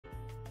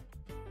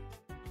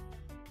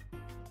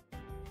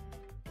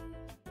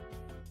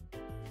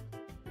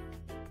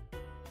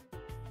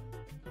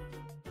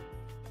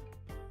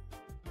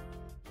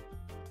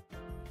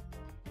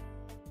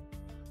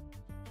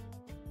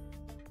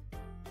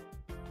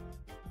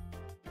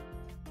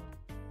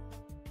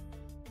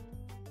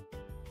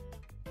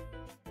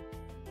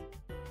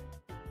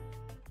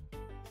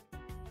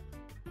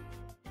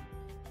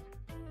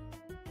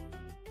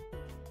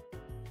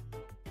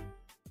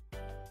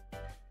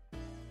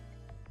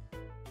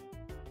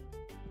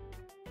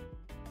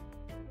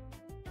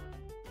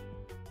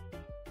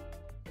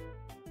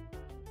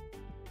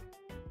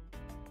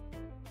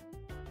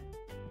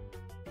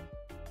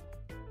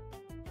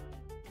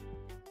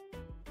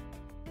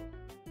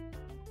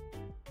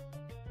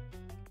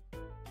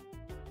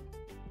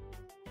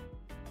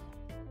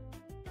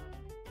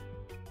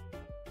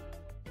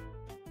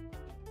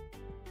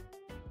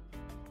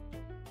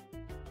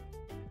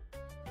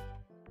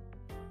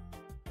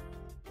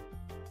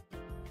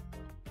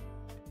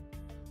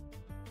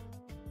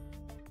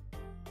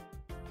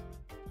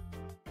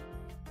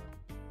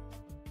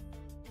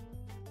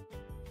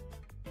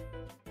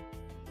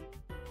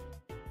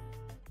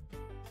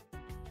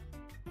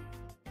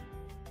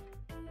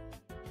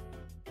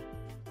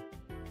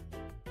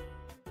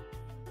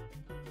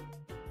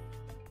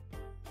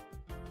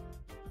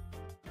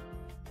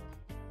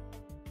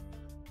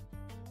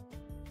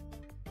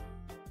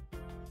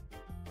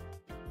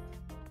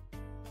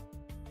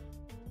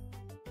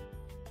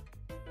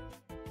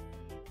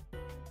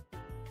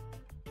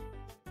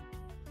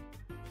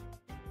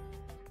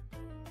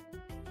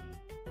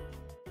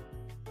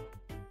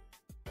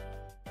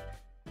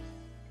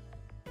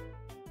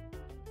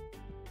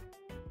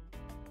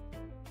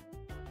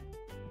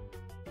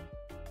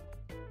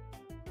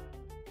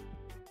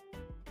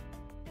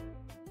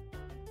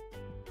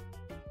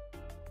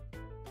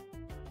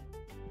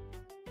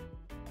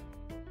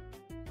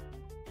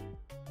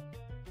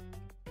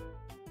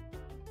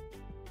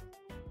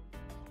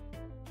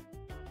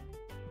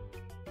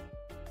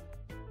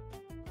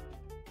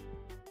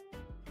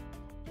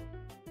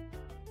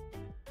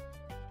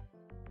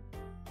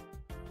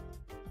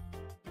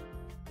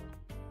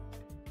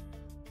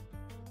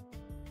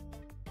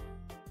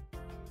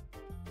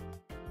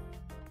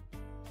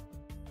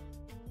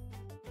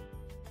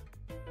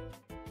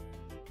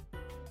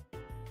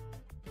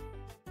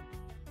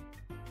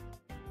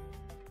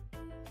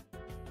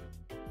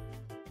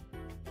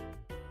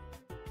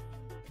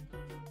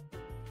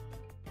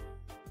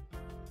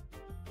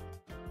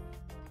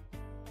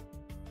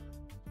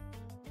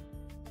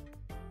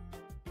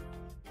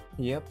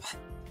Yep.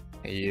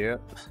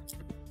 Yep.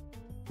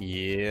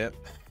 Yep.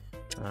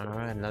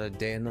 Alright, another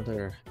day,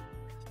 another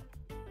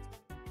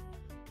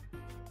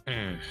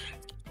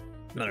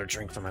another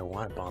drink from my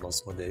water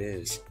bottle's what it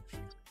is.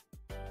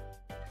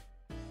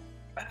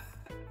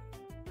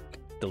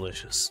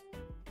 Delicious.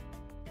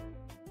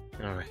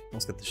 Alright,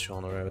 let's get this show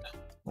on the road.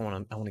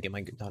 I wanna get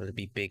my daughter to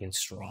be big and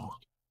strong.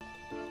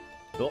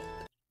 Oh,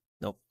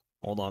 nope.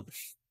 Hold on.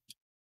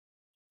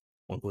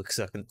 One quick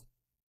second.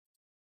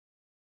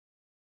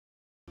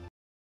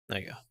 There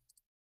you go.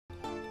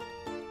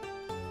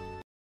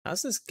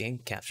 How's this game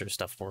capture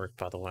stuff work,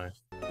 by the way?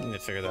 I need to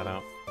figure that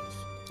out.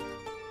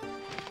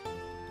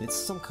 It's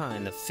some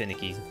kind of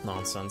finicky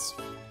nonsense.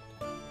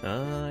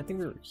 I think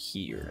we're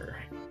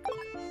here.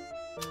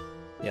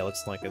 Yeah,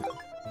 looks like it.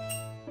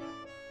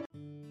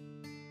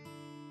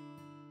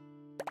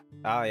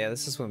 Ah, yeah,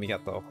 this is when we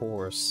got the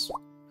horse.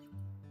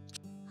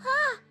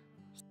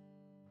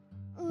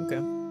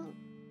 Okay.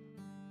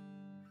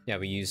 Yeah,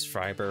 we used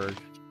Freiburg.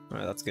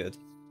 Alright, that's good.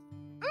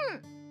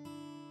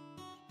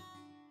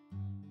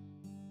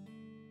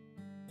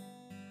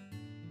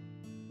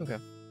 Okay.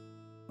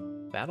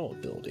 Battle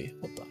ability.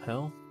 What the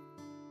hell?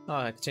 Oh,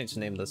 I can change the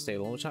name of the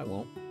stable, which I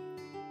won't.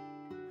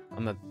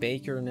 I'm a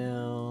baker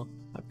now.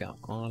 I've got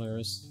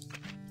honors.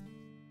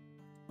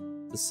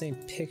 The same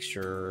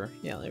picture.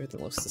 Yeah,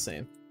 everything looks the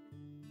same.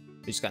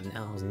 We just got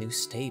now a new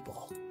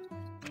stable.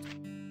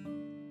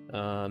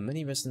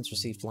 Many residents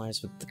received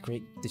flyers with the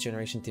Great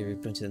Degeneration Theory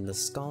printed in. The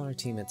scholar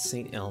team at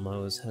St.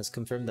 Elmo's has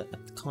confirmed that the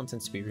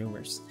contents to be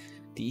rumors.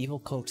 The evil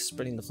cult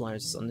spreading the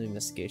flyers is under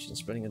investigation.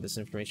 Spreading of this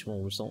information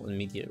will result in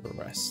immediate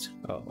arrest.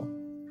 Oh.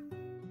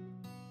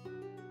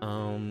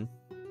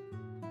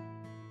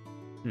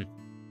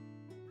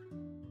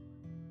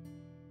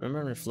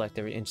 Remember and reflect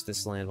every inch of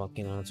this land.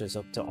 Volcano is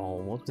up to all.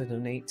 Welcome to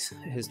donate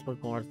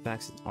historical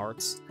artifacts and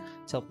arts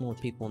to help more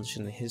people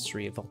understand the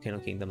history of Volcano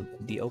Kingdom.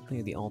 The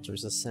opening of the altar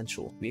is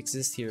essential. We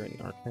exist here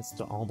and are connected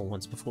to all the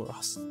ones before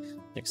us.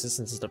 Their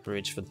existence is the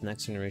bridge for the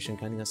next generation,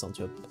 guiding us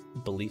onto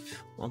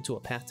a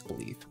path to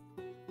belief.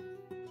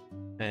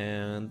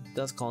 And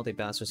thus holiday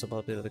bastards so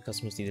popular that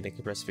customers need to make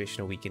a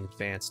reservation a week in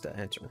advance to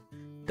enter.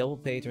 Double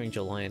pay during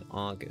July and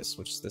August,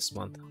 which is this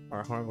month.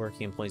 Our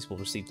hardworking employees will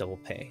receive double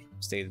pay.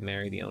 Stated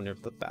Mary, the owner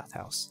of the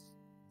bathhouse.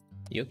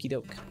 Yoki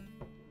doke.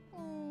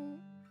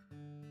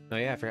 Oh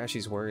yeah, I forgot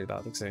she's worried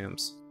about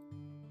exams.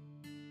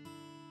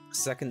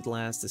 Second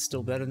last is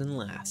still better than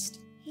last.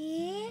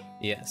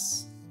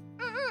 Yes.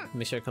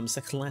 Make sure it comes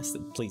second last,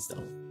 then please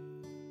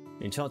don't.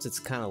 Your intelligence is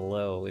kind of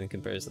low in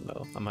comparison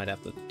though. I might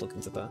have to look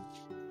into that.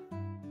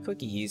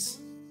 Cookies.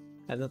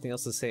 I have nothing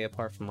else to say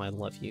apart from I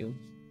love you.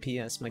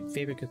 P.S. My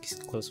favorite cookies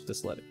close with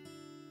this letter.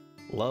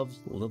 Love,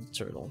 little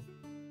turtle.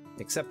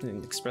 Accept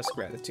and express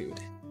gratitude.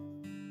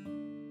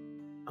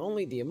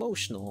 Only the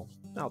emotional.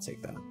 I'll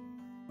take that.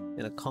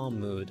 In a calm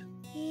mood.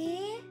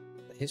 The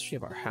history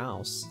of our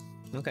house.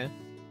 Okay.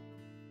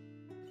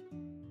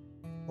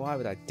 Why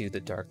would I do the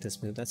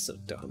darkness move? That's so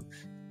dumb.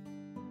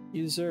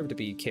 You deserve to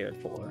be cared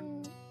for.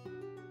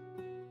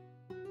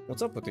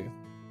 What's up with you?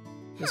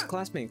 This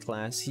classmate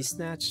class, he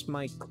snatched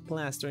my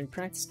class during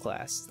practice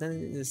class. Then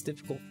it is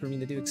difficult for me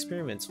to do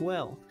experiments.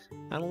 Well,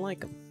 I don't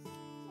like him.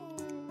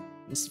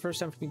 It's the first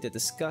time for me to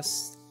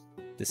discuss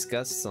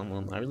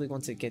someone. I really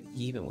want to get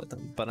even with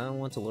him, but I don't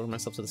want to lower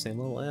myself to the same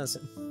level as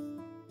him.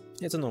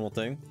 It's a normal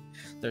thing.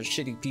 There's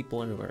shitty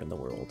people everywhere in the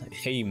world.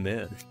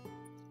 Amen.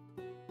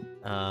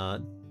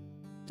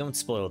 Don't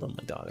spoil them,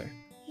 my daughter.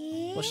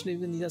 What should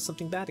even he does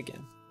something bad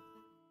again?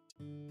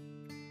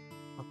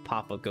 I'll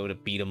Papa go to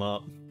beat him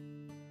up.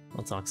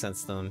 I'll talk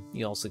sense to him.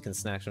 You also can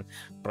snatch him.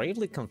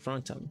 Bravely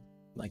confront him.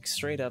 Like,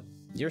 straight up,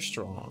 you're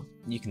strong.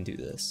 You can do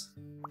this.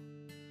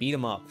 Beat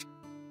him up.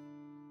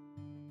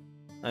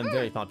 I'm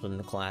very popular in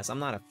the class. I'm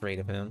not afraid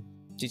of him.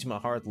 Teach him a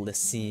hard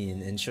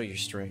lesson and show your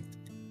strength.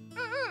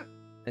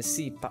 I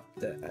see,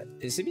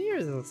 is it me or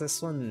is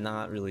this one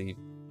not really...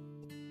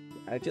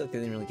 I feel like they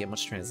didn't really get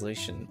much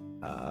translation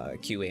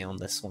QA on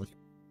this one.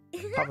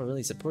 Papa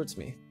really supports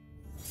me.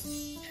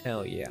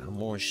 Hell yeah,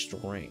 more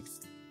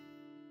strength.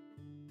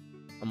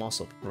 I'm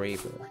also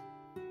braver.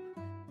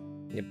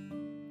 Yep.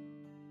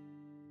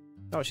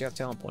 Oh, she got a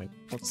talent point.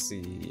 Let's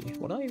see.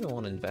 What do I even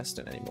want to invest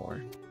in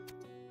anymore?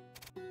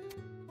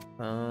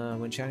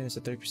 When chatting, there's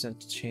a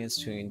 30% chance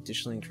to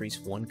additionally increase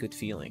one good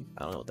feeling.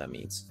 I don't know what that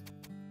means.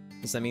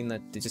 Does that mean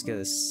that they just get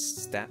a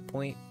stat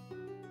point?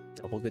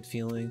 Double good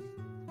feeling?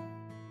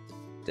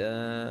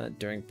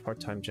 During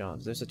part-time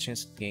jobs, there's a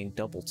chance to gain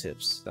double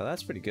tips. Now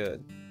that's pretty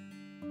good.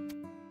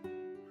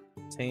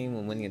 Tame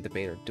when winning a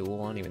debate or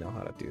duel. I don't even know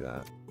how to do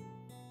that.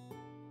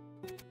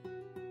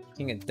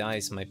 King of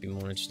dice might be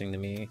more interesting to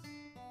me.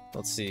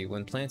 Let's see.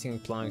 When planting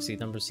and plowing seed,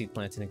 number of seed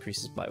planted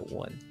increases by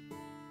 1.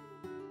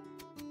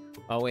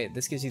 Oh wait,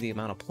 this gives you the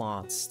amount of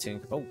plots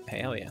to... Oh,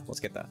 hell yeah, let's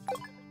get that.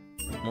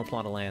 More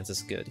plot of lands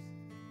is good.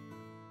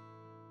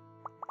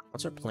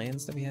 What's our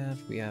plans that we have?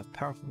 We have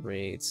powerful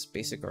raids,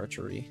 basic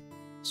archery,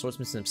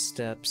 swordsmanship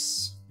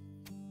steps,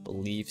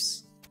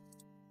 beliefs.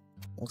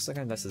 Looks like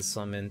I invested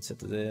some into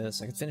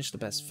this. I can finish the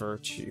best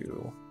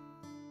virtue.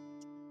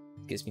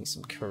 Gives me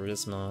some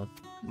charisma.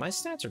 My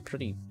stats are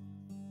pretty...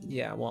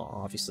 Yeah, well,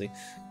 obviously.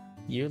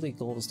 Yearly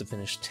goal is to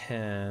finish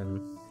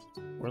 10.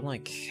 We're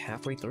like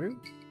halfway through?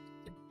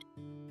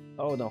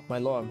 Oh no, my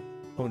alarm.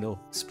 Oh no,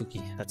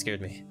 spooky. That scared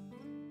me.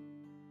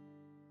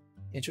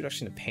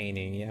 Introduction to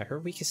painting. Yeah, her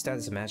weakest stat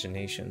is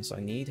imagination, so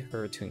I need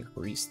her to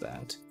increase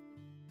that.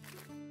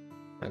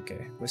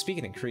 Okay, well,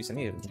 speaking of increase, I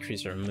need to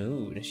increase her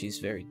mood. She's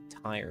very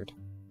tired.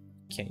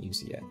 Can't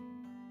use it yet.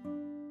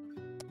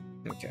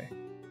 Okay.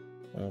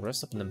 We'll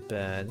rest up in the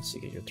bed so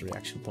you get your 3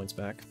 action points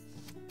back.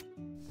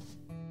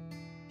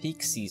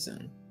 Peak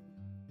season.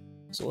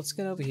 So let's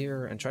get over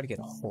here and try to get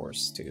a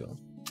horse, too.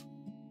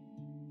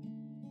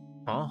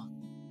 Huh?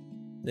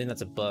 I think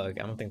that's a bug.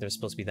 I don't think there's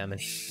supposed to be that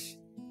many.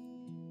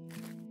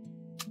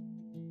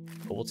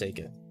 But we'll take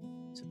it.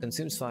 So it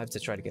consumes 5 to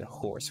try to get a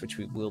horse, which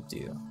we will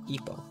do.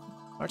 Ippo.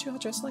 Aren't you all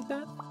dressed like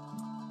that?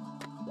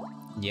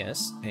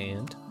 Yes,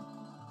 and...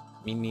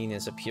 Min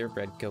is a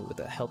purebred goat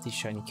with a healthy,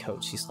 shiny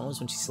coat. She snores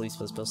when she sleeps,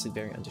 but is mostly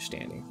very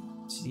understanding.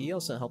 She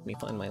also helped me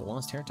find my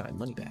lost hair tie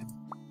money bag.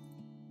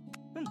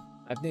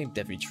 I've named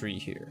every tree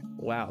here.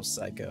 Wow,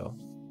 psycho.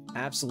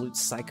 Absolute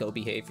psycho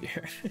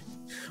behavior.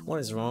 What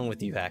is wrong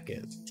with you,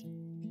 Hackett?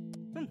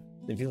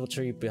 The beautiful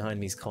tree behind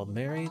me is called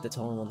Mary, the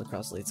taller one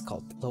across the lake is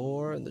called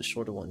Thor, and the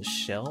shorter one is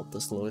Shelt,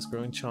 the slowest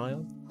growing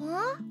child.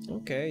 Huh?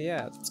 Okay,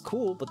 yeah, it's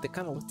cool, but they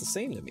kind of look the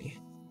same to me.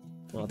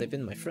 Well, they've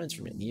been my friends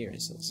for many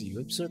years, so if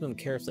you observe them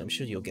carefully, I'm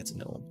sure you'll get to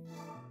know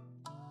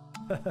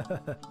them.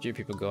 Few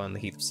people go out in the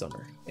heat of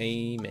summer.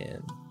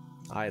 Amen.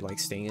 I like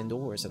staying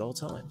indoors at all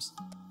times.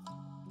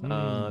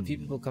 Few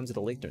people come to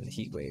the lake during the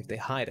heat wave. They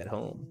hide at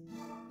home.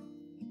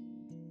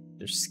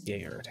 They're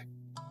scared.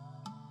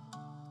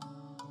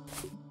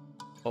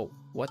 Oh,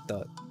 what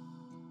the?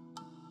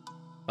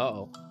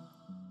 Uh-oh.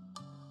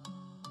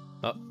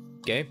 Oh,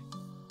 Gabe?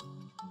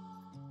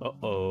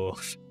 Uh-oh.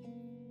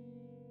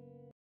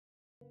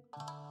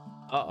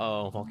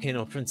 Uh-oh,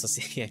 Volcano Princess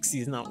EXE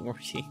is not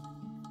working.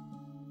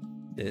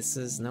 This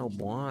is no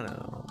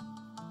bueno.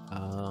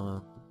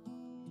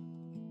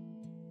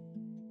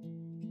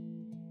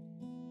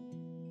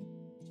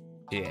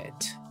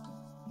 Shit.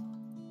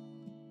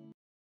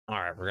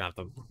 Alright, we're gonna have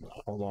to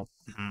hold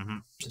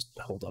on. Just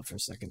hold up for a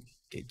second.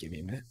 Okay, give me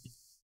a minute.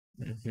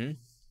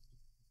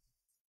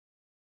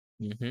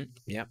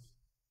 Yep.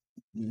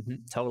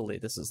 Totally,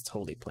 this is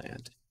totally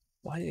planned.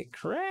 Why did it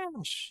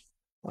crash?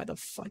 Why the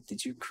fuck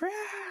did you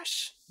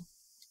crash?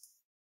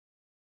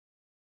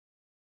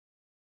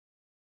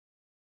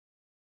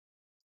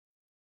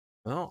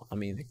 Well, I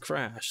mean, it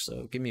crashed,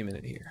 so give me a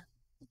minute here.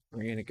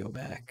 We're gonna go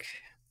back.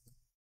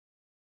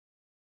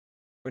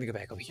 We're gonna go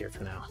back over here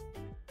for now.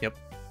 Yep.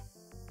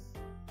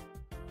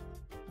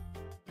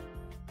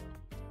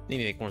 Need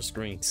to make more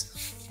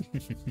screens.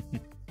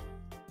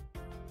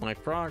 My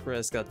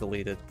progress got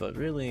deleted, but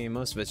really,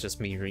 most of it's just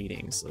me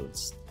reading, so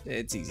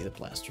it's easy to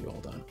blast through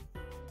all that.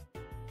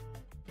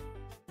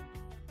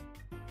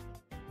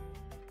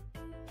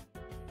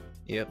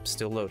 Yep,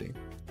 still loading.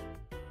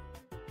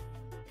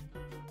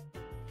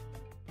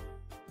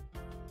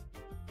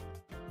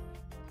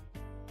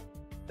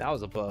 That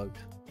was a bug.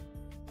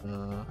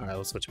 Alright,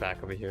 let's switch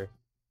back over here.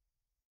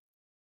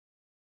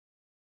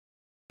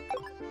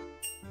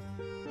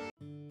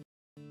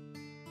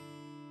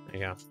 There you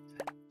go.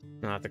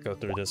 I'll have to go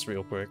through this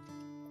real quick.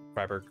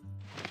 Fiber.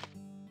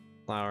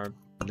 Flower.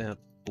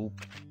 Boop.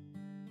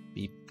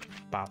 Beep.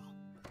 Bop.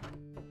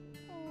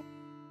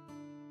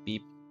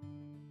 Beep.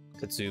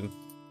 Katsu.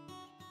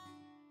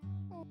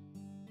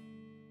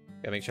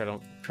 Gotta make sure I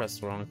don't press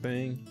the wrong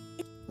thing.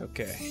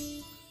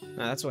 Okay.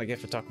 Now that's what I get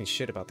for talking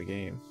shit about the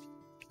game.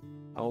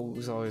 I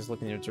was always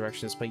looking in your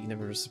direction despite you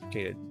never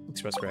reciprocated.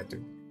 Express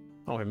gratitude.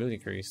 Oh, her mood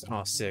increased.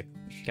 Oh, sick.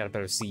 Got a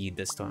better seed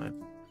this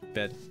time.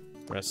 Bed.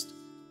 Rest.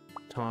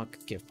 Talk.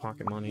 Give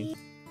pocket money.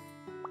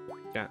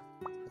 Yeah.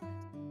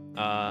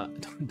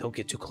 Don't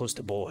get too close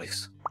to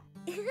boys.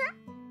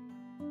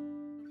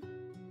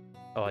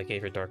 Oh, I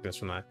gave her darkness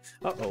from that.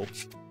 Uh-oh.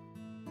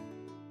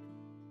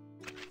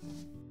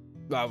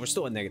 We're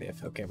still at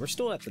negative. Okay, we're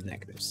still at the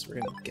negatives. We're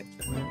gonna get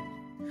there.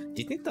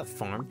 Do you think the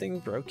farm thing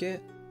broke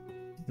it?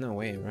 No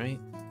way, right?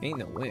 Ain't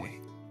no way.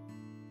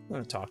 I'm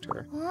gonna talk to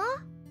her. Huh?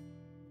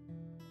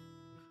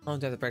 I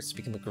want to have the practice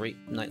become a great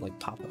knight like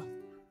Papa.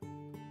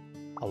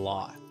 A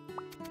lot.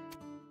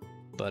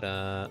 But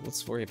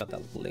let's worry about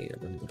that later.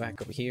 We're gonna go back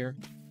over here.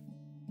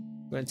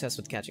 We're gonna test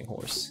with catching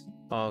horse.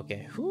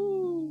 Okay.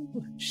 Whoo!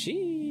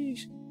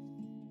 Sheesh.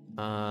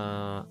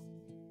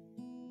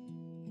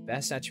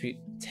 Best attribute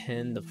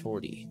 10 to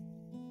 40.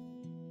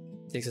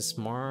 Takes a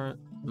smart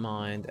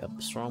mind, a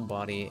strong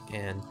body,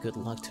 and good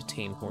luck to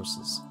tame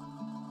horses.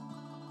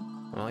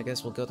 Well, I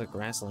guess we'll go to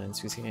grasslands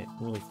because we can't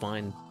really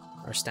find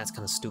our stats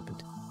kind of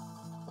stupid.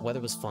 The weather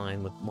was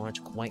fine with large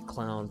white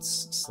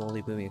clouds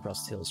slowly moving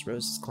across the hills.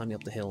 Rose is climbing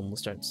up the hill and we'll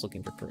start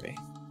looking for prey.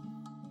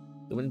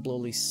 The winds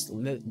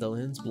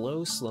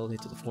blow slowly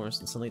to the forest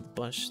and suddenly the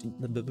bush.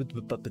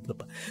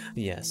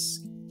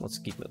 Yes, let's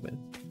keep moving.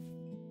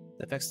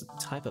 That affects the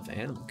type of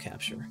animal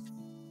capture.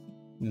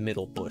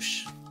 Middle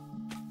bush.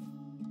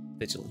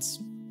 Vigilance.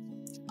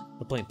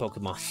 We're playing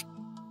Pokemon.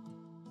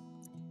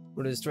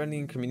 What is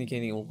threatening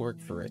communicating will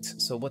work for it.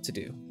 So what to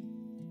do?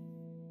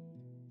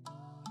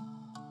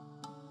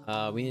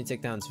 We need to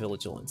take down its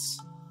vigilance.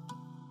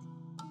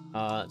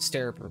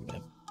 Stare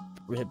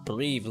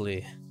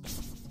bravely.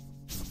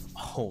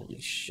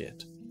 Holy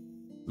shit.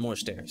 More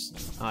stairs.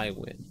 I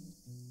win.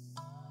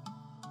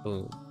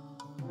 Boom.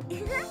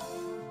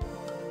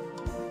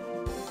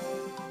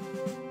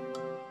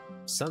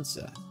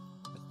 Sunset.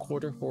 A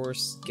quarter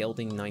horse,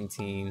 gelding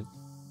 19.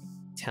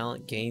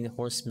 Talent gain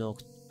horse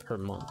milk per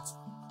month.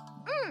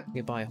 You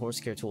can buy horse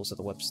care tools at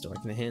the web store.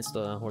 You can enhance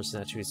the horse's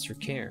attributes through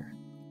care.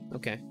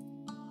 Okay.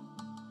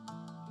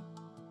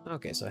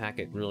 Okay, so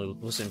Hackett really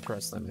was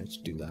impressed that I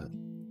managed to do that.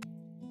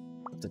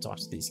 Have to talk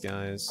to these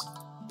guys.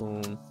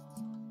 Boom.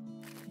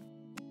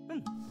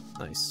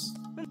 Nice.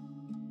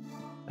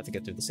 Have to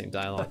get through the same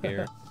dialogue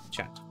here.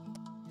 Chat.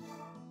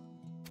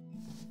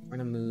 We're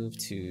gonna move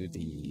to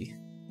the...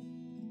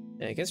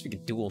 Yeah, I guess we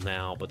could duel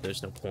now, but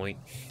there's no point.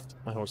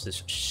 My horse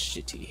is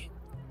shitty.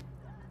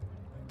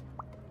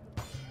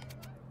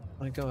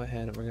 I'm gonna go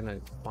ahead and we're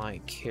gonna buy a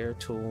care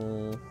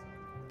tool.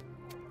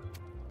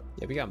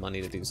 Yeah, we got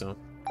money to do so.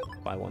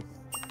 Buy one.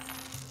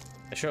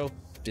 I sure hope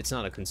it's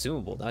not a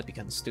consumable. That'd be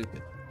kind of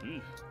stupid.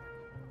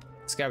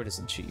 Scabbard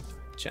isn't cheap.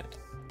 Chat.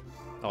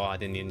 Oh, I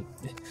didn't even...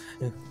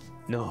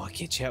 No, I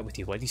can't chat with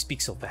you. Why do you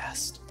speak so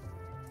fast?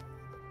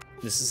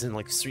 This isn't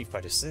like Street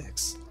Fighter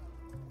 6.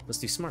 Let's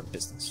do smart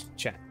business.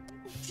 Chat.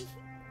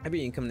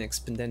 Every income and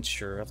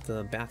expenditure of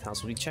the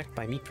bathhouse will be checked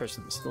by me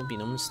personally, so there'll be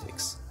no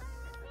mistakes.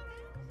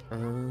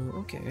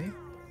 Okay.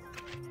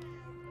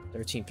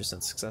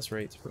 13% success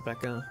rate.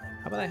 Rebecca,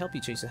 how about I help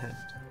you chase a hat?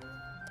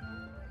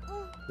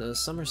 The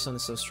summer sun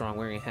is so strong,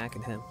 wearing a hat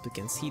can help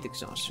against heat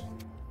exhaustion.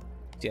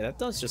 Yeah, that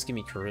does just give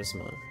me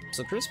charisma.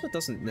 So charisma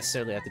doesn't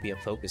necessarily have to be a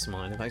focus of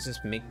mine. If I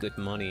just make good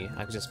money,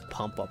 I can just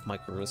pump up my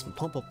charisma,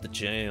 pump up the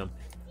jam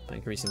by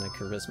increasing my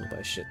charisma by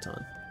a shit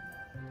ton.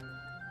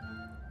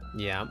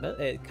 Yeah, but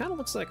it kind of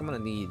looks like I'm gonna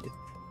need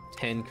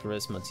 10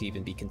 charisma to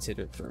even be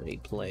considered for a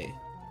play.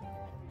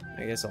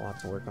 I guess I'll have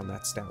to work on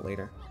that stat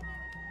later.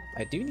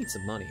 I do need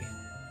some money.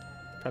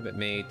 Private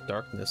Maid,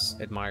 Darkness,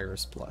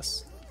 Admirers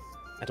Plus.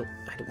 I don't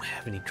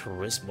have any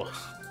charisma.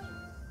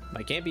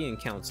 I can't be an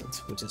accountant,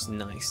 which is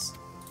nice.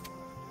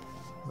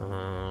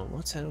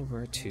 Let's head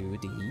over to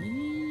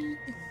the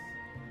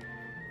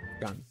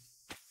gun.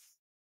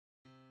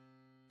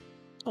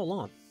 Oh,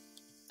 lawn.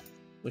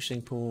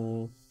 Wishing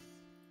pool.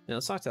 Yeah,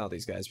 let's talk to all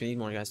these guys. We need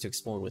more guys to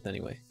explore with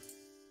anyway.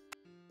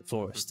 The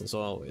forest, as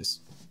always.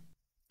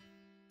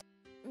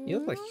 You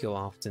look like you go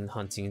often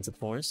hunting into the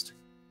forest.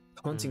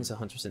 Hunting is a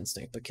hunter's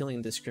instinct, but killing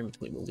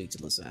indiscriminately will lead to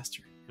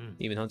disaster.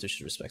 Even hunters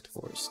should respect the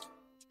forest.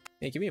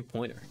 Hey, give me a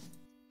pointer.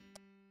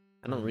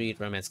 I don't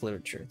read romance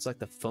literature. It's like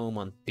the foam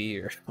on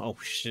beer. Oh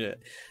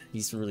shit.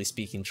 He's really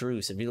speaking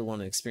truth. If you don't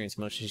want to experience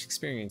emotions, you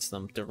experience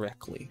them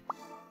directly.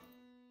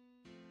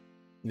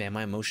 Man,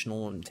 my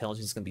emotional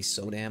intelligence is gonna be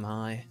so damn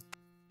high.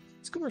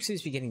 Schoolwork seems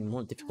to be getting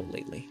more difficult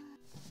lately.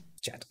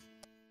 Chat.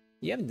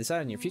 You haven't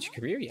decided on your future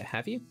career yet,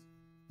 have you?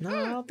 No,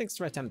 I don't think it's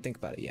the right time to think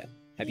about it yet.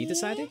 Have you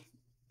decided?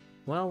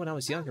 Well, when I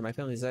was younger, my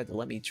family decided to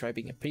let me try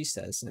being a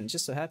priestess, and it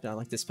just so happened I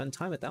like to spend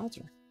time at the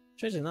altar.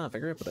 Strangely enough, I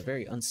grew up with a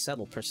very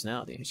unsettled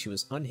personality, and she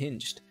was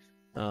unhinged.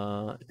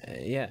 Most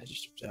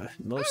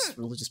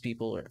religious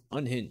people are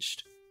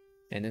unhinged,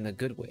 and in a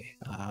good way.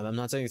 I'm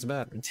not saying it's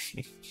bad.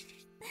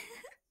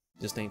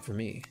 Just ain't for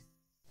me.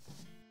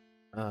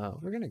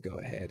 We're gonna go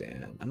ahead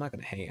and I'm not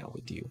gonna hang out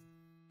with you.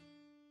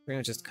 We're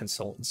gonna just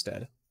consult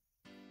instead.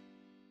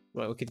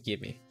 What could you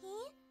give me?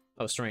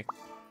 Oh, strength.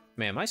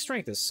 Man, my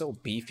strength is so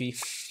beefy.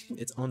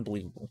 It's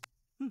unbelievable.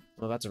 I'm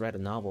about to write a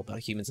novel about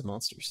humans and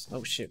monsters.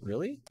 Oh shit,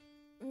 really?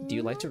 Do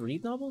you like to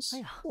read novels?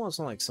 Well, it's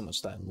not like so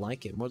much that I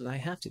like it, more than I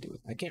have to do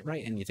it. I can't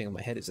write anything when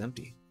my head is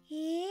empty.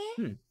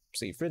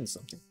 So you've written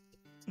something.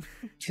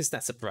 It's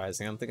not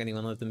surprising. I don't think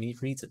anyone other than me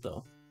reads it,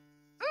 though.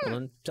 Well,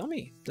 then tell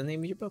me the name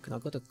of your book, and I'll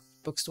go to the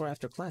bookstore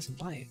after class and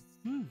buy it.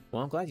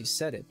 Well, I'm glad you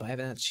said it, but I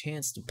haven't had a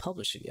chance to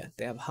publish it yet.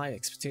 They have high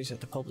expectations at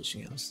the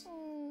publishing house.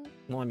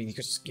 Well, I mean, you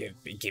could just give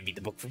me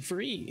the book for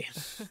free.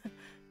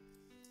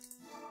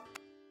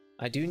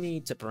 I do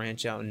need to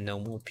branch out and know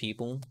more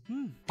people,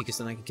 because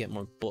then I can get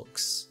more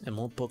books, and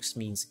more books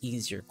means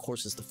easier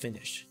courses to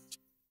finish.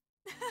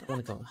 I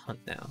want to go hunt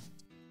now.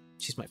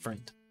 She's my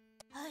friend.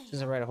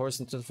 Since I ride a horse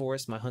into the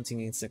forest, my hunting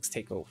instincts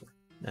take over,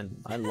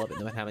 and I love it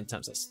no matter how many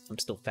times I'm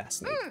still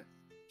fascinated.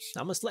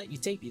 I must let you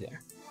take me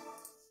there.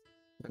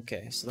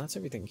 Okay, so that's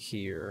everything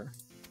here.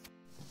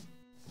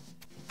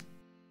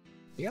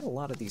 You got a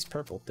lot of these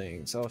purple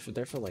things. Oh,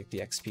 they're for like the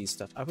XP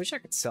stuff. I wish I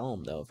could sell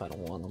them though if I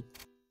don't want them.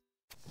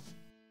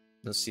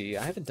 Let's see,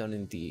 I haven't done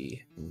in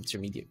the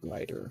intermediate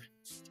glider.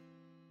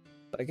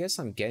 But I guess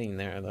I'm getting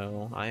there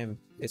though.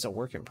 It's a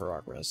work in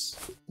progress.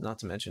 Not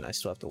to mention I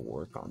still have to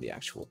work on the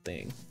actual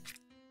thing.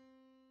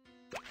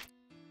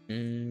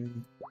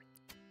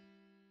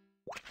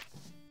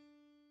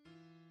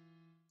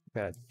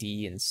 Got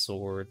D in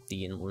sword,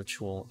 D in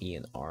ritual, E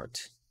in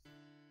art.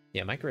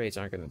 Yeah, my grades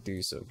aren't gonna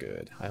do so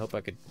good. I hope I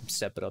could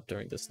step it up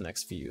during this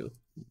next few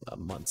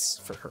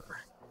months for her.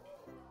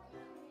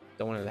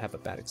 Don't want her to have a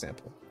bad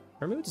example.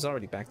 Her mood is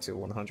already back to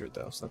 100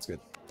 though, so that's good.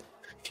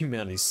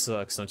 Humanity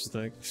sucks, don't you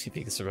think? If you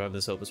can survive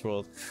this hopeless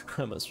world,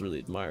 I must really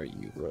admire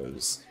you,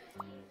 Rose.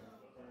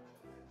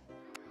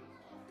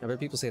 I've heard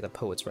people say that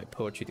poets write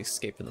poetry to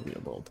escape from the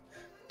real world.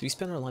 Do we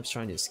spend our lives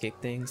trying to escape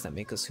things that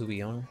make us who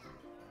we are?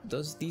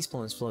 These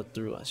poems flowed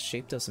through us,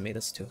 shaped us, and made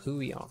us to who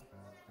we are.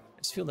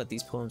 I just feel that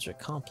these poems are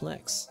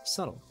complex,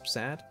 subtle,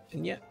 sad,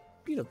 and yet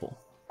beautiful.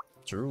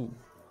 True.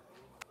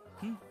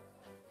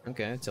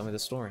 Okay, tell me the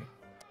story.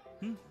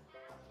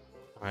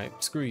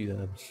 Alright, screw you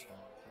then.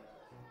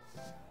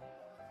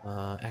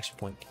 Action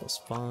point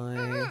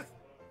 +5.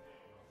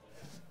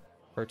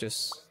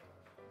 Purchase.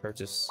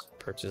 Purchase.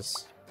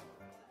 Purchase.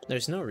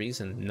 There's no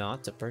reason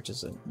not to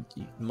purchase it.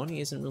 Money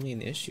isn't really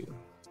an issue.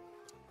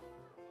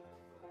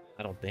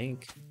 I don't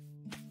think.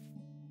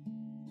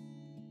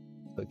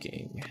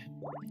 Cooking.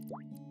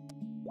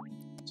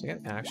 So I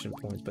got action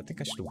points, but I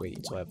think I should wait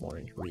until I have more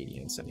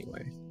ingredients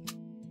anyway.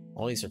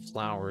 All these are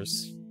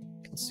flowers.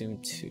 Consume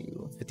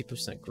 2.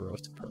 50%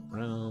 growth per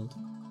round.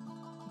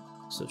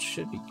 So it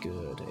should be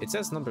good. It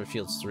says number of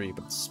fields 3,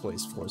 but it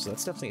displays 4, so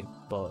that's definitely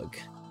a bug.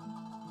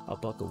 A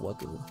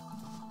bug-a-wugga.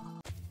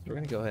 We're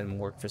gonna go ahead and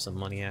work for some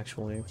money,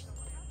 actually.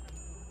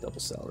 Double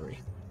salary.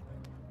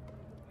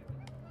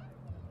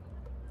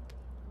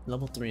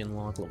 Level 3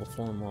 unlocked, level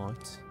 4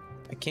 unlocked.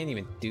 I can't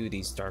even do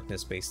these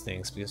darkness-based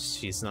things because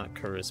she's not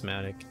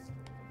charismatic.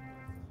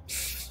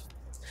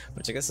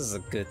 Which I guess is a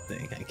good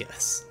thing, I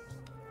guess.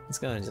 It's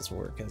gonna just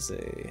work as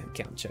a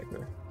account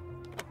checker.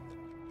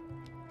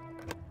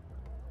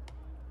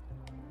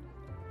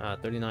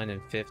 39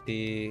 and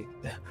 50.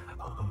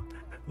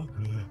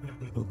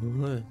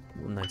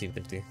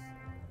 1950.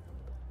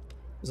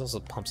 This also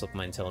pumps up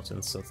my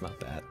intelligence, so it's not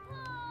bad.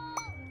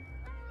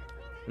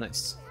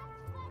 Nice.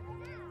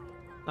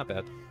 Not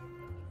bad.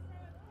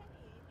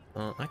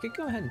 I could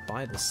go ahead and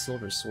buy the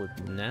silver sword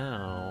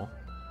now.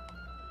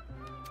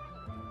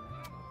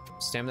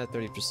 Stamina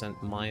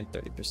 30%, mind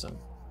 30%.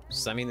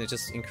 Does that mean it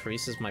just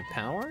increases my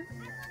power?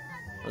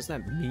 What does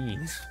that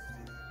mean?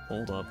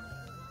 Hold up.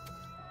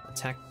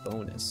 Attack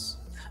bonus.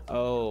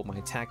 Oh, my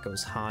attack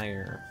goes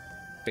higher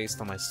based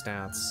on my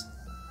stats.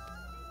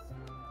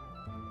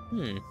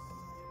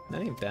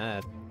 That ain't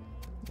bad.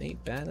 That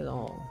ain't bad at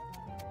all.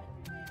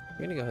 I'm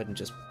gonna go ahead and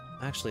just...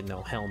 Actually,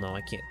 no, hell no,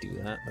 I can't do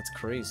that. That's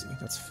crazy.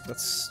 That's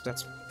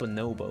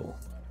bonobo.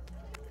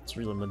 It's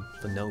really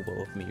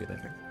bonobo of me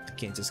there. I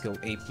can't just go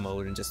ape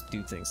mode and just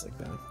do things like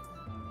that.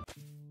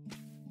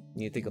 You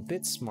need to think a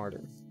bit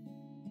smarter.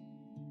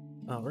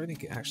 We're gonna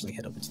actually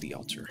head over to the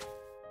altar.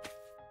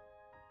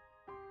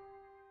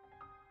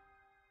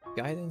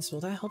 Guidance,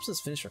 well that helps us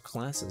finish our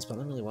classes, but I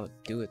don't really want to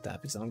do it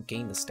that because I don't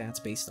gain the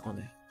stats based on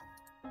it.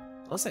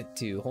 Unless I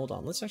do, hold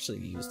on, let's actually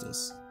use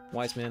this.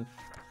 Wise man.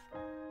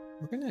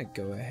 We're gonna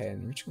go ahead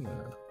and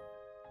we're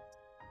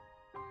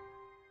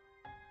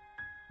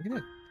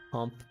gonna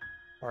pump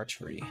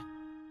archery.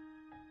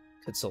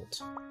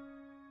 Consult.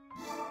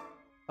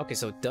 Okay,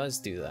 so it does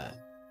do that.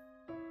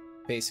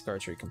 Basic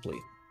archery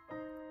complete.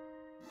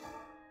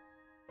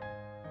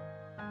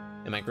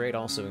 And my grade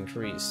also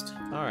increased.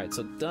 Alright,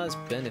 so it does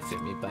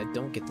benefit me, but I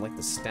don't get like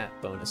the stat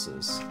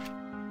bonuses.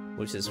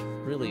 Which is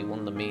really one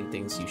of the main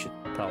things you should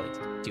probably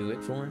do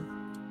it for.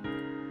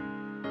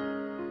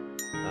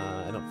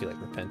 I don't feel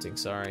like repenting,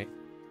 sorry.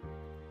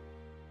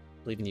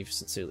 Believe in you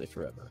sincerely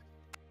forever.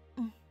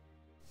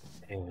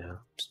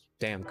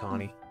 Damn,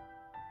 Connie.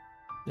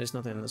 There's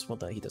nothing in this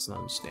world that he doesn't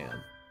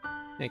understand.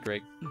 Hey,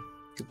 Greg.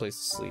 Good place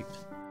to sleep.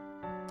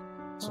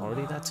 It's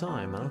already that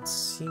time. I don't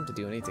seem to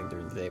do anything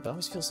during the day, but I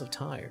always feel so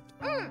tired.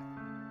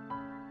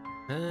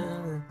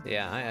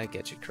 Yeah, I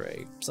get you,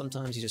 Craig.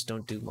 Sometimes you just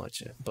don't do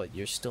much, but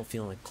you're still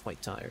feeling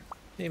quite tired.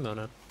 Hey,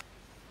 Mona.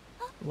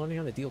 Learning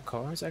how to deal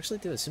cards? I actually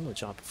did a similar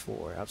job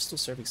before. I was still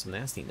serving some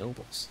nasty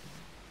nobles.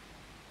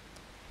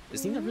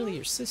 Is Nina really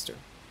your sister?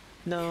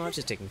 No, I've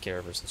just taken care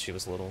of her since she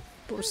was little.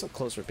 But we're so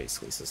close, we're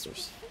basically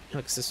sisters.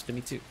 Like a sister to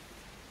me, too.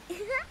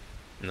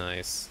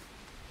 Nice.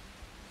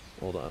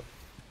 Hold up.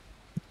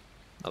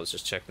 I was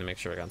just checking to make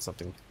sure I got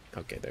something.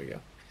 Okay, there you go.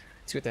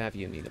 It's good to have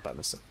you and Nina by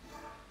my side.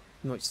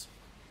 Nice.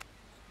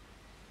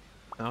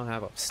 I don't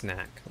have a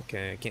snack,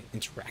 okay? I can't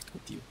interact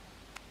with you.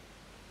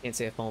 Can't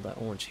say I followed that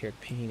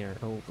orange-haired painter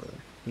over.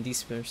 I'm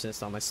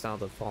decent on my style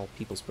to follow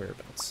people's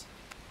whereabouts.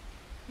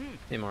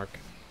 Hey, Mark.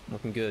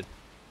 Looking good.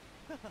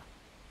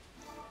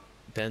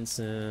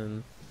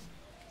 Benson.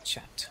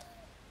 Chat.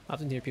 I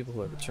often hear people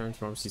who have returned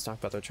from overseas talk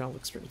about their travel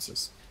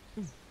experiences.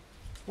 I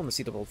want to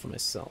see the world for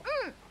myself.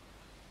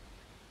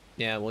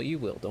 Yeah, well, you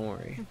will. Don't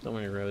worry. Don't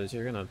worry, Rose.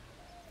 You're gonna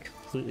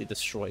completely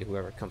destroy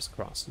whoever comes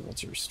across you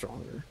once you're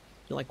stronger.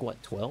 You're like,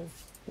 what, 12?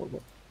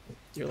 What?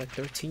 You're like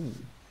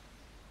 13.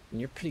 And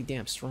you're pretty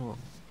damn strong.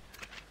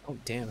 Oh,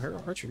 damn. Her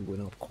archery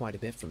went up quite a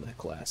bit from that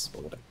class,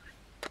 but whatever.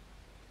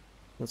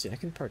 Let's see. I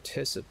can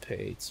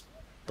participate,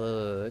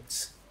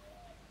 but...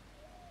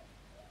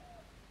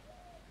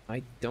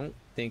 I don't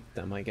think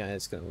that my guy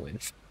is gonna win.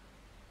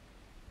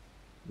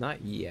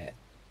 Not yet.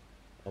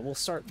 But we'll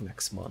start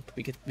next month.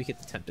 We could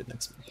attempt it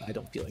next month. I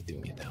don't feel like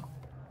doing it now.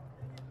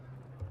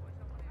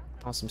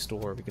 Awesome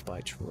store. We could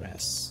buy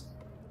dress.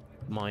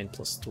 Mine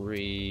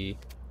 +3.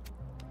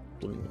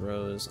 Blooming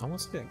rose.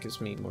 Almost that gives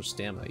me more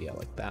stamina. Yeah,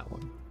 like that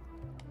one.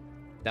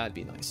 That'd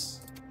be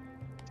nice.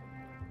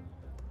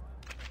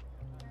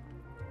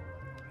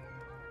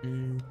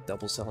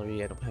 Double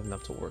celery. I don't have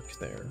enough to work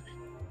there.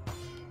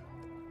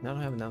 I don't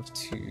have enough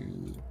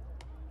to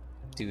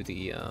do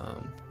the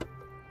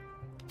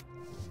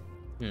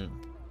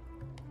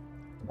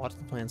Water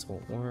the plants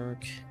won't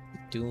work.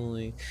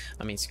 Dueling.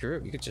 I mean, screw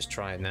it. We could just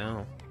try it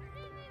now.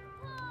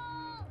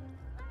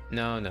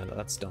 No,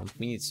 that's dumb.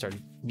 We need to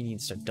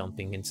start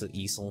dumping into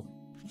easel.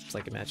 It's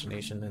like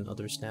imagination and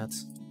other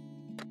stats.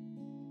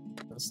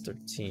 That's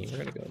 13. We're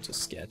gonna go into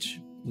sketch.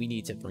 We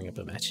need to bring up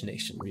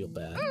imagination real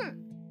bad.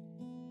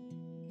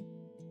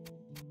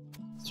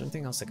 Is there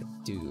anything else I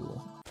could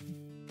do?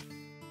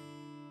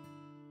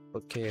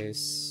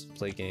 Bookcase,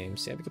 play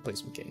games. Yeah, we could play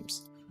some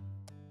games.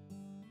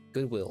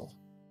 Goodwill.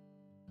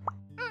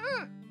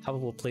 How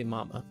about we'll play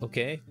Mama?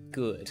 Okay,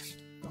 good.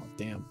 Oh,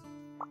 damn.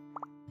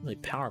 Really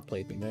power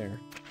played me there.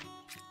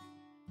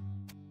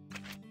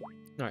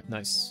 Alright,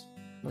 nice.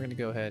 We're gonna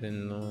go ahead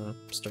and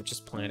start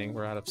just planning.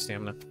 We're out of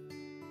stamina.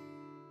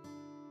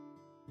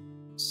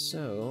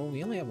 So,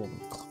 we only have one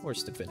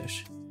course to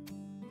finish.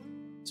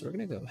 So we're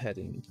gonna go ahead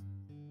and...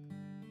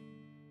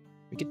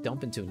 we could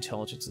dump into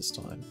intelligence this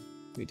time.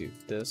 We do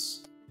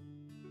this.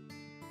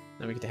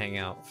 Then we get to hang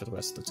out for the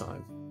rest of the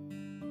time.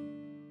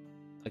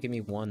 That'll give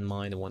me 1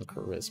 mind and 1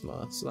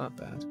 charisma, so not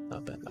bad.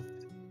 Not bad, not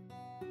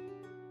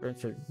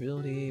bad.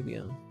 Ability, we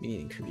need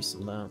to increase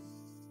some of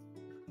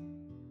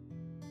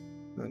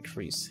that.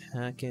 Increase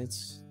Hackett.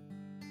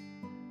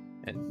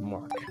 And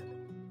Mark.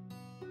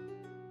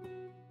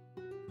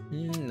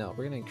 No,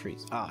 we're gonna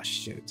increase. Ah,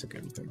 shit, it took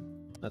everything.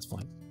 That's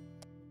fine.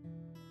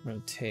 We're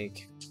gonna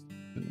take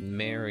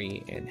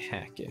Mary and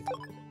Hackett.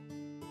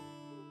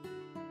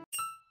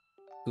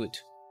 Good.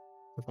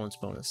 Performance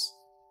bonus.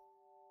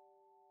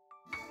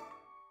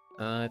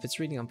 If it's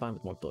reading, I'm fine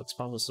with more books.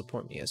 Papa will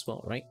support me as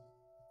well, right?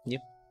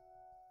 Yep.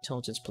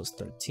 Intelligence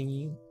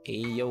 +13.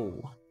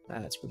 Ayo.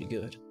 That's pretty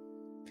good.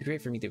 It'd be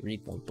great for me to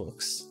read more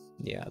books.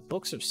 Yeah,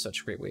 books are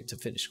such a great way to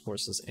finish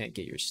courses and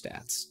get your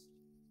stats.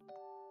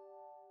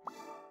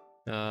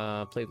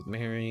 Played with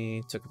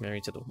Mary. Took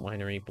Mary to the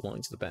winery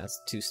belonging to the Bats.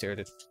 2 stared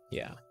at...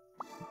 yeah.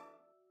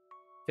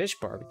 Fish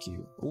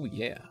barbecue. Oh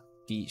yeah.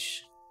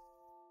 Fish.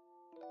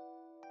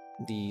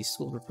 The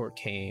school report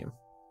came.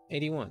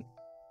 81.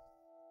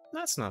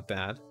 That's not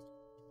bad.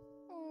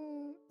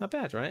 Not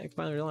bad, right? I can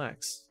finally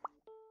relax.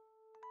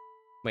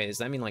 Wait, does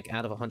that mean like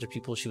out of 100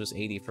 people she was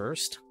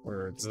 81st?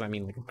 Or does that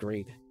mean like a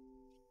grade?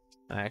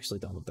 I actually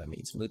don't know what that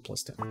means. Mood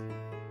 +10.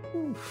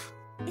 Oof.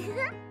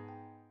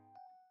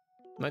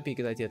 Might be a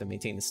good idea to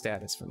maintain the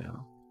status for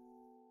now.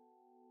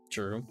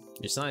 True.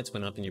 Your science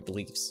went up in your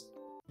beliefs.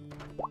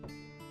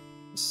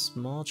 A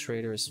small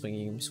trader is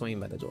swinging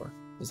by the door.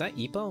 Is that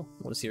Ippo?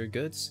 Want to see her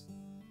goods?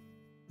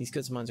 These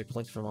goods of mine are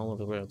collected from all over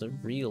the world. They're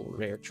real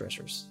rare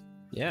treasures.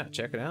 Yeah,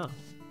 check it out.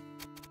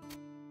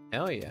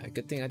 Hell yeah,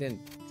 good thing I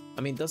didn't...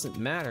 I mean, it doesn't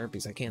matter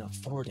because I can't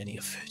afford any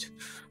of it.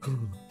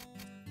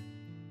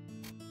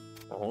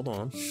 Well, hold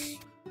on.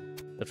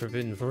 The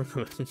forbidden fruit.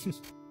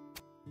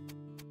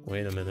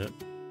 Wait a minute.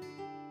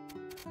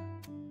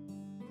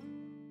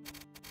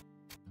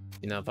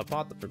 You know, if I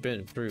bought the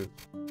forbidden fruit,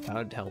 that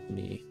would help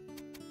me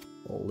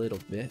a little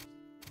bit.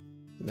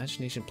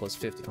 Imagination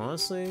 +50.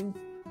 Honestly,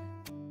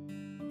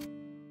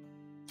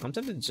 I'm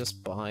tempted to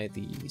just buy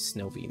the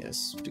Snow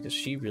Venus because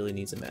she really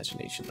needs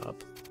imagination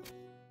up.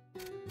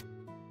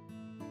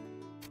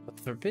 But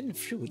the forbidden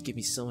fruit would give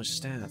me so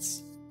much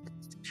stats.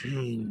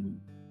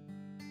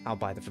 I'll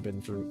buy the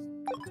forbidden fruit.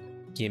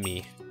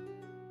 Gimme.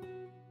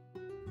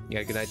 You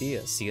got a good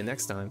idea. See you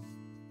next time.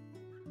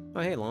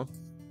 Oh, hey, Lon.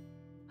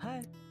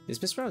 Hi. Is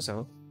Miss Rose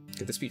home?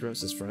 Could this be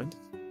Rose's friend?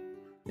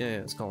 Yeah,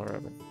 let's call her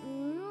over.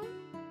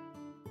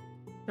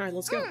 Alright,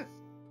 let's go.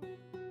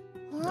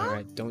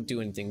 Alright, don't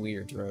do anything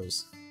weird,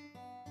 Rose.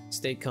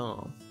 Stay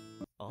calm.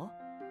 Oh?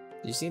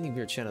 Did you see any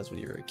weird shadows when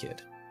you were a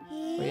kid?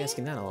 Why are you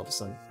asking that all of a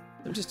sudden?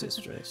 I'm just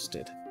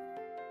interested.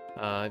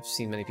 I've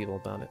seen many people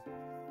about it.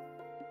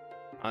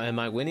 Am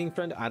I winning,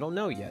 friend? I don't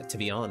know yet, to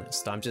be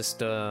honest. I'm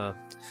just,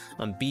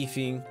 I'm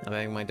beefing. I'm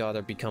having my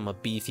daughter become a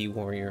beefy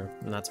warrior,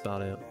 and that's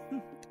about it.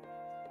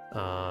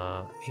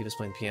 He was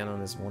playing piano on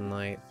this one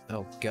night.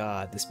 Oh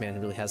god, this man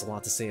really has a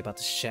lot to say about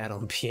the shadow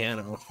on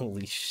piano.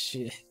 Holy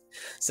shit.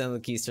 Sound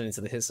of the keys turned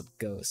into the hiss of a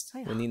ghost.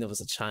 When Nina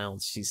was a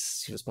child, she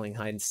was playing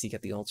hide and seek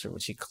at the altar. When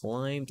she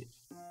climbed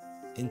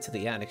into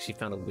the attic, she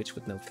found a witch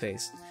with no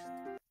face.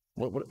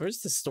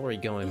 Where's the story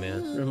going,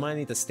 man? Remind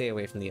me to stay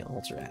away from the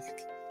altar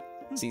attic.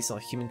 So you saw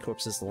human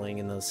corpses laying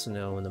in the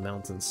snow in the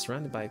mountains,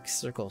 surrounded by a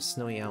circle of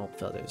snowy owl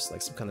feathers,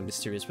 like some kind of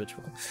mysterious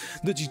ritual.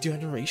 The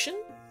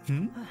degeneration?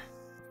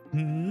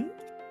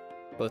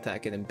 Both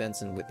Hackett and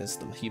Benson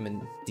witnessed the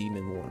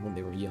human-demon war when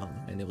they were young,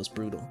 and it was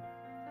brutal.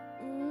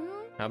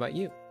 How about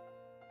you?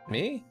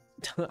 Me?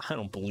 I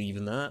don't believe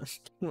in that.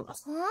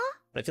 Huh?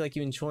 I feel like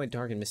you enjoy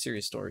dark and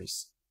mysterious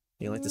stories.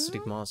 You like to study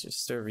monsters.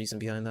 Is there a reason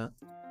behind that?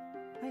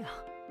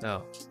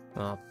 Oh,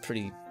 well,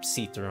 pretty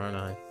see-through, aren't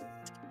I?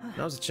 When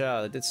I was a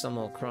child, I did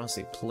stumble across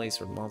a place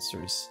where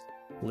monsters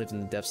lived in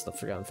the depths of the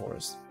Forgotten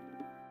Forest.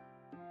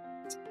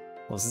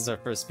 Well, since our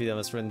first speed, I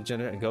must render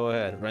judgment. Go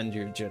ahead, render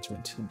your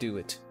judgment. Do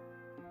it.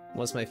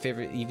 What's my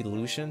favorite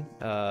evolution?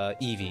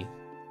 Eevee.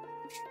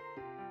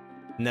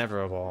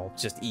 Never evolved,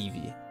 just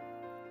Eevee.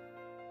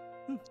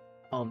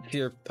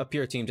 A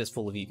pure team just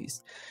full of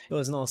Eevees. It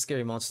wasn't all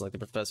scary monsters like the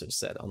professor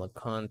said. On the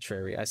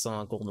contrary, I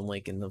saw a golden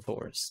lake in the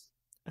forest.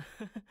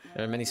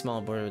 There are many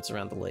small birds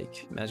around the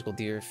lake. Magical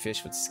deer,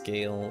 fish with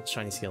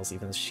shiny scales,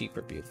 even the sheep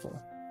were beautiful.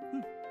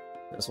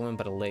 There was a woman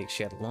by the lake.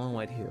 She had long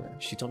white hair.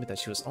 She told me that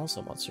she was also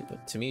a monster,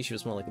 but to me she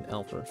was more like an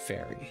elf or a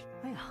fairy.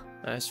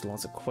 I asked her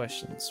lots of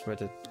questions. Where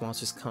did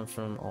monsters come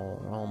from?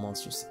 Are all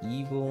monsters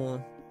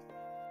evil?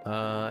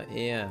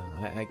 Yeah,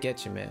 I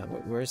get you, man.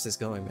 Where is this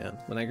going, man?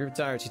 When I grew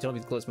tired, she told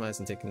me to close my eyes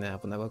and take a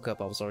nap. When I woke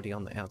up, I was already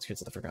on the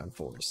outskirts of the Forgotten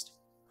Forest.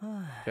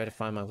 I tried to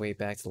find my way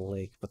back to the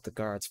lake, but the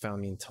guards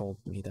found me and told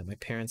me that my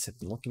parents had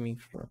been looking for me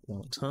for a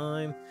long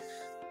time.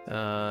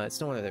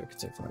 It's no wonder they were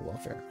concerned for my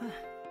welfare.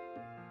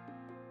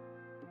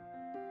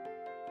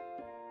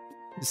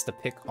 Just to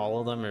pick all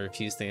of them or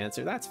refuse to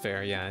answer? That's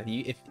fair, yeah.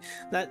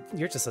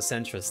 You're just a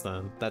centrist,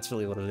 then. That's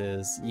really what it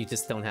is. You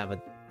just don't have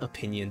an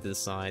opinion to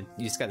decide.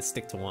 You just gotta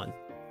stick to one.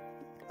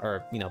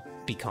 Or, you know,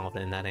 be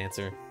confident in that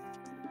answer.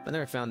 I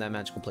never found that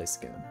magical place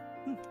again.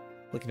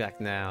 Looking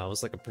back now, it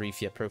was like a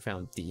brief yet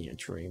profound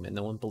dream, and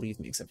no one believed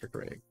me except for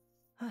Greg.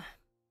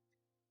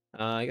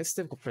 I guess it's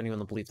difficult for anyone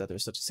to believe that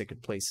there's such a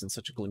sacred place in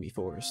such a gloomy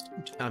forest.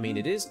 I mean,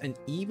 it is an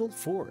evil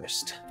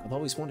forest. I've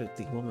always wondered if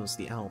the woman was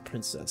the owl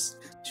princess.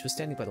 She was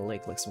standing by the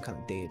lake like some kind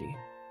of deity.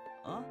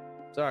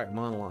 Sorry,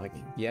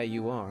 monologuing. Yeah,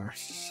 you are.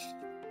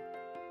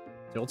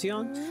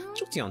 Jolteon?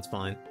 Jolteon's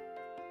fine.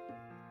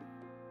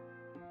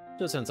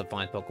 Jolteon's a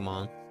fine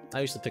Pokemon.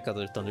 I usually pick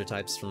other Thunder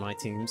types for my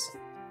teams.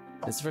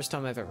 It's the first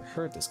time I've ever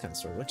heard this kind of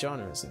story. What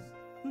genre is it?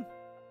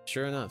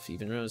 Sure enough,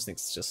 even Rose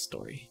thinks it's just a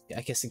story. Yeah,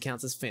 I guess it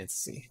counts as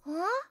fantasy.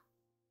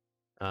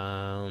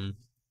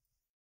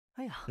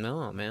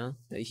 No, man.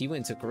 He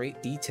went into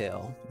great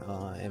detail,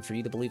 and for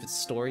you to believe it's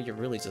a story, you're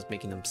really just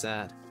making them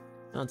sad.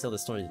 I don't tell the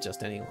story to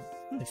just anyone.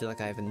 I feel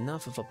like I have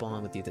enough of a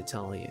bond with you to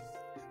tell you.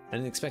 I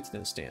didn't expect you to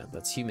understand.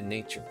 That's human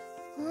nature.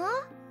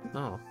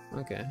 Oh,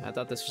 okay. I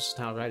thought this was just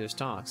how writers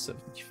talk, so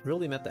you've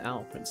really met the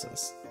Owl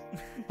Princess.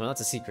 Well,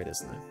 that's a secret,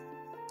 isn't it?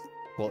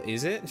 Well,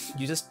 is it?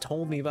 You just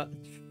told me about...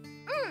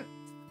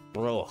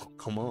 Bro,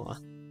 come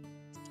on.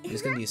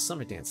 There's gonna be a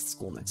summer dance at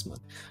school next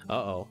month.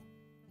 Uh-oh.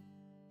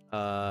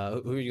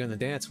 Who are you gonna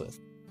dance with?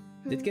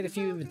 Did get a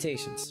few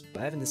invitations,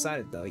 but I haven't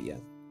decided though yet.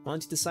 Why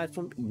don't you decide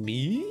for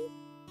me?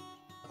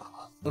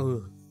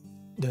 Oh.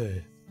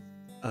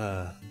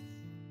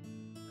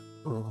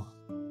 Hold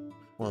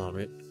on,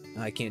 Rick.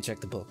 I can't check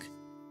the book.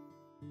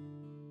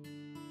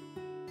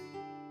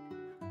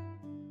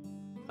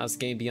 How's the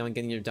game beyond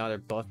getting your daughter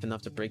buff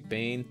enough to break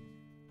Bane?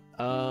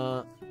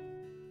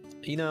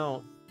 You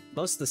know,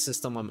 most of the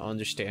system I'm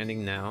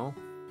understanding now.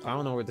 I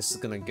don't know where this is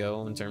gonna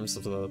go in terms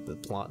of the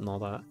plot and all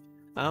that.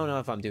 I don't know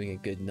if I'm doing a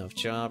good enough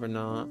job or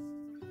not.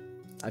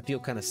 I feel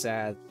kind of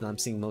sad that I'm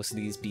seeing most of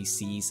these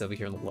BCs over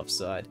here on the left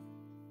side.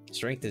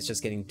 Strength is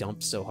just getting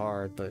dumped so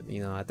hard, but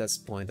you know, at this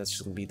point, that's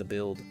just gonna be the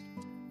build.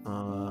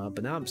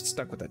 But now I'm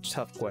stuck with a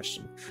tough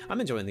question. I'm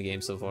enjoying the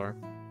game so far.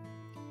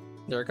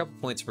 There are a couple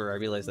points where I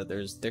realized that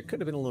there could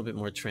have been a little bit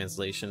more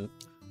translation,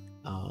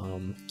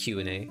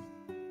 Q&A.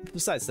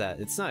 Besides that,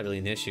 it's not really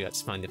an issue. I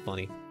just find it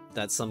funny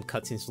that some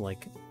cutscenes are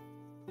like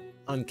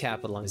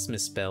uncapitalized,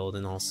 misspelled,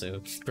 and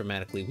also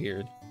grammatically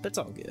weird. But it's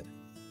all good.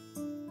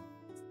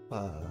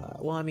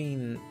 Well, I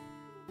mean,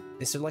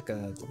 is there like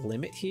a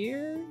limit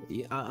here?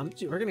 Yeah,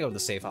 we're gonna go with the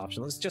safe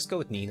option. Let's just go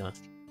with Nina.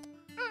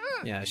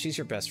 Yeah, she's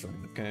your best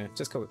friend, okay?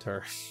 Just go with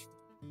her.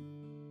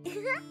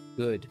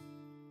 Good.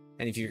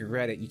 And if you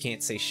regret it, you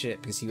can't say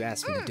shit because you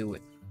asked me to do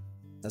it.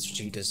 That's what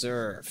you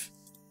deserve.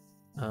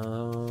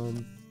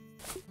 I'm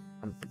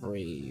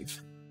brave.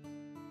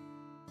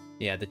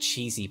 Yeah, the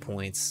cheesy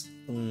points.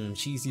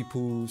 Cheesy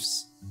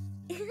poofs.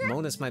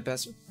 Mona's my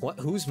best... What?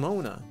 Who's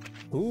Mona?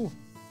 Who?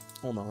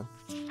 Hold on.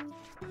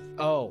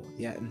 Oh,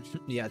 yeah.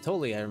 Yeah,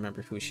 totally I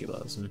remember who she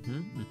was.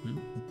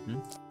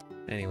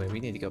 Anyway, we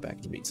need to go back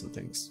and read some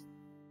things.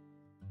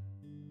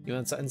 You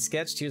want something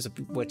sketched? Here's a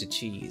wedge of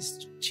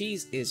cheese.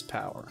 Cheese is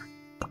power.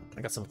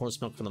 I got some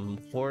horse milk from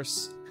the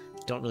horse.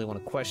 Don't really want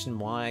to question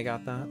why I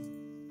got that.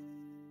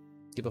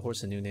 Give a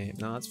horse a new name.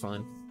 No, that's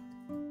fine.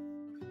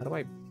 How do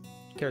I...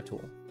 Care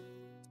tool.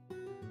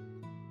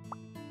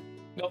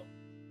 Nope.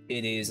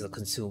 It is a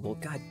consumable.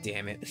 God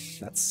damn it.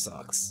 That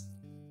sucks.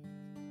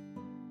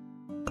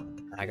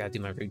 I gotta do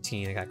my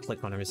routine. I gotta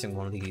click on every single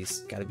one of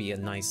these. Gotta be a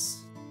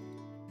nice...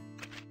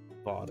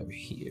 father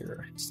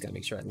here. Just gotta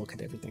make sure I look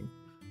at everything.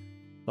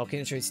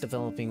 Volcano Trade's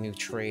developing new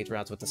trade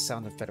routes with the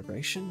Southern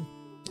Federation.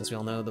 As we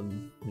all know, the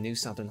new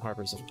Southern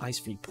Harbor is an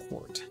ice-free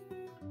port.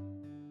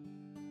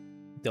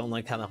 Don't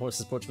like how the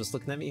horse's portrait was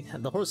looking at me?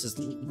 The horses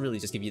really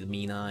just give you the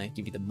mean eye,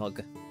 give you the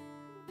mug.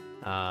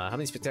 How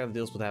many spectacular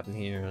deals would happen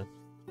here?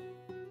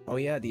 Oh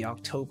yeah, the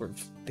October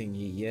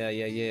thingy.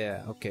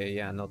 Yeah. Okay,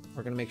 yeah, no,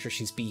 we're gonna make sure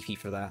she's beefy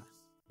for that.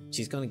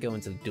 She's gonna go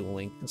into the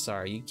dueling. I'm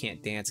sorry, you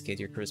can't dance, kid.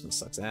 Your charisma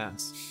sucks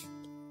ass.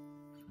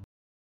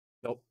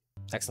 Nope.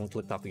 Excellent,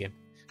 clicked off the game.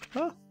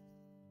 Oh.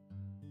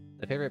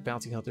 The favorite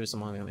bounty hunters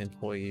among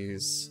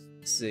employees.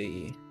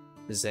 Z.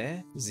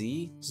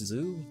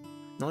 Zoo?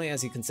 Not only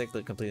has he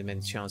consecutively completed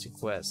many challenging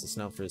quests, it's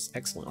known for his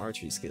excellent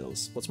archery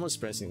skills. What's more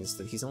surprising is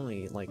that he's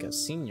only like a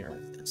senior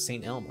at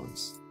St.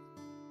 Elmo's.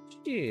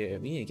 Yeah,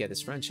 we need to get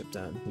his friendship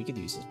done. We could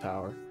use his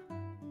power.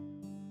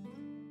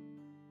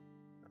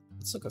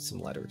 Let's look at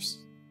some letters.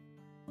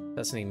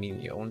 Fascinating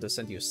meeting you. I wanted to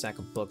send you a sack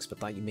of books, but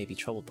thought you may be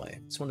troubled by it.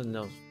 It's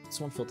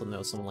wonderful to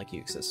know someone like you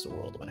exists in the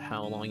world, but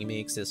how long you may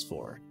exist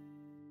for.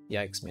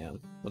 Yikes, man.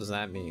 What does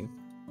that mean?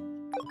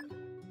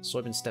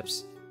 Sorbin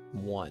steps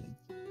 1.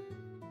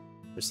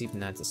 Receive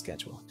an to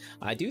schedule.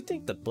 I do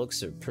think the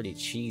books are pretty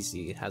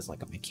cheesy. It has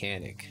like a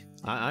mechanic.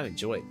 I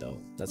enjoy it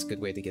though. That's a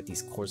good way to get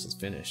these courses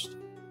finished.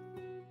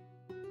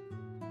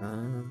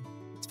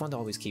 It's fun to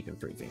always keep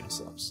improving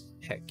ourselves.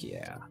 Heck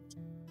yeah.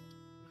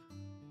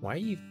 Why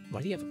do you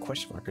have a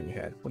question mark on your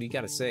head? What do you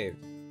gotta say?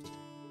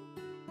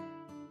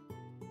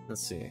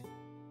 Let's see.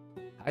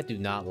 I do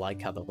not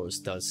like how the horse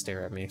does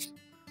stare at me.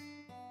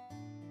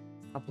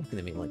 Stop looking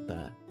at me like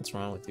that. What's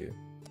wrong with you?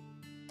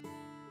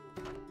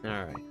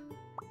 Alright.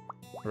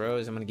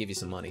 Rose, I'm gonna give you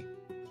some money.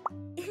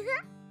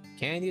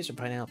 Candies or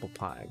pineapple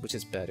pie? Which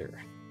is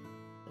better?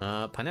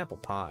 Pineapple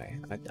pie.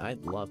 I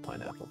love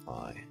pineapple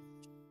pie.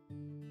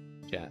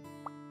 Chat.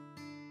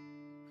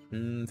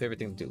 Favorite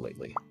thing to do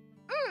lately?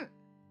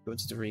 Go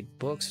to read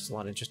books. There's a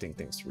lot of interesting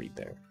things to read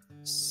there.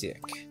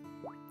 Sick.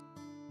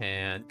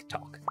 And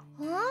talk.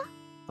 Huh?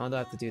 All I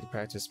have to do to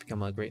practice to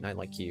become a great knight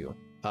like you.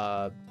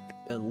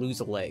 Lose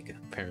a leg,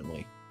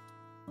 apparently.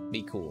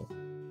 Be cool.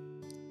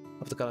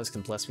 If the gods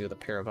can bless me with a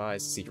pair of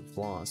eyes to see your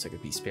flaws, so I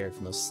could be spared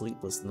from those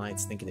sleepless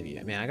nights thinking of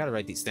you. Man, I gotta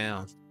write these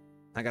down.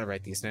 We're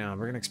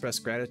gonna express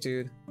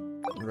gratitude.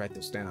 I'm gonna write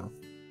this down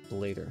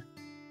later.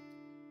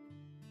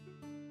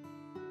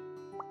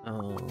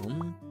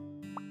 I'm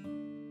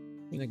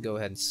gonna go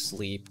ahead and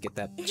sleep. Get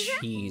that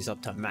cheese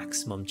up to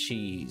maximum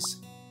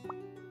cheese.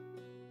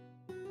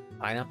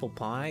 Pineapple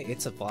pie?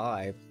 It's a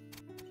vibe.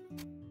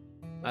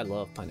 I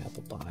love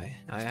pineapple pie.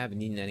 I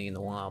haven't eaten any in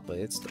a while, but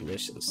it's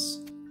delicious.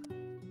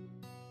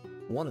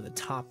 One of the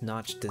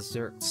top-notch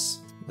desserts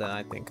that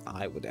I think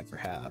I would ever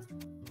have.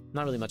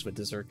 Not really much of a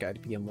dessert guy to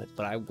begin with,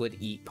 but I would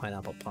eat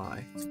pineapple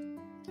pie.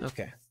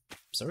 Okay,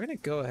 so we're gonna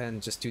go ahead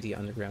and just do the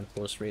underground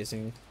horse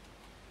racing,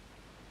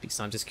 because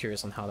I'm just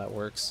curious on how that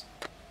works.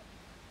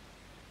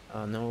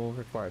 No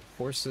required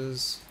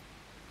horses.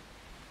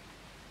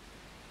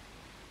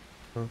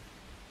 Huh.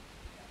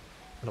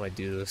 How do I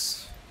do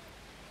this?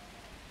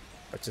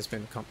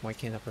 Participant comp. Why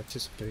can't I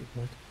participate?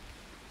 What?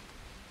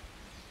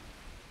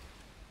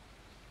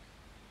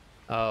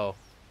 Oh.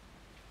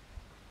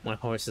 My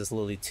horse is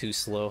literally too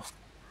slow.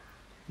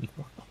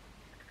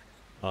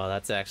 Oh,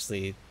 that's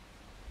actually...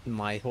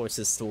 My horse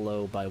is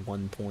slow by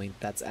 1 point.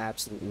 That's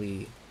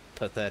absolutely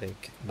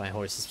pathetic. My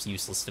horse is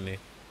useless to me.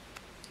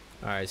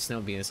 Alright, Snow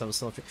Venus. I'm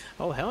still...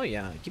 Oh, hell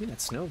yeah. Give me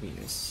that Snow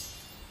Venus.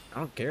 I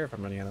don't care if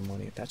I'm running out of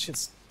money. That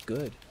shit's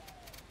good.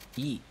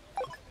 Eat.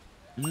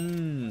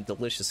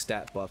 Delicious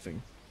stat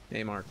buffing.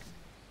 Hey, Mark.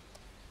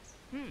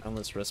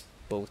 Let's rest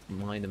both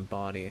mind and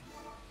body.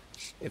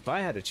 If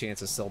I had a chance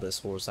to sell this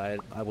horse, I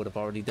would have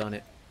already done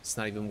it. It's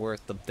not even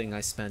worth the thing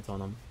I spent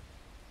on him.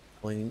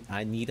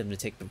 I need him to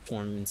take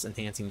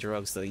performance-enhancing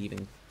drugs to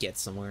even get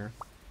somewhere.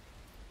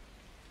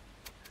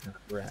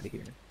 We're out of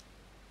here.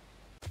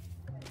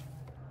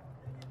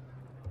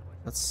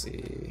 Let's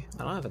see.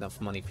 I don't have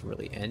enough money for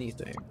really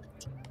anything.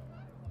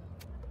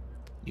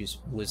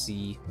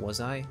 Was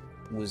I?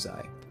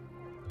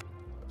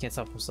 Can't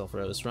stop myself,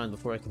 Rose. Run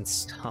before I can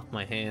stop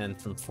my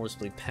hand from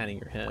forcibly patting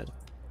your head.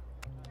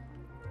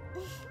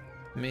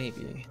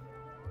 Maybe.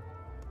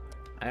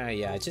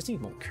 Yeah, I just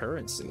need more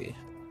currency.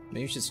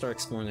 Maybe we should start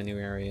exploring a new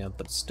area,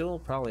 but still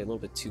probably a little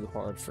bit too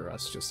hard for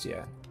us just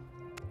yet.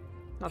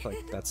 Not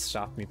like that's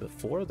shocked me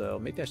before, though.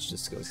 Maybe I should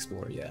just go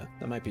explore, yeah.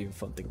 That might be a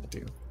fun thing to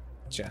do.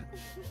 Chat.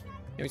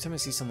 Every time I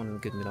see someone in a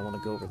good mood, I want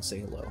to go over and say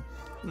hello.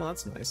 Well,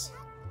 that's nice.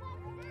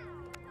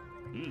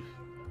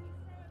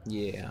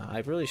 Yeah, I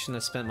really shouldn't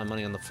have spent my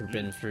money on the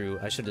forbidden fruit.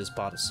 I should have just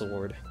bought a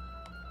sword.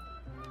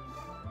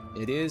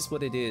 It is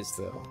what it is,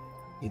 though.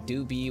 It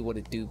do be what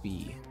it do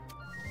be.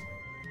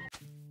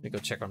 Let me go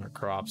check on our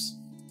crops.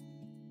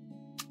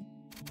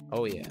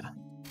 Oh yeah.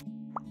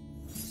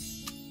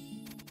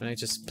 Can I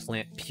just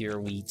plant pure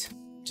wheat?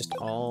 Just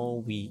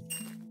all wheat.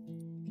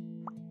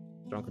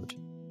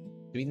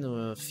 Even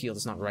though the field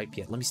is not ripe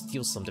yet, let me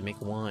steal some to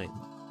make wine.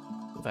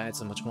 If I had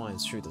so much wine,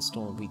 it's true the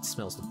stolen wheat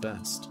smells the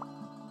best.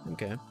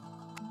 Okay.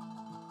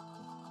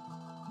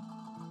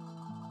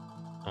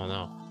 Oh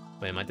no.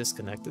 Wait, am I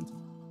disconnected?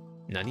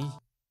 Nani?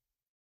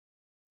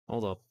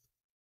 Hold up.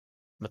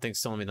 My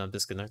thing's telling me that I'm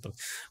disconnected.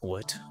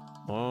 What?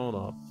 Hold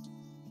up.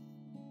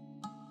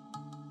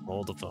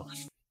 Hold the phone.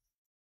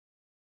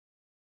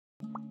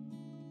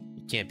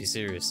 You can't be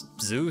serious.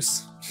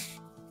 Zeus?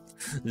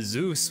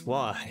 Zeus,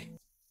 why?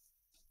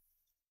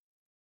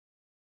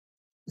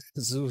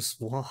 Zeus,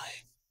 why?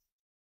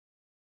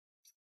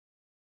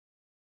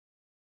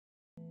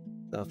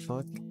 The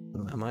fuck?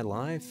 Am I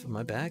live? Am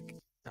I back?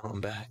 Oh, I'm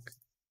back.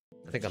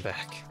 I think I'm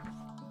back.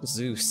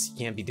 Zeus, you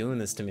can't be doing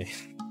this to me.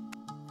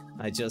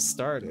 I just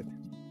started.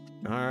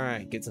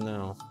 Alright, good to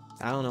know.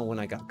 I don't know when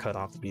I got cut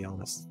off, to be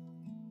honest.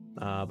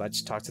 But I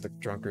just talked to the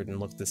drunkard and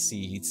looked at the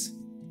seeds.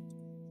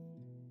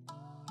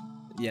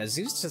 Yeah,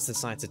 Zeus just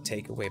decided to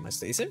take away my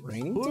stay. Is it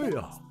raining today?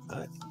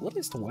 What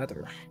is the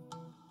weather?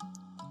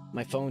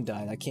 My phone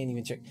died. I can't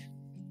even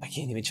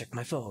check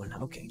my phone.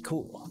 Okay,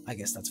 cool. I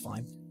guess that's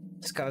fine.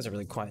 Skies are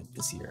really quiet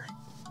this year.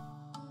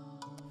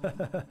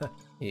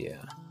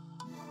 Yeah.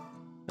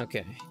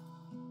 Okay.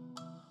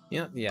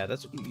 Yeah,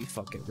 that's...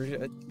 Fuck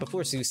it.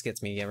 Before Zeus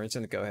gets me, yeah, we're just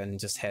gonna go ahead and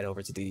just head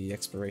over to the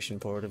exploration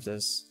port of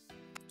this.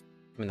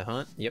 I'm in the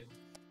hunt? Yep.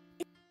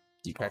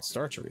 You practice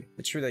archery.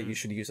 It's true that you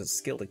should use a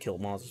skill to kill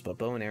monsters, but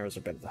bow and arrows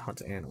are better to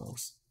hunt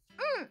animals.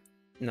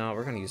 No,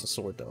 we're gonna use a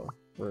sword, though.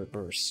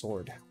 We're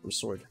sword. We're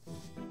sword.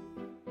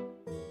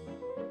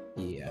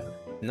 Yeah.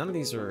 None of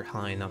these are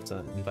high enough to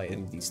invite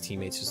any of these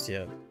teammates just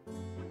yet.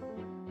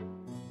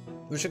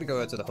 We should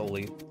go out to the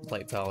Holy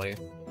Light Valley.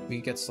 We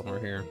can get somewhere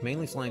here.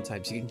 Mainly flying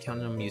types, you can count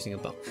on them using a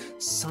bow.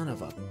 Son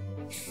of a...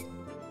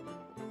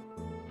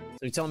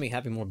 So you're telling me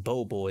having more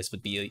bow boys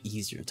would be an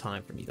easier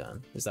time for me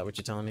then? Is that what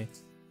you're telling me?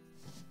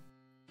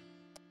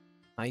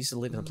 I used to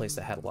live in a place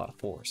that had a lot of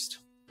forest.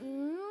 I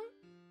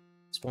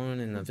was born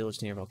in a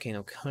village near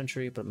Volcano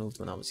country, but moved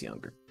when I was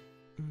younger.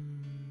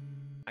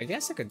 I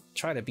guess I could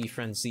try to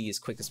befriend Z as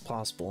quick as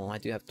possible. I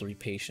do have 3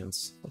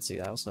 patience. Let's see,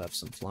 I also have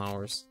some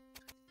flowers.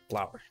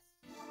 Flower.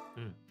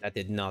 That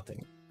did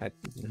nothing. I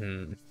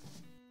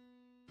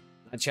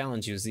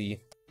challenge you, Z.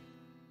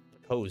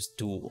 Propose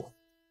duel.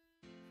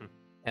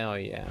 Hell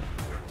yeah.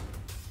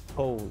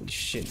 Holy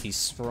shit, he's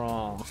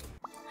strong.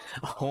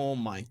 Oh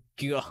my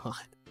god.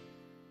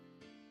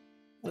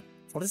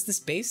 What is this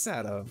base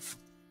out of?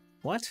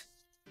 What?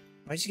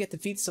 Why'd you get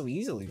defeated so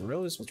easily?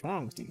 Rose, what's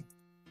wrong with you?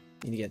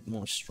 You need to get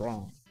more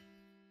strong.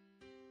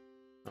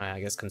 Alright, I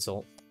guess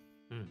consult.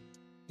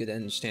 Good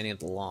understanding of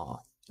the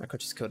law. Our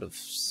country's code of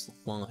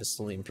law has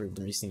slowly improved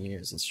in recent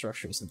years, and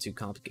structure isn't too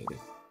complicated.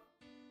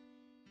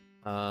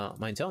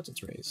 My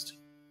intelligence raised.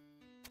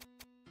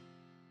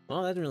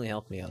 Well, that didn't really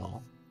help me at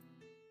all.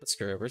 But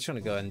screw it, we're just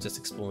gonna go ahead and just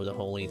explore the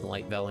Holy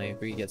Light Valley.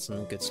 We can get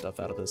some good stuff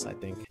out of this, I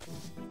think.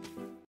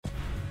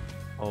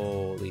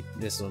 Holy,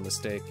 this is a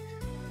mistake.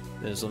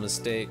 This is a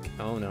mistake.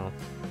 Oh no.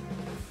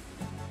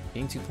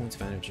 Gain 2 points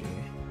of energy.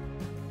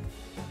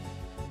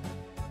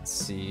 Let's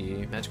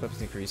see. Magic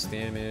weapons increase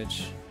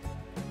damage.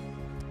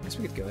 I guess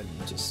we could go ahead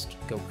and just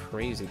go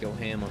crazy, go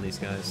ham on these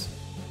guys.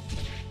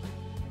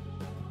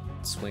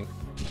 Swing.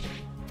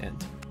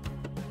 End.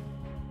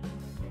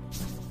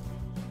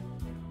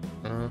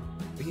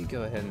 We could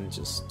go ahead and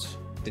just...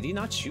 Did he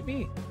not shoot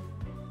me?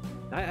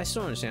 I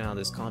still don't understand how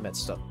this combat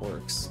stuff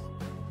works.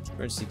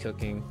 Emergency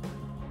cooking.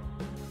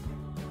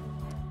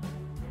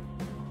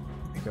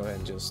 Go ahead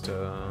and just,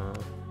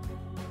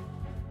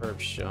 herb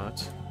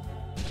shot.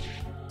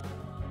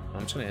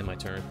 I'm just gonna end my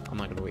turn. I'm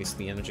not gonna waste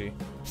the energy.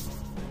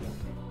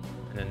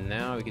 And then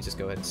now we can just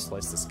go ahead and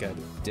slice this guy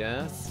to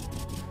death.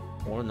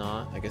 Or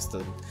not. I guess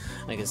the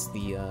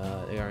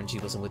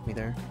RNG wasn't with me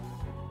there.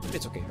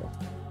 It's okay though.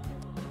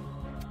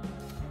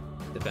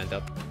 Defend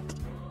up.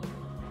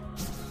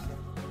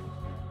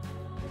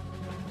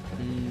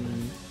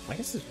 I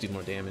guess let's do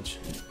more damage.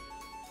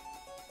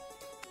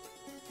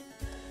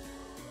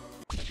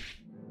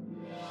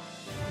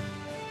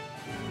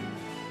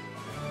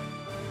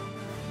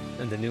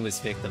 And the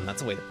newest victim,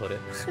 that's a way to put it.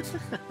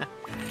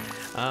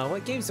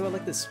 What games do I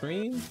like to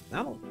stream?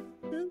 I don't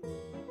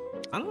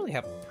really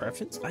have a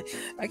preference.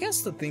 I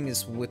guess the thing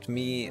is with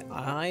me,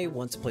 I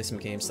want to play some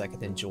games that I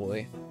can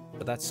enjoy,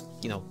 but that's,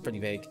 you know, pretty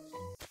vague.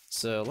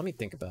 So let me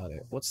think about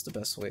it. What's the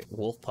best way?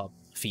 Wolf pup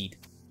feed.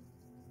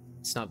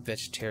 It's not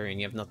vegetarian.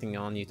 You have nothing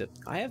on you to...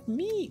 I have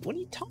meat! What are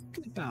you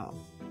talking about?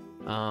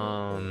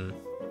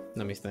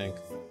 Let me think.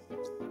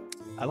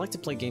 I like to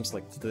play games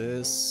like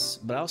this,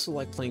 but I also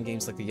like playing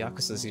games like the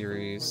Yakuza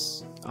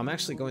series. I'm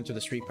actually going through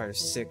the Street Fighter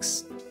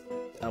 6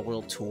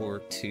 World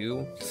Tour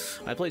 2.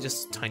 I played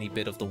just a tiny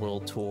bit of the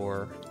World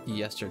Tour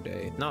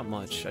yesterday. Not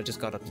much. I just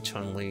got up to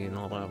Chun-Li and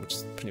all that, which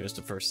is pretty much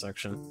the first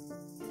section.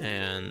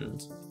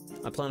 And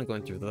I plan on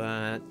going through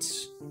that.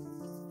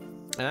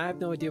 And I have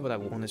no idea what I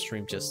want to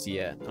stream just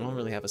yet. I don't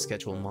really have a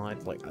schedule in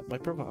mind. Like, my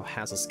profile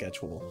has a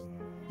schedule,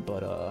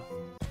 but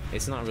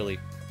it's not really...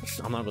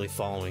 I'm not really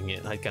following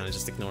it. I kind of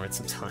just ignore it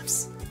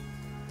sometimes.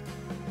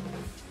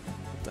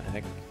 What the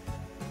heck?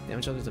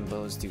 Damage other than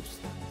bows do...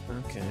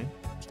 Okay.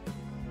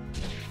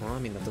 Well, I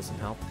mean, that doesn't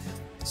help.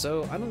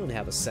 So, I don't really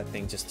have a set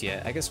thing just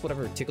yet. I guess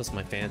whatever tickles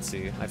my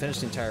fancy. I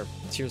finished the entire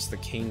Tears of the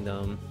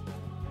Kingdom.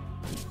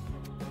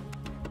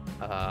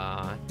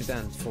 I did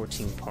that in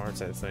 14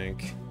 parts, I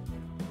think.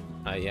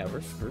 Yeah, we're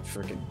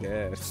freaking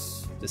dead.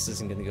 This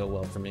isn't gonna go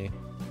well for me.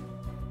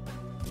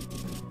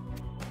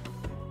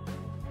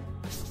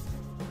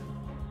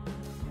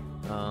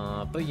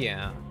 But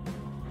yeah,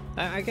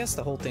 I guess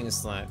the whole thing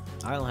is that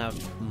I don't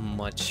have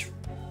much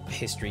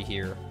history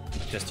here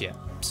just yet.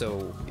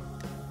 So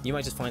you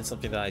might just find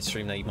something that I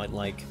stream that you might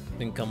like,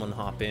 then come and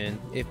hop in.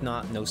 If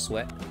not, no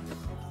sweat.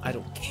 I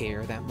don't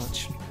care that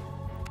much.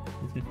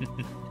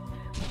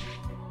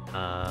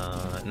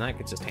 And I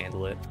could just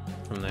handle it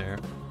from there.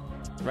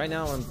 Right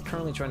now, what I'm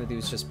currently trying to do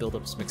is just build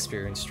up some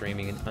experience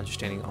streaming and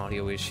understanding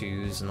audio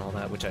issues and all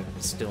that, which I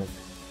still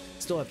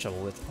have trouble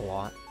with a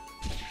lot.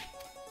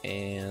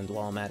 And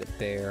while I'm at it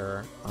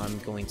there, I'm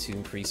going to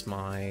increase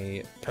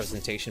my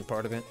presentation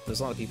part of it. There's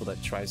a lot of people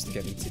that tries to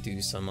get me to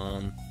do some,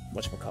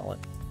 whatchamacallit.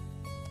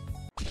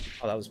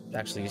 Oh, that was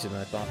actually easier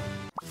than I thought.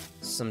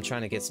 So I'm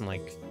trying to get some,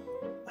 like,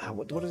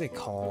 what are they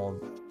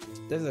called?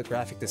 They're the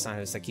graphic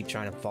designers that keep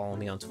trying to follow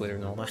me on Twitter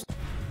and all that.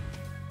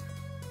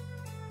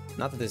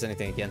 Not that there's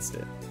anything against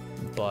it,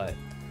 but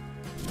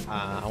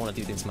I want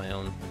to do things my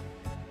own.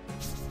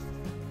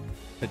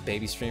 With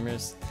baby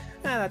streamers?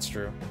 That's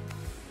true.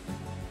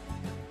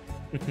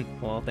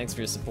 Well, thanks for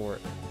your support.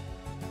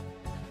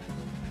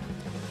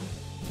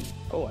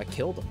 Oh, I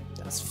killed him.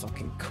 That's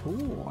fucking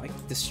cool. I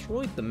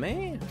destroyed the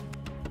man.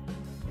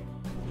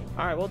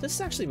 Alright, well,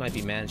 this actually might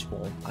be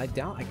manageable. I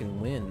doubt I can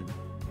win,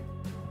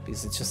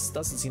 because it just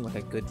doesn't seem like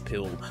a good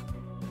build.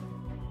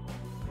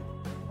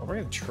 Well, we're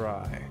gonna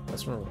try.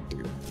 That's what we're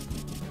gonna do.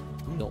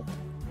 No.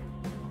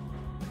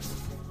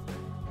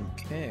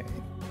 Okay.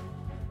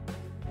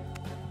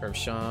 Curve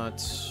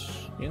shot.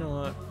 You know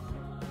what?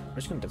 We're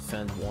just gonna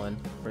defend one.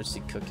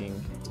 Mercy cooking.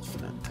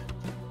 Defend.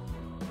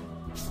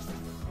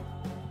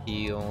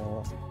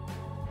 Heal.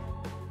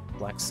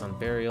 Black Sun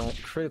Burial.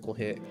 Critical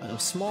hit. A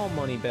small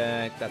money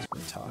bag. That's what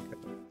we're talking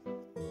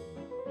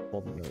about.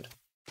 Golden Road.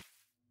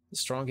 The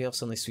strong gale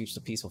suddenly sweeps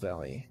the peaceful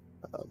valley.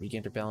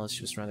 Regained her balance.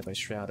 She was surrounded by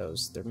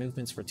shadows. Their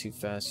movements were too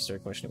fast. She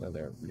started questioning whether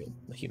they're real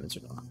humans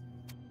or not.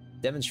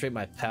 Demonstrate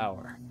my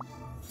power.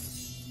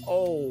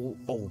 Oh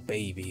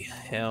baby.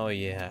 Hell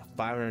yeah.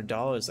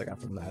 $500 I got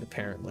from that,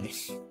 apparently.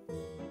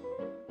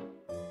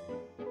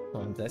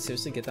 Did I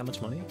seriously get that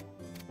much money?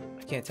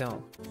 I can't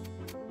tell.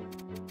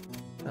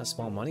 Not a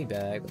small money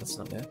bag, but that's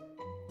not bad.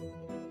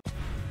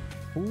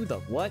 Who the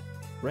what?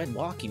 Red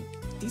walking.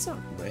 These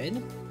aren't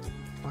red.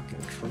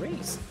 Fucking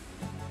crazy.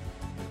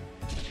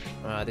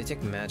 They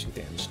take magic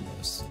damage to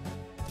this.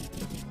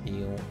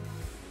 Heal.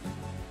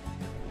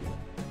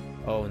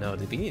 Oh no,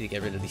 we need to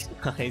get rid of these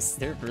guys.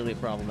 They're really a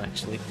problem,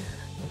 actually.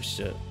 Oh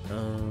shit.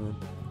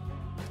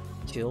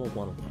 Kill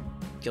one of them.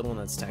 Kill the one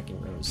that's attacking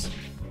Rose.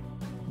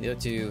 The other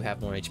two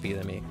have more HP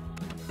than me.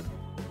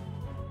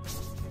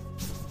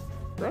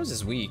 Rose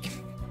is weak.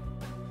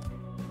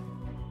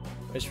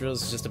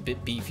 Rose is just a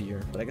bit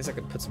beefier, but I guess I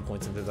could put some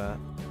points into that.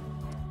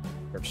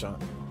 Curve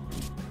shot.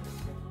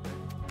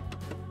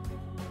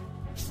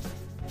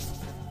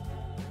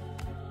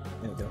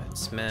 I'm gonna go ahead and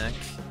smack.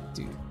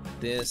 Do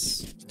this.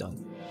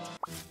 Done.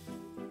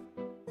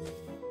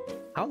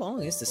 How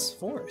long is this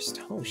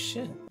forest? Oh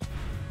shit.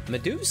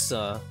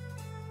 Medusa!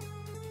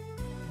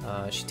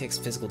 She takes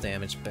physical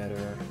damage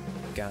better.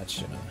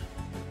 Gotcha.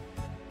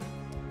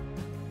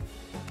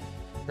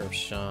 Curve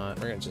shot.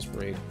 We're gonna just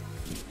raid.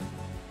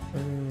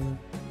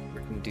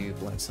 We're gonna do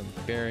Black Sun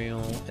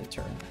Burial and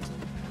turn.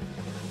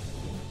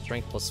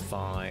 Strength plus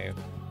 5.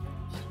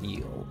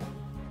 Heal.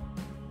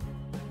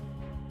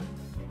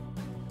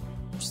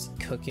 Just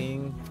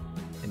cooking.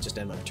 And just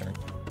end my turn.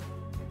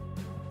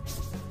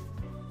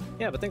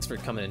 Yeah, but thanks for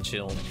coming and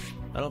chill.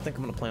 I don't think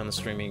I'm gonna plan on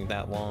streaming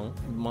that long.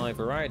 My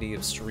variety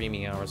of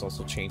streaming hours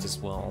also changes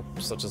as well,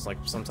 such as like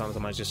sometimes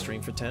I might just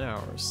stream for 10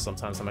 hours,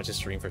 sometimes I might just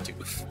stream for 2.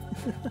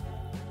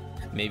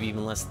 Maybe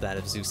even less than that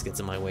if Zeus gets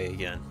in my way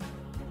again.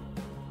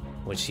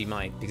 Which he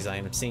might, because I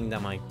am seeing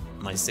that my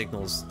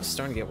signal's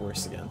starting to get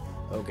worse again.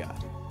 Oh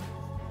god.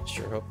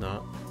 Sure hope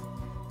not.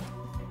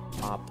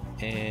 Pop,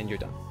 and you're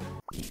done.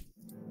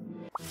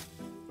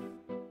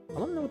 I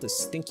wanna know what this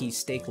stinky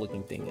steak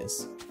looking thing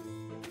is.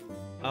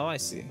 Oh, I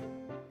see.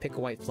 Pick a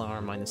white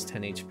flower, minus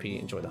 10 HP,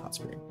 enjoy the hot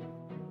spring.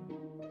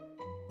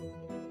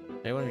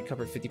 Everyone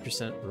recover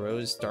 50%,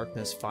 rose,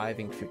 darkness 5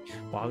 increase.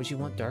 Why would you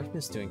want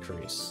darkness to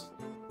increase?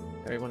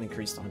 Everyone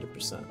increased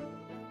 100%.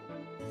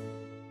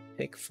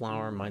 Pick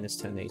flower, minus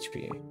 10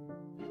 HP.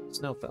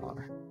 Snow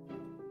flower.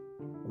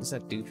 What does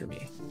that do for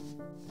me?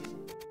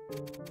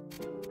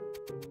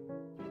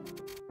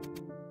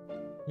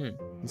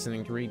 It's an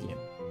ingredient.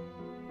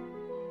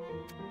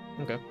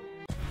 Okay.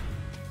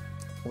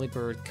 Holy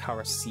bird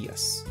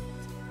Caracias.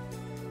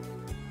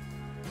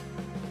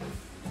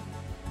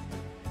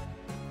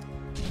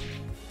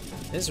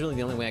 This is really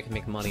the only way I can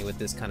make money with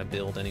this kind of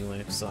build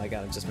anyway, so I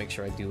gotta just make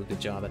sure I do a good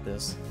job at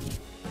this.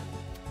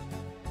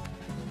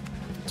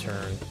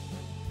 Turn.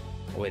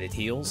 Oh wait, it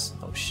heals?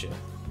 Oh shit.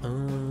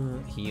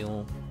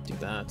 Heal. Do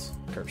that.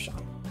 Curve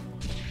shot.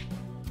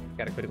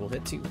 Got a critical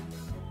hit too.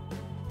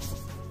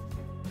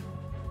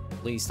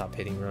 Please stop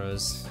hitting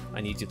Rose.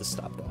 I need you to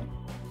stop that.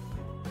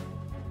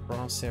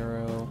 Cross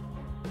arrow.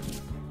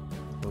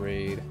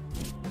 Raid.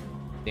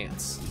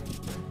 Dance.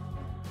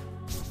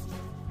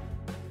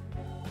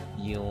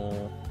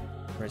 Heal.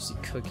 Mercy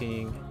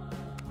cooking.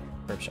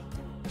 Curve shot.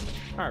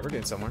 Alright, we're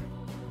getting somewhere.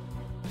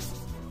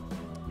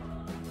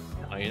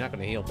 Oh, you're not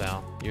gonna heal,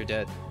 pal. You're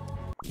dead.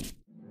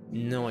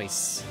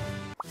 Nice.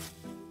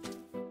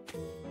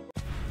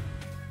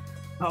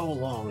 How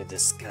long is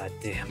this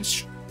goddamn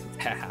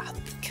path?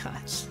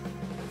 Gosh.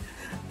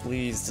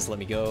 Please, just let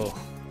me go.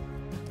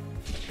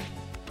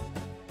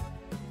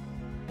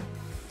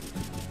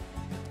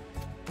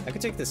 I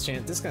could take this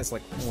chance. This guy's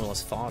like more or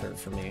less fodder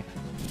for me.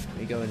 Let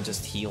me go and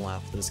just heal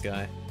after this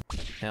guy.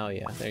 Hell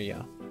yeah, there you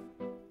go.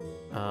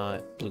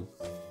 Blue.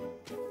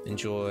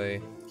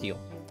 Enjoy, heal.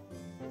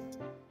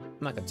 I'm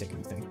not gonna take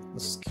anything.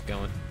 Let's just keep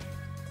going.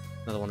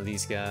 Another one of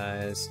these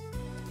guys.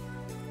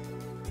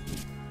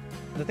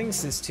 The thing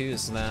is too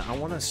is that I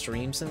want to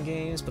stream some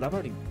games, but I've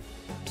already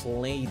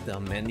played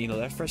them, and you know,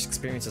 that first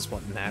experience is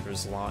what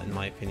matters a lot in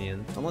my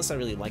opinion. Unless I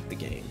really like the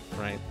game,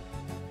 right?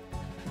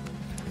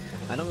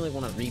 I don't really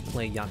want to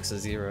replay Yakuza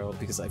 0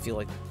 because I feel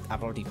like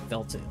I've already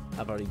felt it.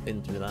 I've already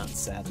been through that,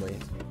 sadly.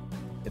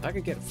 If I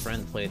could get a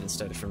friend play it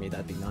instead for me,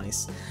 that'd be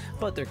nice.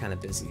 But they're kind of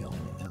busy all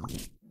right now.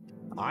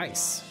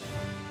 Nice.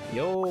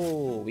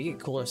 Yo, we can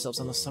cool ourselves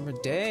on a summer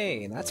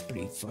day. That's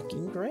pretty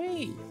fucking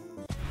great.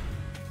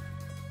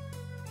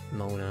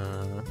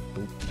 Mona.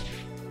 Boop.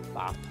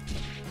 Bop.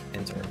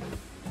 Enter.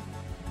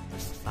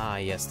 Ah,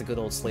 yes, the good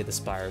old Slay the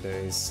Spire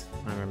days.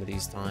 I remember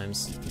these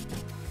times.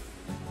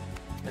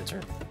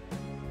 Enter.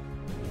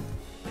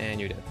 And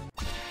you're dead.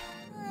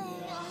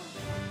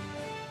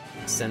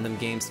 Send them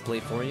games to play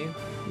for you?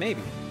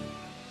 Maybe.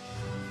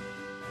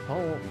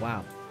 Oh,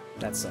 wow.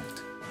 That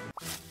sucked.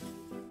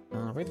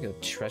 We're gonna go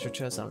treasure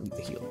chest. I don't need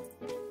the heal.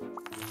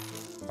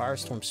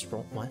 Firestorm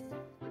Scroll. What?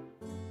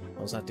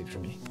 What does that do for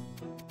me?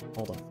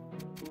 Hold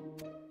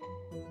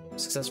on.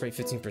 Success rate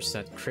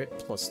 15%. Crit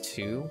plus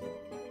 2.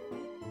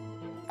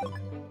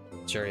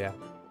 Sure, yeah.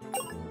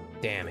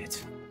 Damn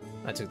it.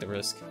 I took the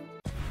risk.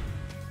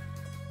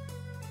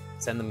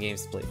 Send them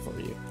games to play for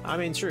you. I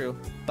mean, true,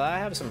 but I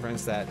have some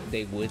friends that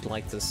they would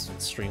like to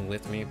stream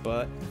with me,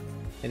 but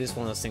it is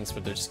one of those things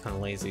where they're just kind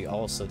of lazy.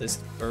 Also, this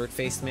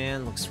bird-faced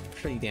man looks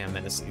pretty damn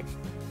menacing.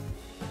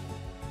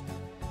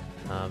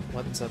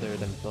 Weapons other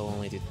than bow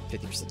only do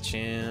 50%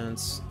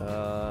 chance.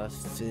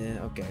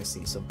 Okay, I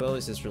see. So bow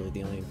is just really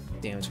the only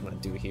damage I'm gonna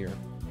do here.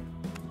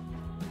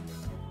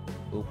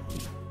 Oop.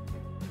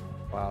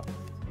 Wow.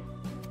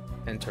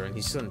 Enter, and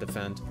he's just gonna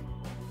defend.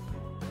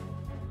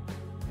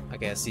 I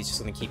guess he's just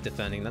gonna keep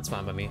defending. That's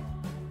fine by me.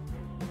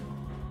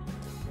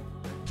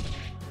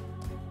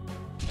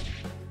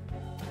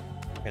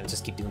 I'm gonna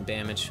just keep doing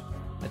damage.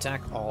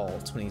 Attack all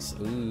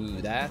 20.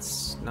 Ooh,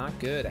 that's not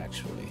good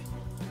actually.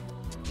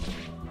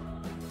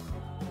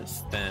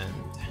 Defend.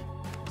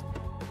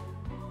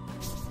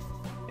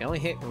 They only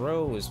hit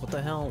Rose. What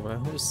the hell,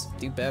 Rose?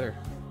 Do better.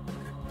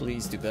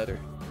 Please do better.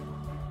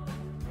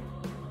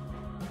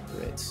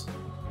 Great.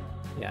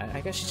 Yeah,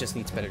 I guess she just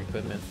needs better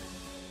equipment.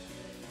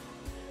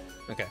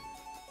 Okay.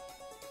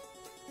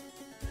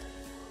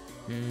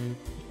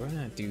 We're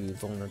gonna do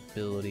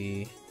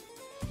vulnerability.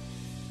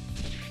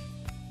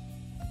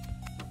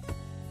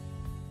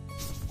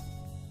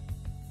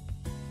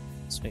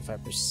 It's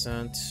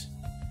 25%.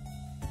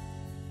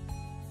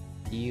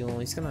 Heal.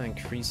 He's gonna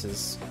increase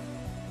his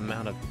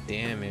amount of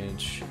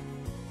damage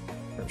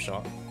per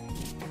shot.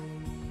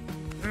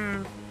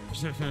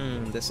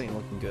 This ain't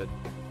looking good.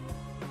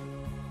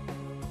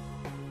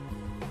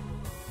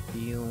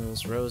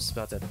 Heals. Rose is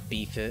about to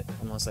beef it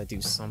unless I do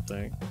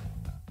something.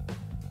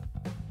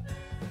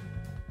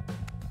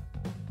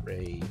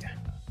 Raid.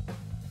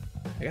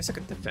 I guess I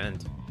could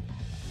defend.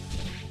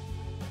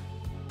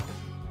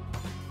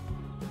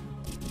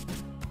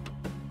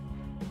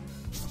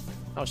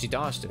 Oh, she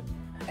dodged it.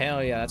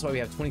 Hell yeah, that's why we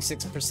have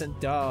 26%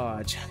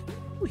 dodge.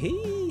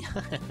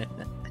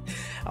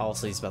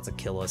 Also, he's about to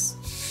kill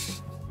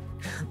us.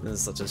 This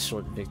is such a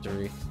short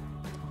victory.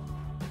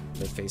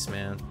 Red face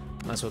man.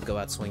 Might as well go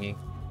out swinging.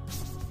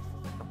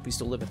 We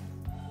still living.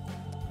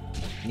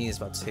 Nina's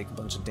about to take a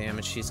bunch of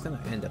damage. She's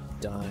gonna end up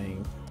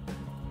dying.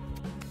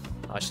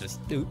 Oh, I should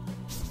have. Oop.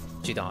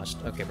 She dodged.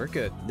 Okay, we're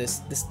good.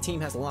 This team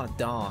has a lot of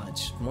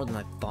dodge, more than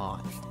I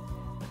thought.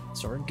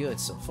 So we're good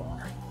so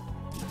far.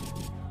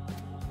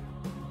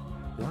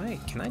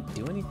 Can I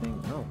do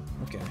anything? No.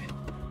 Okay.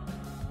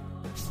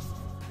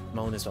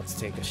 Mona's about to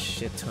take a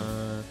shit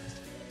ton.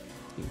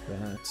 Do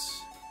that.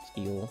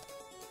 Heal.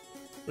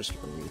 Which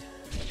can read.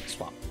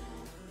 Swap.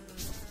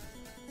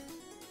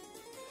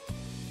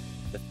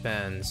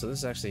 Defend. So this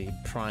is actually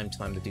prime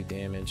time to do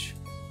damage.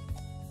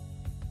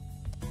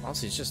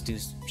 Also, she just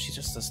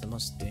does the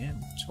most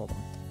damage. Hold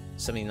on.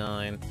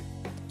 79,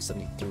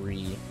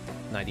 73,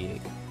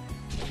 98.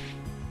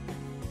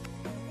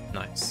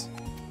 Nice.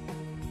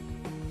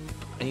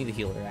 I need a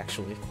healer,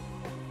 actually.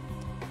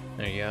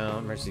 There you go.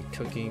 Emergency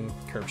cooking,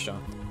 curve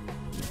shot.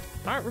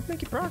 Alright, we're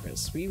making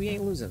progress. We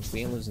ain't losing. We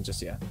ain't losing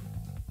just yet.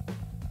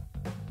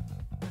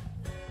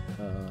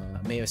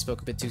 Maybe I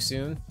spoke a bit too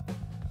soon.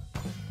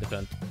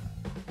 Defend.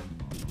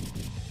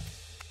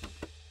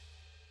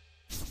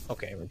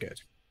 Okay, we're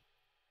good.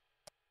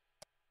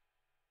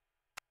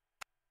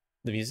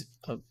 The music?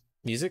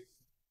 Music?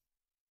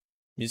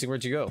 Music,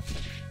 where'd you go?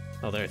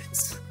 Oh, there it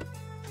is.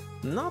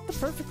 Not the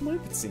perfect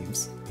loop, it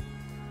seems.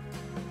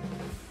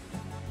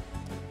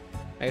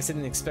 I guess they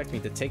didn't expect me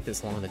to take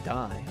this long to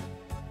die.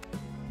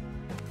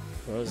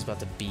 Rose is about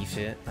to beef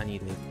it. I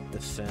need to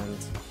defend.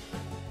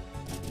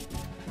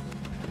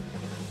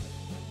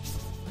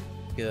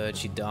 Good,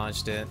 she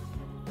dodged it.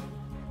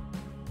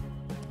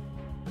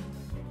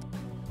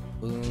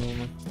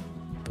 Boom.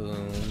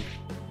 Boom.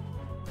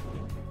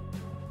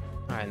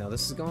 Alright, now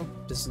this is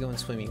going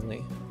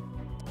swimmingly.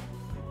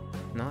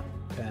 Not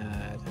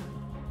bad.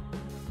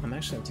 I'm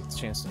actually gonna take the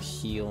chance to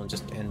heal and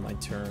just end my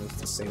turn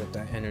to save up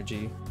that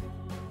energy.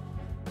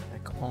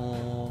 Back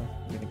all.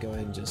 I'm gonna go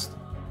ahead and just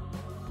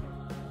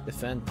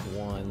defend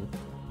one.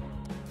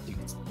 Do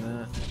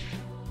that.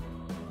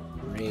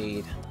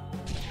 Raid.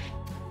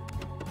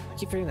 I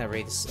keep forgetting that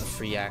raid is a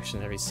free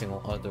action every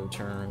single other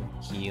turn.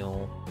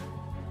 Heal.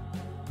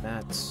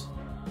 That's.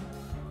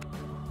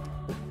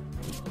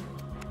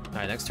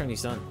 Alright, next turn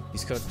he's done.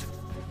 He's cooked.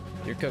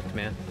 You're cooked,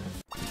 man.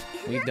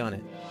 We've done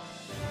it.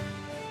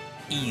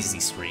 Easy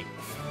streak.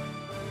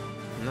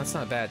 And that's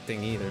not a bad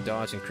thing either.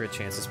 Dodge and crit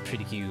chance is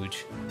pretty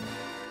huge.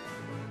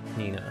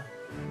 Nina.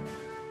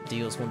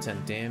 Deals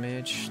 110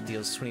 damage,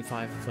 deals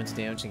 25 points of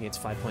damage and gains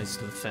 5 points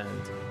to defend.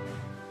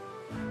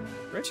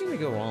 We're actually gonna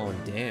go all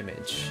in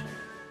damage.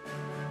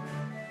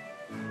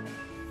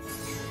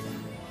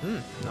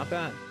 Not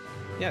bad.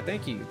 Yeah,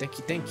 thank you,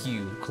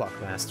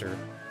 Clockwork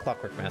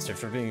Master,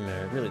 for being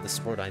there. Really the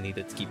support I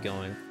needed to keep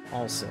going.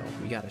 Also,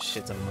 we got a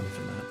shit ton of money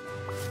from that.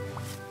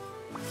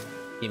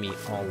 Give me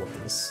all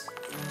of this.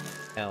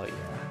 Hell yeah.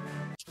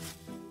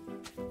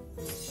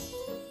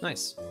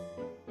 Nice.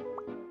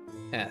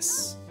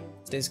 S.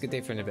 Today's a good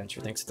day for an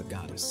adventure, thanks to the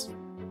goddess.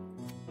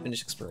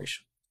 Finish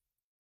exploration.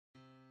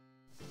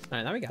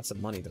 Alright, now we got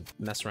some money to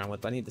mess around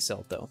with, but I need to sell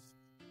it though.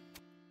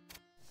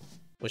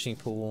 Wishing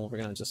pool, we're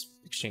gonna just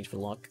exchange for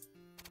luck.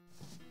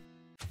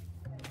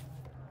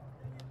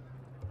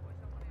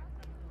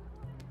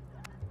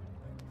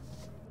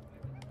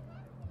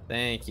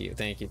 Thank you,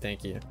 thank you,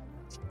 thank you.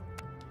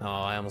 Oh,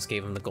 I almost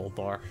gave him the gold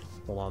bar.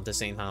 Hold on,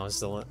 this ain't how I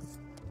steal it.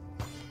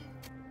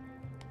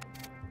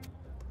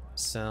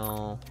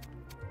 Sell.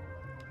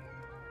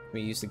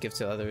 We used to give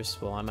to others.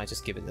 Well, I might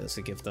just give it as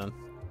a gift then.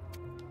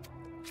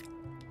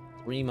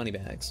 3 money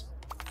bags.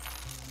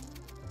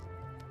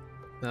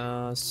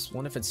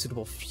 One if it's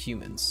suitable for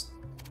humans.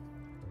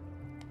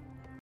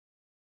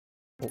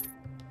 Oh.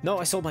 No,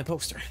 I sold my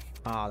poster.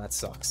 Ah, that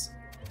sucks.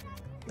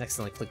 I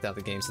accidentally clicked out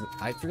the game, so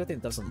I forgot that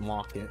it doesn't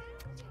lock it.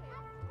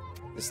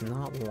 It's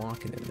not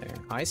locking in there.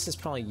 Ice is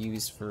probably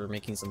used for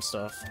making some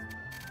stuff.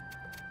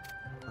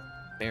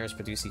 Bears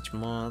produce each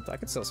month. I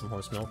could sell some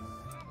horse milk.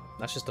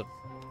 That's just a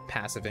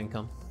passive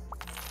income.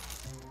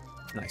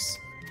 Nice.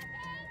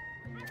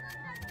 We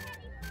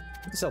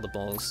can sell the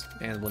balls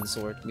and wooden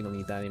sword. We don't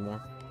need that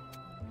anymore.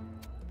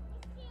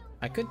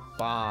 I could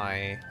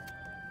buy...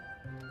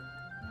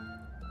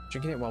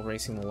 Drinking it while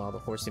racing will allow the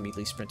horse to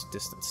immediately sprint a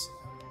distance.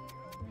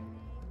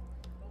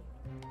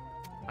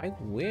 I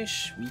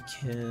wish we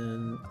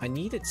can... I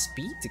needed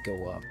speed to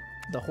go up.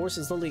 The horse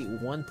is literally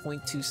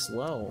 1.2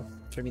 slow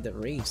for me to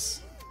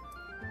race.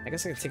 I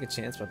guess I could take a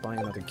chance by buying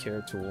another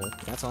care tool.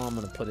 That's all I'm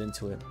gonna put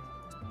into it.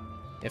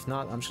 If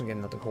not, I'm just gonna get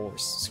another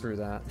horse. Screw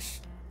that.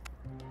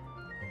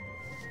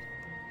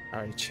 I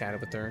already chatted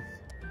with her.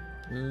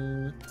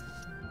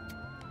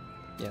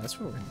 Yeah, that's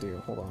what we're gonna do.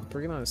 Hold on.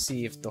 We're gonna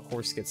see if the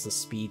horse gets the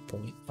speed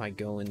point if I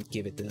go and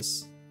give it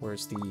this.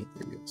 Where's the...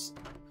 There it is.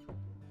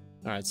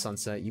 Alright,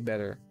 Sunset, you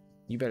better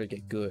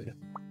get good.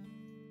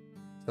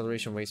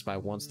 Acceleration raised by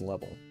 1's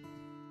level.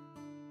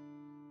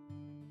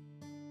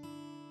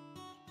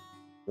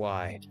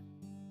 Why?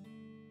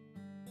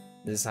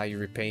 This is how you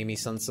repay me,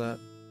 Sunset?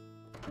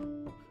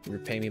 You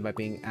repay me by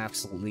being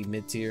absolutely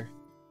mid-tier?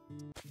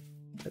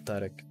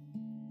 Pathetic.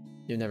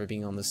 You're never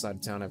being on this side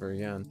of town ever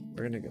again.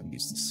 We're gonna go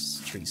use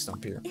this tree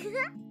stump here.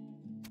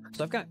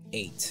 So I've got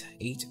 8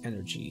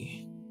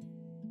 energy.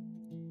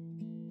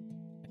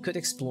 I could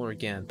explore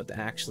again, but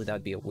actually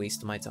that'd be a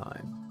waste of my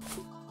time.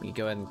 We can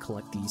go ahead and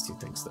collect these 2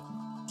 things though.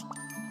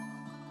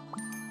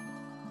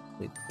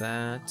 With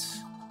that.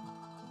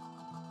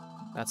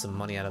 Got some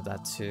money out of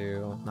that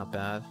too. Not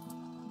bad.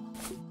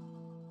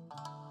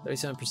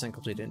 37%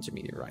 completed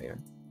intermediate right here.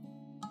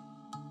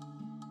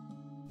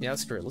 Yeah,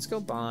 that's great. Let's go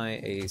buy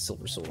a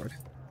silver sword.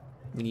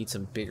 We need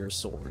some bigger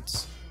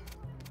swords.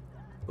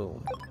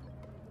 Boom.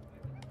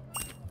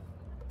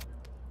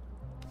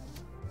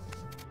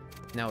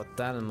 Now with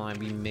that in mind,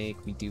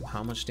 we do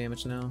how much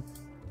damage now?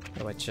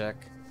 How do I check?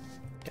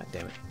 God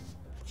damn it.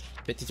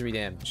 53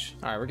 damage.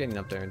 Alright, we're getting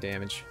up there in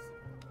damage.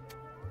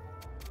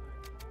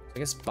 I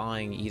guess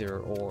buying either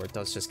or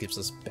does just gives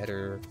us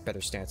better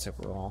stats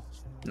overall.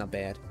 Not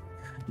bad.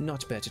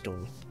 Not bad at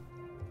all.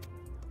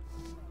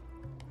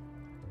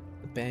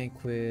 The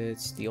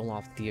banquets, the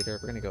Olaf Theater,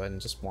 we're gonna go ahead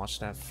and just watch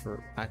that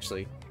for...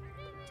 Actually,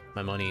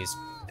 my money is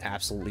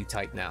absolutely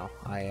tight now.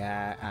 I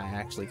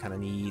actually kind of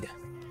need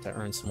to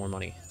earn some more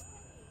money.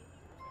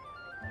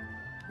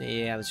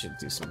 Yeah, let's just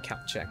do some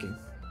count checking.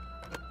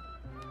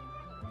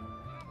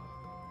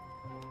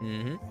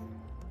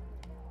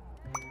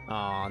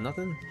 Aw,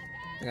 nothing?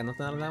 I got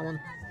nothing out of that one?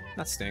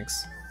 That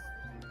stinks.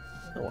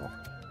 Oh well.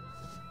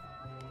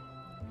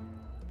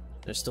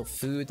 There's still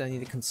food I need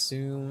to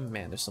consume.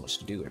 Man, there's so much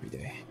to do every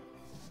day.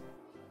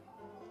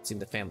 Seen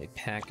the family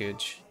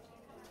package.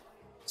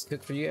 It's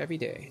cooked for you every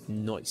day.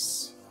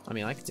 Nice. I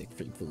mean, I could take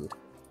free food.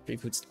 Free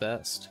food's the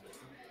best.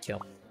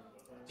 Kill.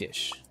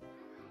 Fish.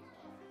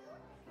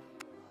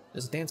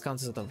 There's a dance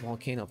contest at the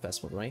Volcano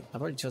Festival, right?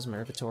 I've already chosen my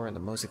repertoire and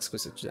the most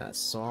exquisite jazz,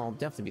 so I'll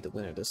definitely be the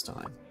winner this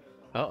time.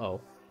 Uh-oh.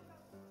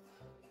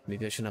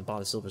 Maybe I shouldn't have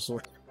bought a silver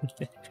sword.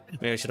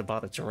 Maybe I should have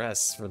bought a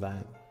dress for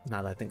that,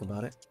 now that I think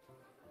about it.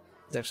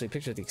 It's actually a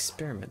picture of the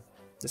experiment.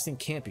 This thing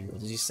can't be real.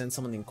 Did you send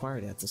someone to inquire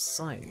at the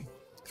society?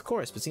 Of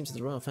course, but it seems that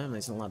the royal family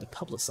isn't allowed to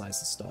publicize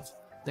this stuff.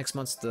 Next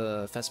month's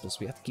the festival, so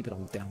we have to keep it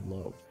on down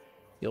low.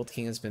 The old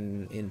king has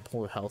been in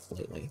poor health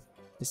lately.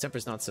 His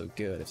temper's not so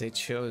good. If they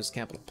chose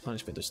capital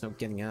punishment, there's no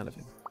getting out of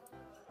it.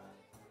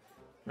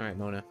 Alright,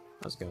 Mona.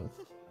 How's it going?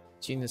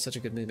 Jean in such a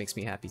good mood makes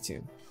me happy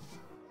too.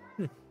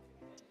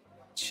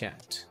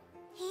 Chat.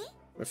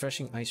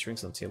 Refreshing ice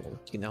drinks on the table.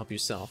 You can help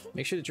yourself.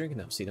 Make sure to drink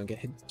enough so you don't get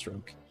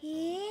drunk.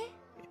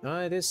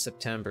 It is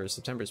September.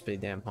 September's pretty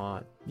damn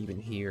hot, even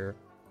here.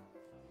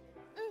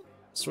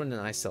 Stored in an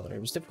ice cellar.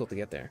 It was difficult to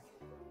get there.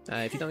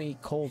 If you don't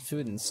eat cold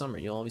food in summer,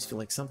 you'll always feel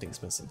like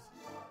something's missing.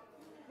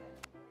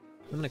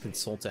 I'm gonna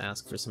consult to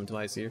ask for some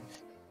advice here.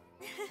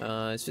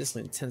 It's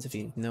physically intense if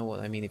you know what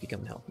I mean if you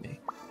come and help me.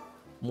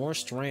 More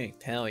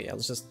strength. Hell yeah,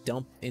 let's just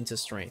dump into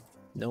strength.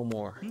 No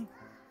more. We're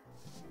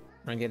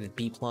gonna get a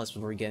B+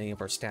 before we get any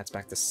of our stats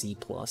back to C+.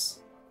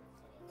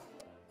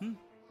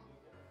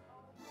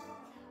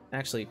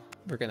 Actually,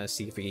 we're gonna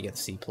see if we can get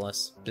C+.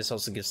 This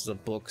also gives us a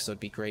book, so it'd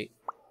be great.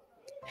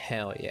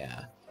 Hell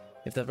yeah.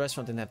 If the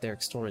restaurant didn't have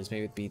Derek's stories,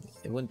 maybe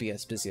it wouldn't be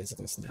as busy as it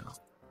is now.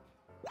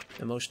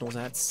 Emotional's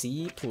at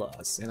C+,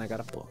 and I got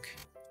a book.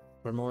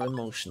 We're more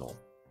emotional.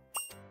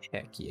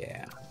 Heck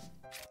yeah.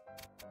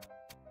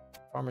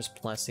 Farmer's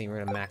Blessing, we're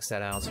gonna max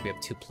that out so we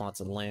have 2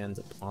 plots of land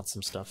to plot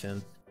some stuff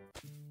in.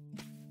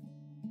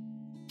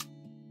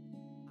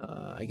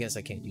 I guess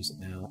I can't use it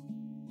now.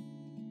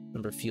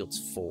 Number of fields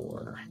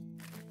 4.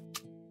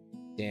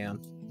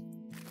 Damn.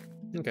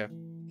 Okay.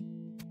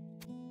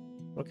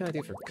 What can I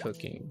do for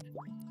cooking?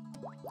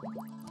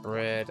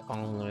 Bread,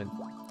 omelet.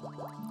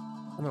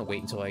 I'm gonna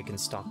wait until I can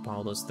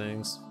stockpile those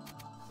things.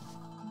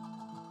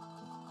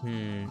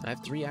 I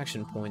have 3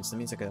 action points. That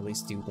means I could at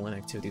least do 1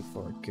 activity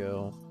before I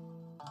go.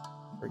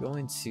 We're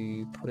going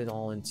to put it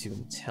all into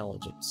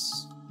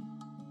intelligence.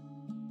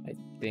 I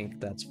think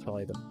that's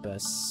probably the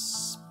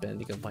best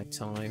spending of my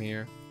time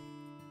here.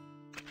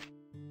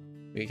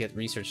 We get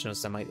research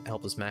notes that might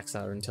help us max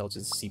out our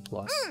intelligence C+,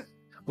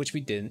 which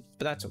we didn't,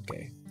 but that's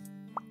okay.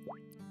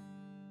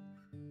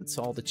 That's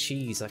all the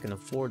cheese I can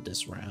afford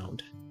this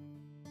round.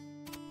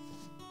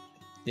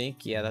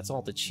 Yeah, that's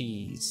all the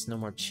cheese. No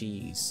more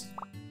cheese.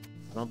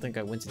 I don't think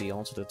I went to the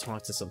altar to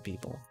talk to some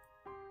people.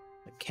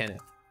 Like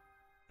Kenneth.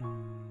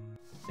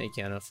 Hey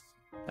Kenneth,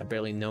 I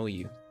barely know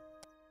you.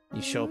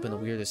 You show up in the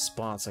weirdest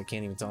spots, I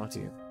can't even talk to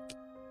you.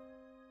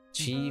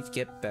 Achieve,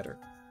 get better.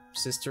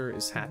 Sister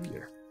is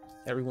happier.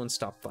 Everyone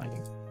stop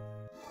fighting.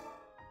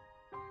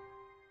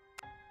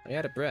 I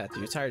out of breath.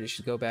 You're tired, you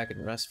should go back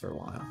and rest for a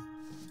while.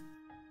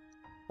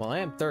 Well, I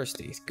am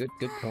thirsty. Good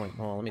point.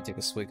 Hold on, let me take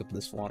a swig of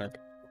this water.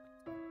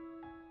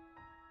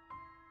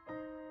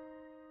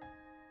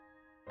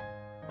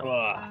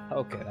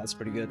 Okay, that's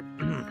pretty good.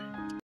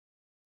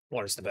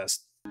 Water's the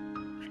best.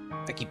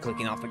 I keep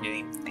clicking off the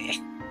game.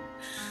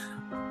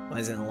 Why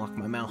doesn't it unlock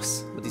my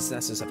mouse? What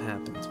disasters have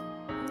happened?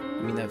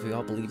 I mean that if we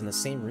all believe in the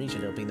same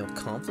region, there'll be no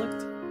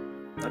conflict?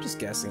 I'm just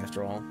guessing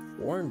after all.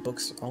 War and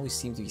books always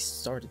seem to be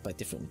started by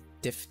different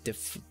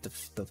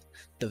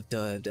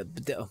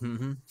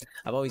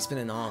I've always been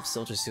in awe of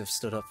soldiers who have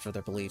stood up for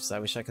their beliefs. I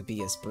wish I could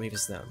be as brave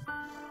as them.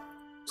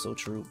 So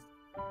true.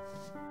 Do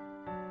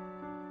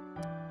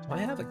I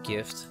have a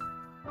gift?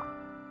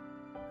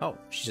 Oh,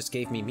 she just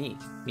gave me meat.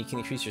 Meat can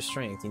increase your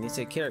strength. You need to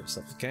take care of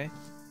yourself, okay?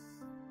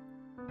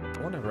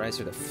 I want to rise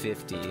her to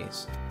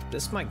 50s.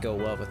 This might go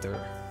well with her.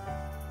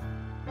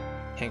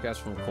 Handcrafts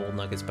from cold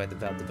nuggets by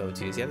devout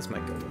devotees. Yeah, this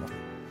might go well.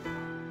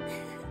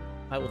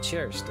 I will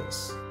cherish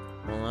this.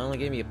 Well, it only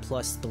gave me a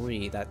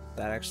 +3. That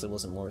actually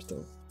wasn't worth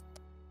it.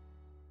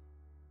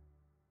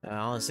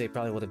 Honestly, it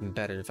probably would have been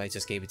better if I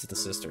just gave it to the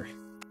sister.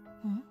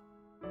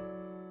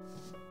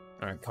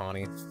 Alright,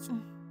 Connie.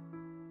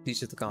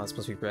 Teach of the gods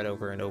must be read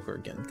over and over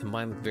again,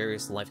 combined with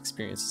various life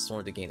experiences in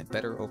order to gain a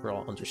better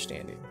overall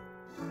understanding.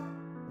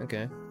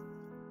 Okay.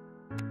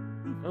 I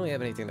don't really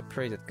have anything to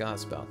pray to the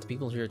gods about. The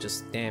people here are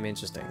just damn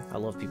interesting. I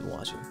love people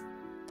watching.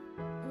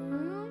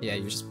 Yeah,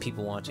 you're just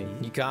people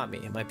watching. You got me.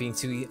 Am I being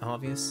too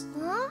obvious?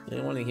 I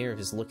don't want to hear of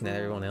just looking at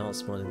everyone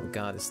else more than the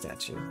goddess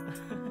statue.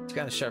 You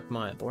got a sharp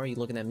mind, but why are you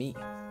looking at me?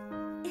 I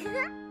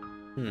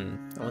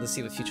want to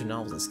see what future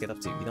novelists get up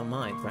to. You don't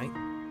mind, right?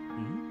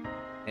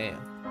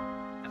 Damn.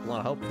 I have a lot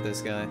of hope for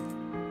this guy.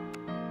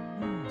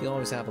 He'll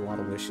always have a lot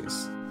of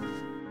wishes.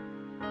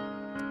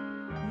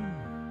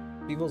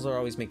 People are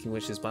always making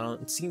wishes, but I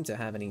don't seem to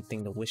have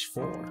anything to wish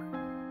for.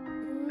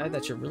 I heard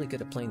that you're really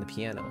good at playing the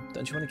piano.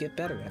 Don't you want to get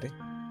better at it?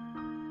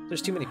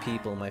 There's too many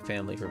people in my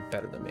family who are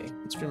better than me.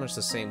 It's pretty much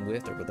the same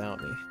with or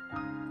without me.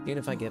 Even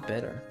if I get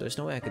better, there's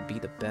no way I could be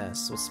the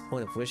best, so what's the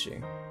point of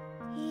wishing?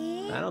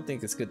 I don't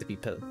think it's good to be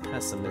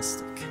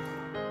pessimistic.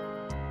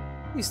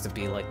 I used to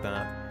be like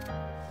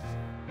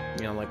that.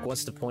 You know, like,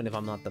 what's the point if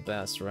I'm not the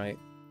best, right?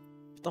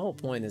 But the whole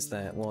point is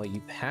that, well,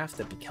 you have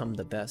to become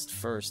the best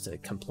first to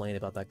complain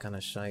about that kind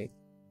of shite.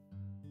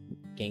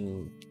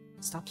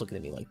 Stop looking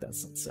at me like that,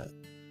 Sunset.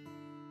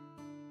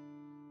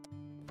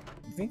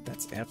 I think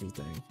that's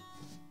everything.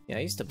 Yeah,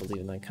 I used to believe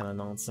in that kind of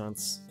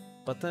nonsense.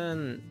 But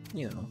then,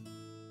 you know,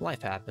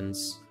 life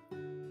happens.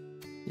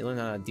 You learn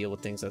how to deal with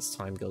things as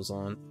time goes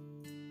on.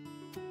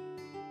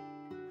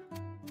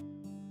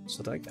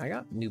 So I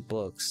got new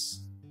books.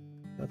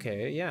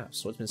 Okay, yeah,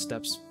 Swordsman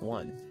Steps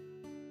 1.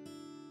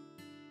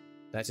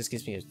 That just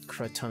gives me a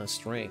crud ton of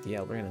strength. Yeah,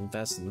 we're gonna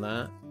invest in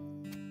that.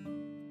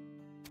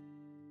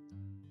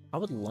 I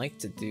would like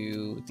to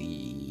do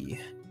the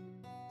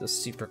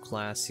super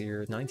class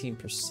here,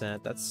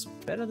 19%. That's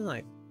better than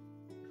I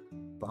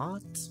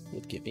thought it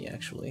would give me,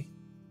 actually.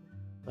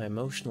 My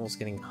emotional is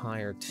getting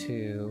higher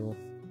too.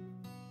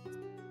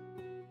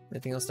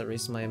 Anything else that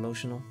raises my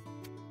emotional?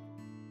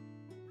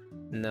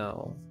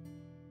 No.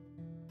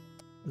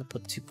 I'm gonna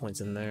put 2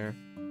 points in there.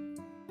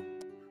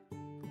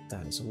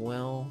 That as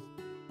well.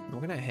 And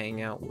we're gonna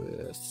hang out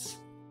with.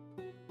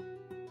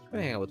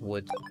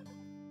 Wood.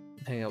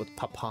 Hang out with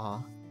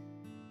Papa.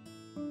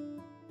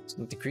 It's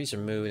gonna decrease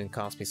your mood and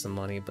cost me some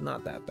money, but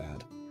not that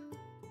bad.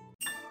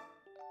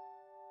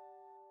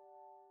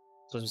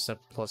 So step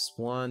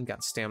 +1,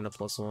 got stamina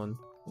 +1.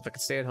 If I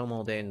could stay at home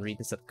all day and read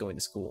instead of going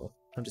to school.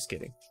 I'm just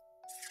kidding.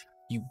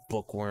 You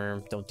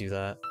bookworm, don't do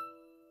that.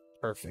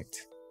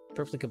 Perfect.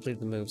 Perfectly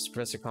completed the moves.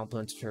 Professor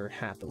complimented her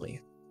happily.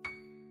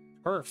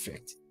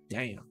 Perfect.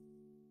 Damn.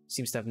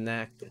 Seems to have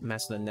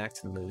mastered the knack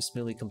to the moves,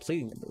 merely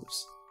completing the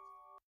moves.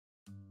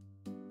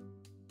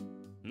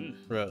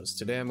 Rose,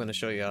 today I'm going to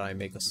show you how I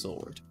make a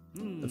sword.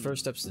 The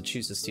first step is to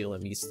choose a steel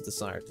that meets the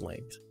desired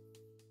length.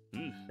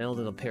 Nailed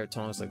in a pair of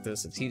tongs like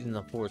this, it's heated in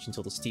the forge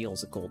until the steel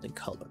is a golden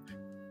color.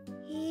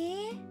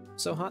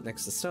 So hot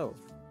next to the stove.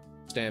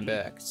 Stand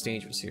back, it's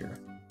dangerous here.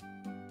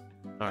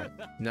 Alright,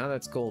 now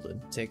that's golden,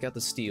 take out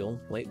the steel,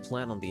 lay it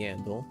flat on the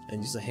anvil,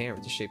 and use a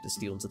hammer to shape the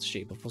steel into the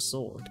shape of a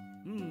sword.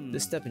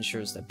 This step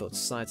ensures that both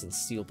sides of the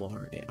steel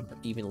bar are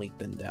evenly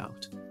thinned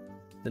out.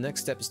 The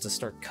next step is to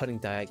start cutting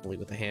diagonally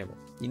with a hammer.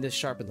 You need to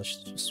sharpen the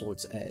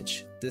sword's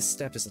edge. This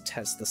step is a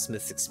test of the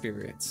smith's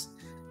experience,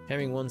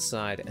 hammering one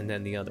side and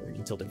then the other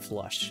until they're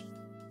flush.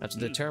 After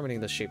determining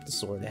the shape of the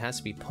sword, it has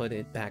to be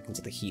put back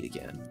into the heat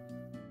again.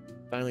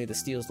 Finally, the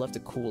steel is left to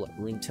cool at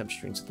room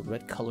temperature until the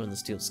red color in the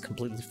steel is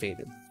completely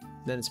faded.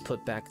 Then it's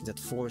put back into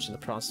the forge and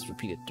the process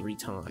repeated 3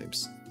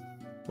 times.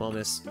 Well,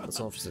 miss, that's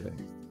all for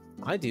today.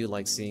 I do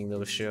like seeing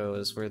those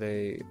shows where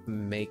they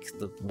make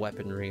the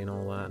weaponry and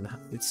all that, and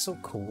it's so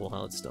cool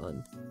how it's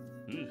done.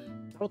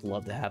 I would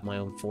love to have my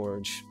own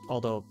forge,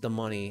 although the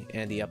money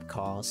and the up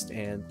cost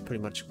and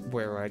pretty much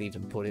where I'd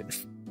even put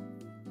it.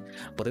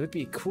 But it would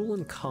be cool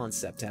in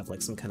concept to have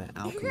like some kind of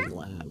alchemy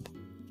lab.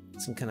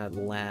 Some kind of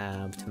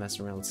lab to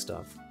mess around with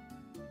stuff.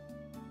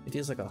 It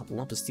feels like a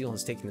lump of steel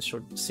has taken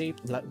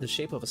the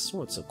shape of a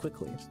sword so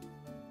quickly.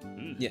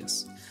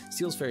 Yes,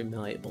 steel's very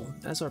malleable,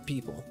 as are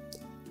people.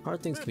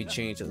 Hard things can be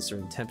changed at a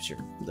certain temperature,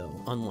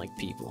 though, unlike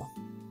people.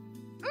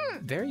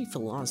 Very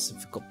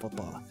philosophical,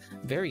 Papa.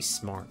 Very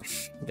smart.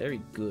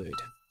 Very good.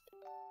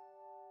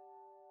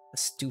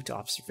 Astute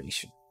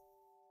observation.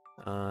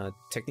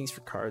 Techniques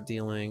for card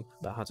dealing,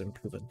 about how to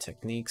improve on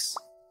techniques.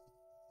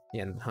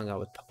 Yeah, and hung out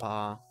with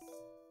Papa.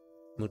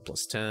 Mood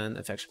 +10,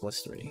 affection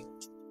 +3.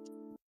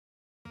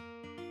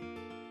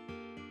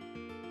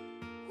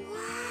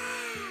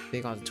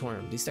 Big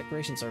auditorium. These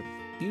decorations are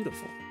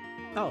beautiful.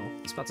 Oh,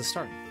 it's about to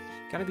start.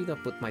 Gotta meet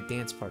up with my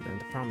dance partner in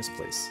the promised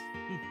place.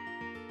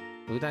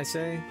 Who did I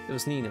say? It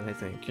was Nina, I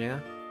think, yeah?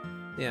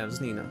 Yeah, it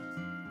was Nina.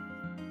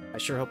 I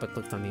sure hope I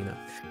clicked on Nina.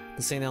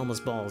 The St.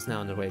 Elmo's ball is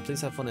now underway. Please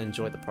have fun and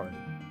enjoy the party.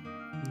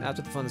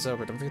 After the fun is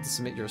over, don't forget to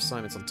submit your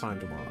assignments on time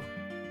tomorrow.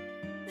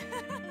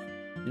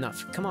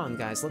 Enough. Come on,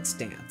 guys, let's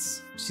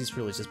dance. She's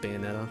really just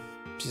Bayonetta.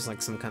 She's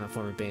like some kind of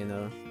form of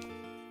Bayonetta.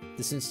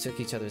 The students took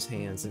each other's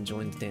hands and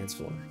joined the dance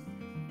floor.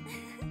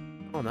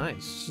 Oh,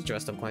 nice. She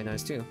dressed up quite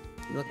nice, too.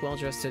 You look well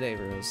dressed today,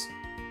 Rose.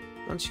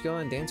 Why don't you go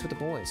and dance with the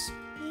boys?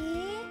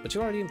 But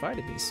you already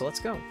invited me, so let's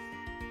go.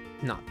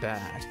 Not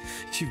bad.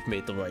 You've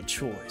made the right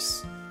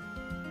choice.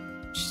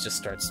 She just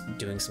starts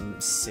doing some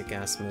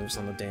sick-ass moves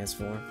on the dance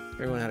floor.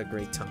 Everyone had a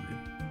great time.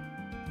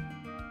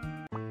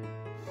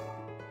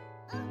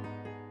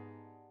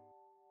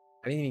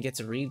 I didn't even get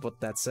to read what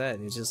that said.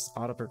 It just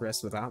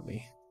auto-progressed without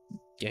me.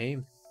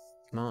 Game?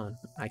 Come on.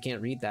 I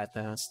can't read that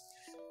fast.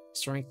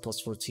 Strength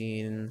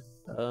 +14.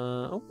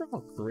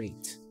 Overall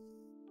great.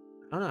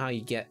 I don't know how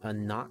you get a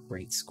not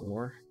great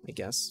score, I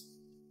guess.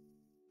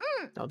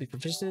 I'll be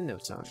proficient in no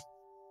time.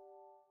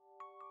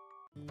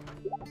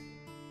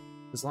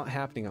 There's a lot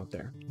happening out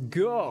there.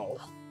 Go!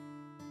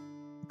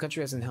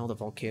 country hasn't held a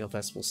volcano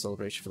festival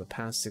celebration for the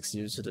past 6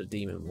 years of the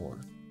Demon War.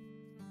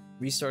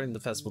 Restarting the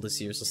festival this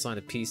year is a sign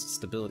of peace and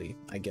stability,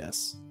 I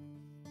guess.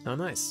 Oh,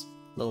 nice.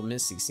 Little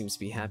Missy seems to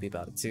be happy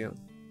about it too.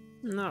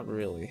 Not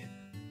really.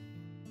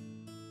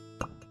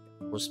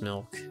 Horse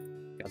milk.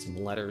 Got some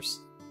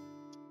letters.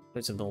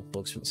 Got some old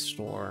books from the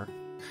store.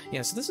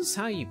 Yeah, so this is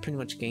how you pretty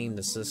much game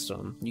the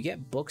system. You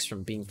get books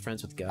from being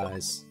friends with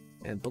guys,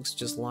 and books are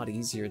just a lot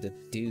easier to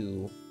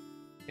do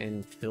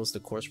and fills the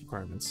course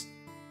requirements.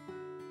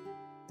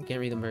 I can't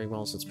read them very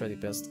well, so it's probably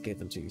best to give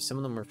them to you. Some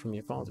of them are from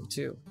your father,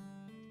 too.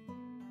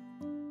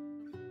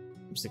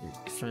 Looks like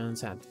your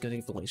friends had a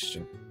good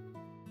relationship.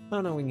 I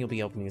don't know when you'll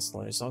be opening these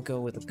letters. I'll go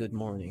with a good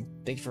morning.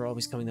 Thank you for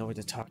always coming over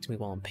to talk to me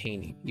while I'm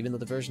painting. Even though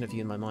the version of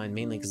you in my mind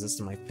mainly exists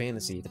in my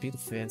fantasy, the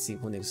beautiful fantasy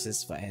wouldn't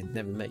exist if I had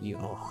never met you.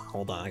 Oh,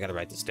 hold on, I gotta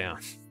write this down.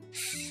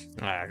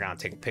 I gotta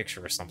take a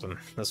picture or something.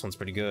 This one's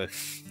pretty good.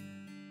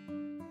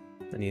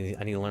 I need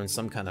to learn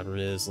some kind of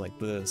riz like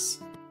this.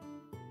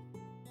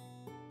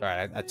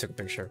 Alright, I took a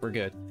picture. We're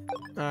good.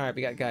 Alright,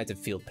 we got guide to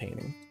field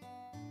painting.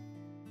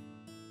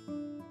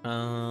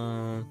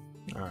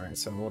 Alright,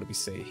 so what do we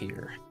say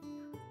here?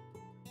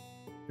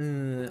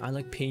 I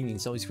like painting.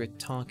 It's always great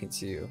talking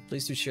to you.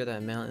 Please do share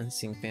that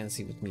mountain-seeing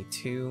fantasy with me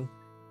too.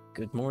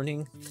 Good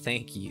morning.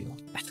 Thank you.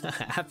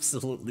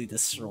 Absolutely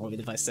destroyed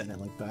if I said it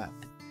like that.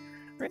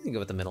 We're gonna go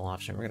with the middle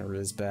option. We're gonna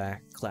riz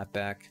back, clap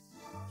back.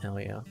 Hell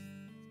yeah.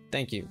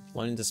 Thank you.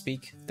 Learning to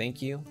speak.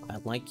 Thank you. I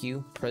like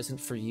you. Present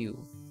for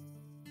you.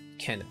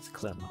 Kenneth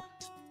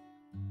Claremont.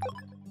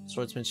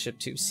 Swordsmanship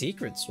 2.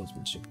 Secret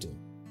Swordsmanship 2.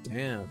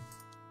 Damn.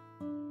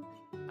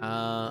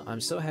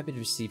 I'm so happy to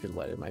receive your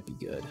letter. Might be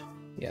good.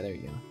 Yeah, there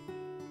you go.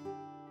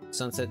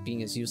 Sunset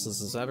being as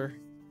useless as ever.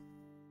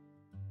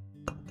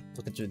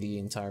 Looking through the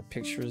entire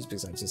pictures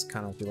because I just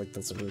kind of feel like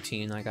that's a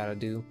routine I gotta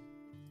do.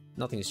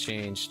 Nothing's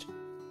changed.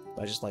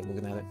 But I just like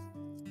looking at it.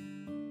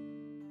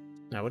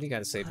 Now, what do you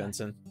gotta say,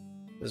 Benson?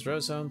 Is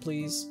Rose home,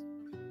 please?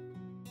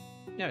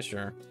 Yeah,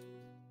 sure.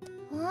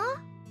 Huh?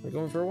 We're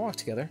going for a walk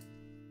together.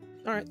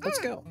 Alright, let's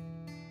go.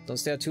 Don't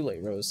stay out too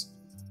late, Rose.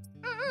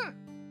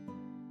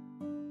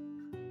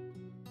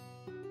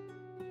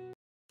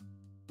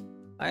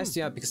 I asked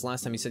you out because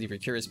last time you said you were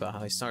curious about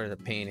how I started a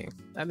painting.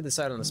 I haven't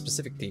decided on a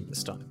specific theme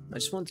this time. I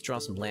just wanted to draw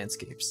some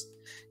landscapes.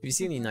 If you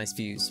see any nice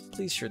views,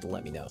 please sure to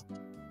let me know.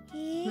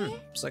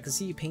 So I can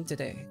see you paint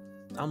today.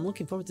 I'm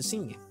looking forward to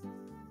seeing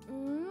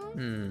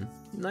it.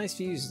 Nice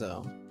views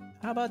though.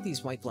 How about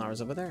these white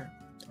flowers over there?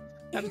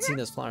 I haven't seen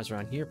those flowers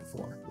around here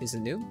before. Is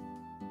it new?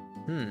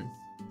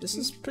 This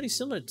is pretty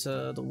similar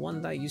to the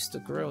one that I used to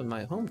grow in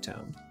my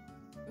hometown.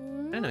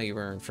 I know you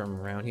weren't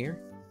from around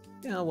here.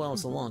 Yeah, well,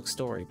 it's a long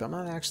story, but I'm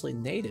not actually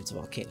native to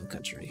Volcano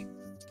country.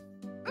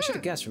 I should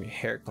have guessed from your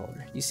hair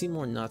color. You seem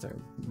more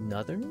northern.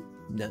 Northern?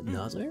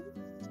 Northern?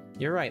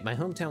 You're right, my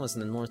hometown was in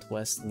the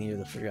northwest near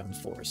the Forgotten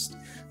Forest.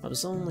 I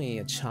was only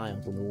a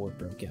child when the war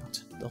broke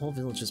out. The whole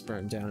village was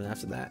burned down, and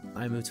after that,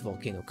 I moved to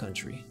Volcano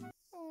country.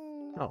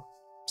 Oh,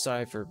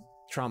 sorry for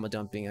trauma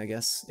dumping, I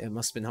guess. It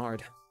must have been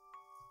hard.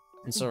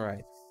 It's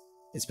alright.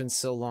 It's been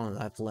so long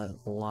that I've let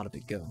a lot of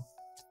it go.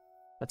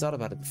 I thought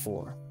about it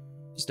before.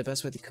 Is the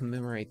best way to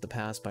commemorate the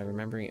past by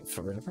remembering it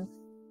forever?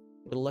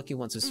 We're the lucky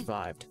ones who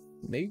survived.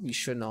 Maybe we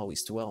shouldn't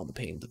always dwell on the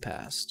pain of the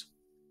past.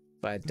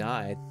 If I had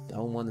died, I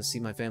wouldn't want to see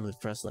my family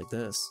depressed like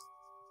this.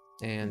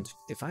 And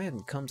if I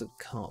hadn't come to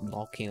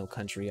Volcano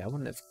country, I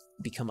wouldn't have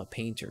become a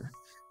painter.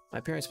 My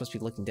parents must be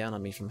looking down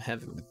on me from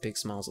heaven with big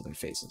smiles on their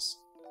faces.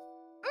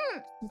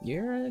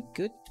 You're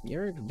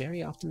a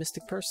very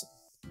optimistic person.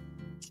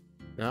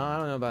 No, I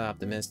don't know about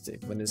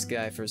optimistic. When this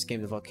guy first came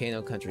to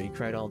Volcano country, he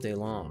cried all day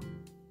long.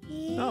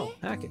 Oh,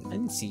 Hackett, I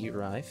didn't see you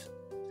arrive.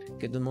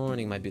 Good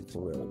morning, my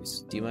beautiful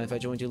Rose. Do you mind if I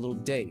joined your little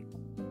date?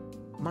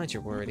 Mind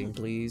your wording,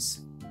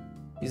 please.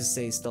 You just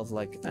say stuff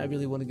like, I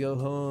really want to go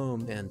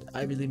home, and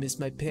I really miss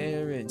my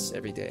parents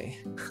every day.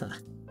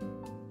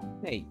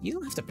 Hey, you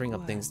don't have to bring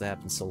up things that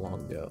happened so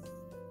long ago.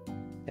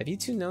 Have you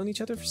two known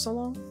each other for so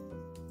long?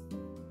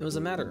 It was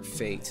a matter of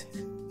fate.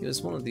 He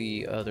was one of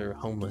the other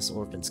homeless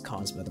orphans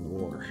caused by the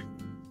war.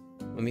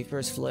 When we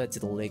first fled to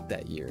the lake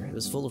that year, it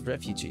was full of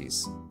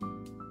refugees.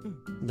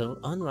 The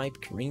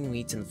unripe green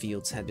wheat in the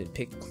fields had been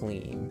picked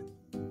clean.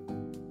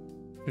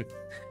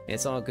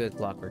 It's all good,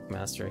 Clockwork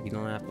Master. You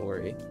don't have to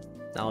worry.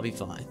 I'll be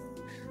fine.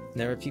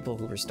 There were people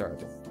who were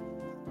starving.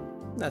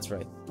 That's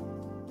right.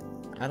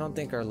 I don't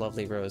think our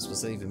lovely Rose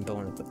was even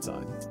born at the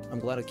time. I'm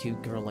glad a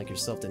cute girl like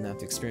yourself didn't have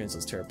to experience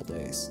those terrible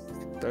days.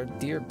 But our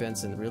dear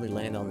Benson really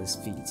landed on his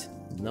feet.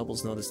 The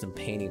nobles noticed him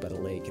painting by the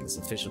lake, and his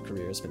official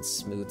career has been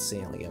smooth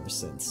sailing ever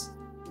since.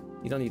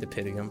 You don't need to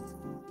pity him.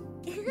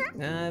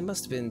 It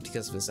must have been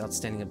because of his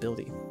outstanding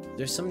ability.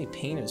 There's so many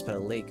painters by the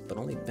lake, but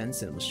only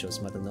Benson was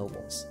chosen by the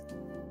nobles.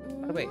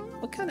 By the way,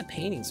 what kind of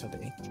paintings are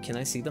they? Can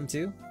I see them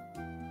too?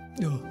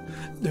 Oh,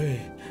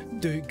 they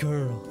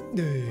girl.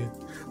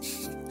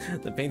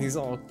 The paintings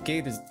all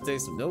cater to the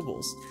taste of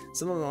nobles.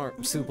 Some of them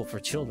aren't suitable for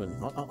children.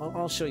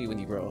 I'll show you when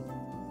you grow up.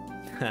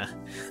 Ha,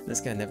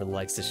 this guy never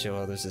likes to show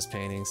others his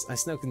paintings. I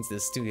snuck into the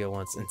studio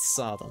once and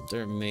saw them.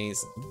 They're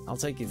amazing. I'll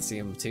take you to see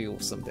them too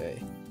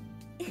someday.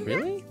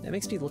 Really? That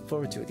makes me look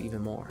forward to it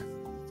even more.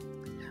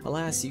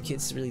 Alas, you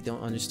kids really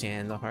don't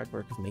understand the hard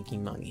work of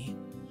making money.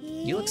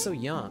 You look so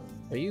young.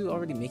 Are you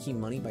already making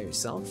money by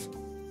yourself?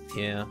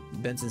 Yeah,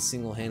 Benson's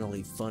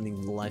single-handedly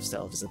funding the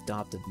lifestyle of his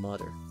adopted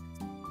mother.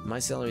 My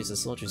salary as a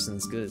soldier isn't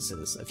as good as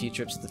his. A few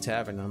trips to the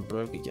tavern and I'm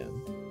broke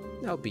again.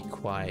 Now be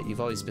quiet,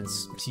 you've always been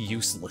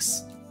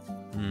useless.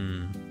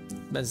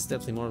 Benson's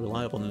definitely more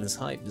reliable than his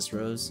height, Miss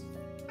Rose.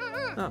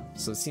 Oh,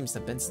 so it seems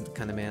that Benson's the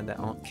kind of man that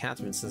Aunt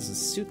Catherine says is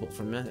suitable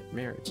for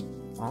marriage.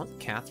 Aunt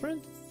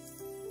Catherine?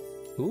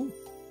 Who?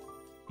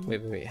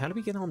 Wait, how do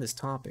we get on this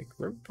topic?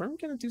 We're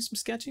gonna do some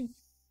sketching?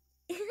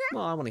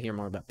 Well, I want to hear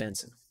more about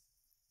Benson.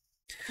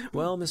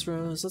 Well, Miss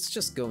Rose, let's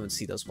just go and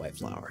see those white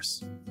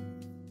flowers.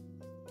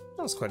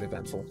 That was quite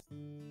eventful.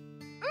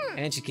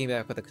 And she came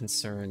back with a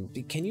concern.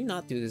 Can you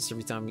not do this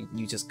every time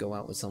you just go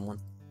out with someone?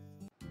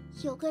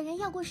 有个人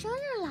要过生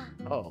日啦。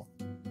 Oh,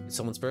 it's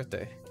someone's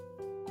birthday.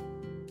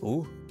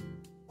 Ooh,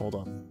 hold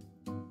on.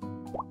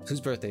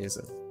 Whose birthday is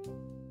it?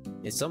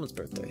 It's someone's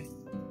birthday.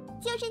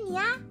 就是你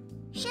呀，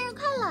生日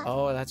快乐！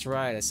 Oh, that's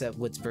right. I said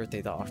Wood's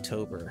birthday to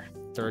October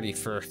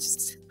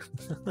 31st.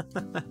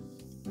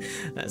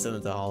 I said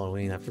it to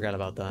Halloween. I forgot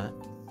about that.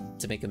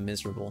 To make him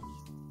miserable.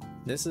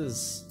 This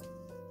is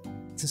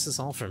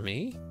all for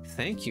me?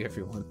 Thank you,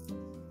 everyone.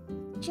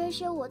 这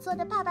是我做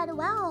的爸爸的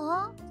玩偶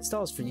哦， This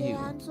doll is for 虽 you.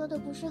 然做的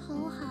不是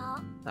很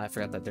好。 I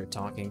forgot that they're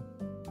talking.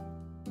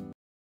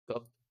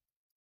 Oh,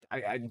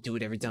 I do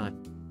it every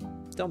time.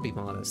 Don't be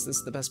modest. This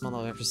is the best model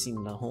I've ever seen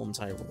in the whole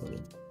entire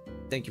world.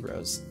 Thank you,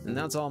 Rose. And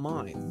that's all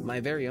mine. My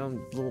very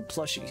own little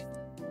plushie.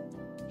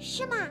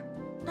 是吗？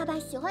爸爸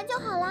喜欢就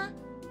好啦。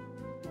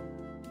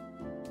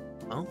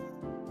 Oh,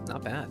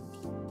 not bad.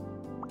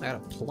 I got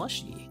a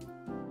plushie.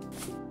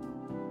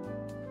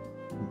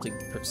 Complete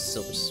purchase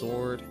silver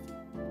sword.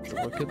 The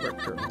work could work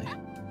currently.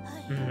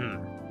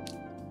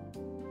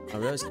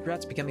 Rose,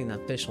 congrats becoming an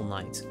official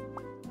knight.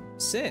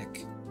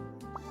 Sick!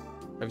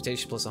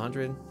 Reputation plus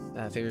 100,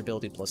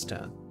 favorability plus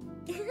 10.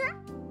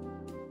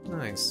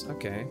 Nice,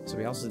 okay. So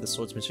we also did the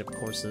swordsmanship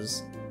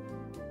courses.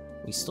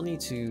 We still need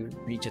to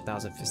reach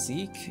 1,000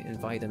 physique,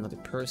 invite another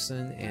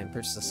person, and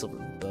purchase a silver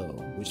bow,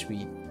 which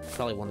we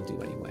probably want to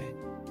do anyway.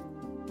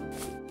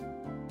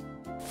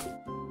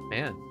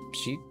 Man,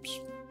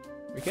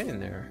 we're getting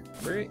there.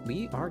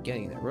 We are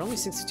getting there. We're only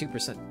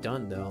 62%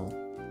 done, though.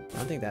 I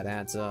don't think that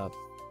adds up.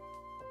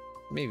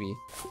 Maybe.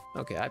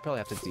 Okay, I probably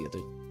have to do the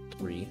other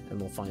 3, and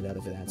we'll find out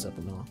if it adds up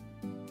or not.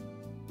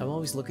 I'm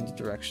always looking in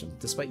your direction,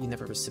 despite you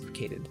never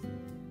reciprocated.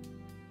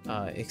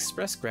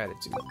 Express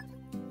gratitude.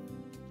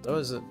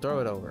 Throw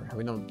it over.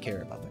 We don't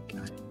care about that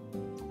guy.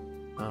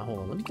 Hold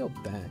on, let me go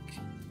back.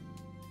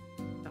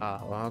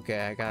 Well,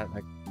 okay, I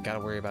gotta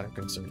worry about her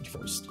concern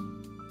first.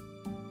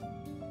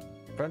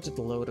 Front of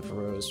the load of a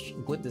rose,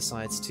 Wood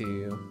decides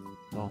to...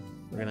 Well,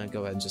 we're gonna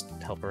go ahead and just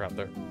help her out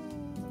there.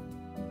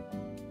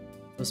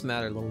 What's the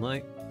matter, little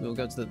knight? We'll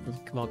go to the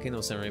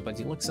volcano ceremony, but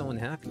you look so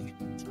unhappy.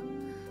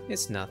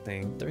 It's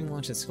nothing. During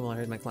lunch at school, I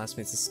heard my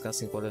classmates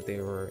discussing whether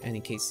there were any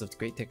cases of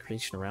great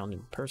decoration around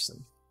in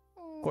person.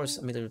 Of course,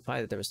 I made a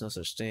reply that there was no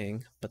such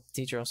thing, but the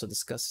teacher also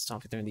discussed this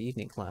topic during the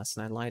evening class,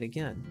 and I lied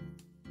again.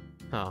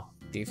 Oh,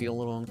 do you feel a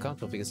little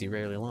uncomfortable because you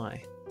rarely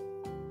lie?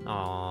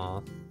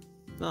 Aww.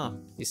 Oh,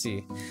 you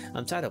see,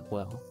 I'm tied up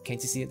well.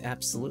 Can't you see it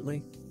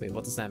absolutely? Wait,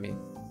 what does that mean?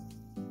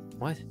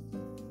 What?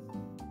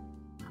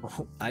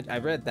 Oh, I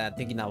read that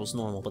thinking that was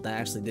normal, but that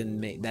actually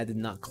that did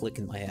not click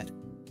in my head.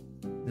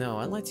 No,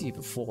 I lied to you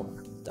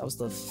before. That was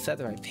the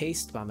feather I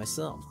pasted by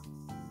myself.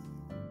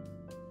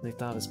 They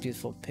thought it was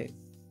beautiful pic.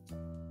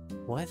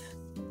 What?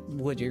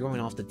 Wood, you're going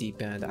off the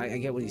deep end. I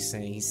get what he's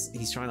saying.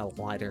 He's trying to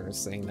lie to her,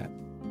 saying that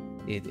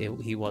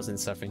he wasn't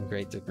suffering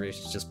great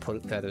decoration, just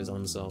put feathers on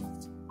himself.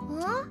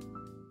 Huh?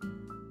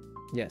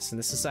 Yes, in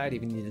this society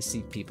we need to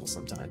deceive people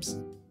sometimes.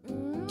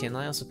 Can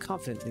I also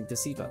confidently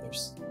deceive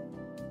others?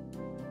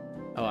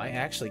 Oh, I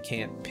actually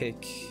can't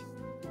pick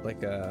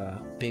like a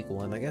big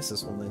one. I guess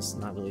this one is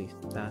not really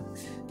that.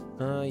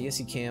 Yes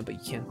you can, but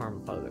you can't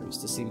harm others.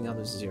 Deceiving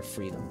others is your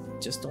freedom.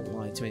 Just don't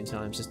lie too many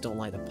times, just don't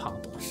lie to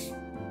Papa.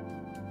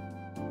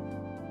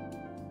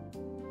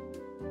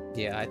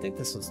 Yeah, I think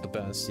this was the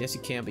best. Yes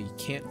you can, but you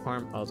can't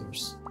harm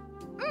others.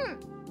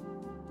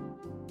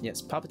 Yes,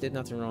 Papa did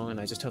nothing wrong, and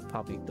I just hope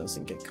Papa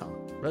doesn't get caught.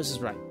 Rose is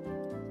right.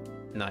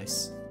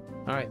 Nice.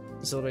 Alright,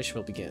 the celebration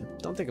will begin.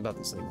 Don't think about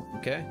this anymore,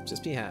 okay?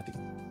 Just be happy.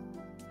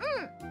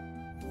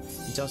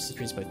 Justice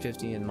increased by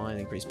 50, and mine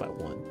increased by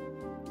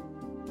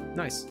 1.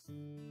 Nice.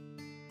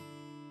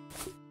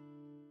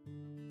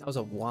 That was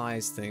a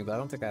wise thing, but I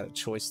don't think I had a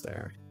choice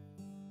there.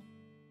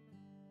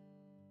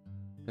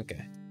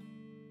 Okay.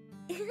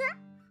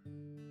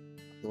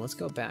 Let's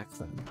go back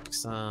then.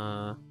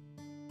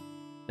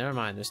 Never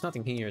mind, there's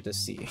nothing here to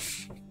see.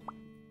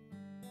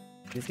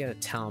 Let's get a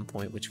talent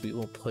point, which we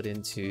will put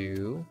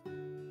into...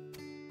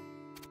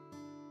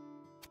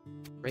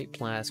 Rate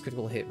blast,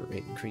 critical hit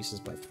rate increases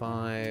by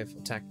 5,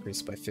 attack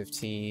increases by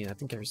 15. I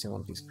think every single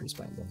one of these increased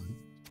by 1.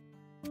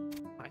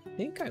 I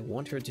think I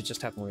want her to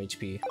just have more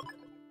HP.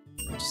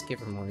 Just give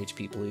her more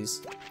HP,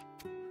 please.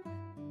 I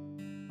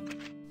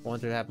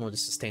want her to have more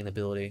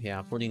sustainability.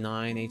 Yeah,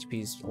 49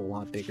 HP is a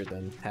lot bigger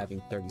than having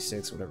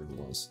 36, whatever it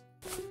was.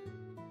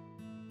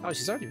 Oh,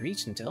 she's already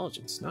reached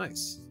intelligence.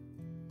 Nice.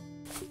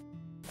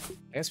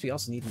 I guess we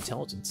also need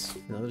intelligence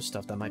and other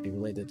stuff that might be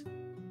related.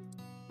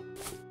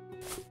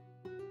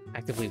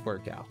 Actively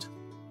work out.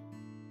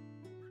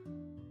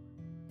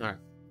 Alright,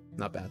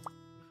 not bad.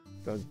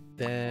 Go to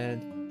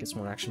bed, get some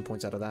more action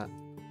points out of that.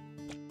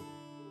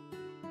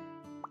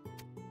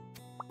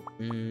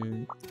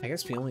 I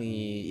guess we only...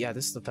 yeah,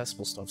 this is the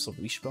festival stuff, so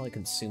we should probably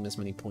consume as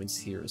many points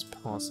here as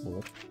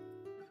possible.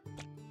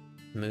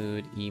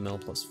 Mood, emo,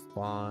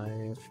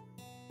 +5.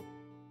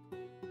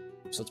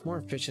 So it's more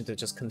efficient to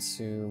just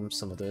consume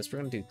some of this. We're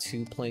gonna do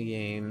 2 play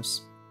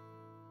games.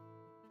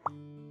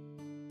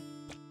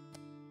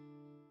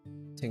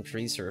 To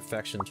increase her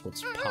affection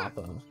towards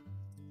Papa.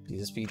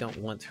 Because we don't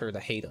want her to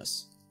hate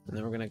us. And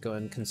then we're gonna go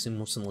ahead and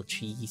consume some more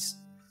cheese.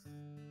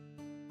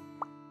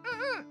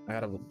 I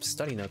got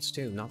study notes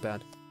too, not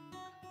bad.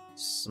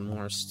 Some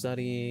more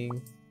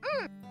studying.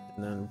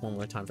 And then one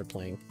more time for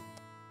playing.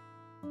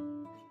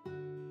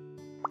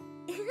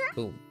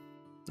 Boom.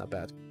 Not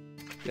bad.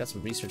 We got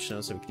some research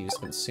notes that we can use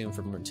to consume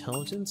for more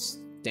intelligence.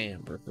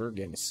 Damn, we're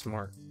getting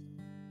smart.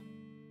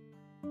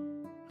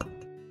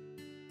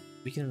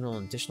 We can enroll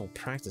in additional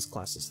practice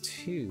classes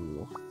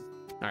too.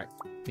 Alright,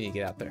 we need to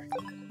get out there.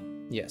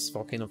 Yes,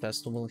 Volcano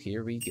Festival,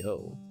 here we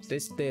go.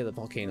 Today's the day of the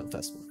Volcano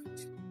Festival.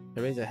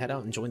 You ready to head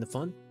out and join the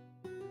fun?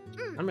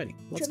 I'm ready.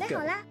 Let's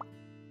go.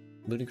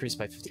 Mood increased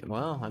by 50.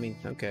 Well, I mean,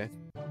 okay.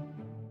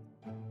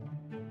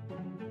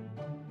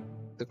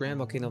 The Grand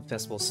Volcano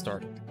Festival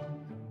started.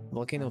 The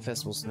Volcano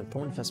Festival is an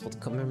important festival to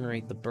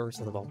commemorate the birth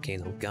of the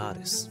volcano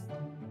goddess.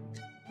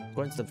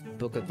 According to the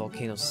Book of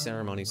Volcano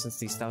Ceremony, since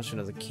the establishment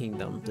of the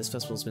kingdom, this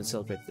festival has been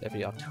celebrated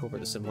every October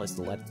to symbolize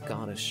the light of the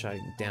goddess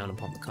shining down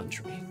upon the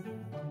country.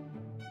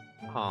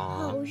 Aww.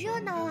 好热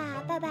闹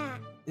啊，爸爸！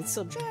 It's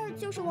a... 这儿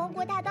就是王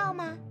国大道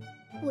吗？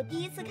我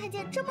第一次看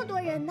见这么多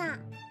人呢。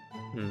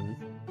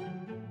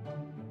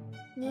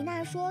妮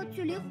娜说，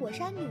距离火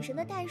山女神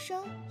的诞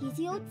生已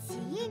经有几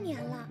亿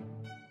年了。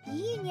1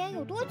亿年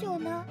有多久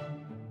呢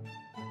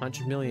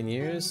100 million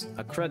years?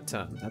 A crud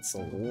time. That's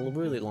a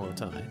really long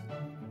time.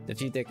 A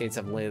few decades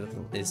I've lived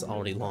is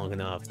already long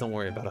enough. Don't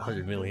worry about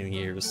 100 million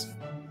years.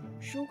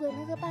 如果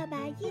能和爸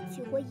爸一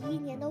起活1亿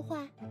年的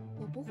话，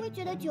我不会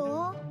觉得久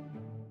哦。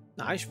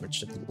I should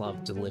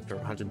love to live for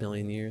 100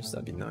 million years.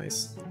 That'd be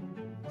nice.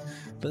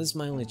 But this is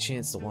my only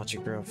chance to watch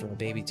it grow from a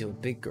baby to a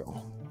big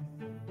girl.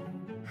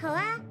 好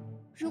啊，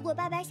如果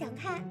爸爸想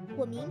看，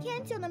我明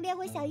天就能变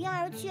回小婴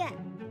儿去。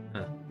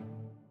Huh.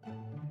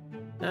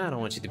 I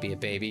don't want you to be a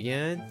baby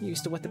again. You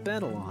used to wet the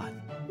bed a lot.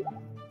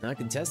 I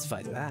can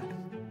testify to that.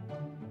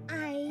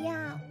 哎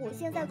呀，我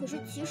现在可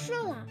是骑士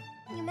了，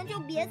你们就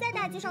别在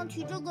大街上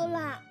提这个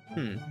了。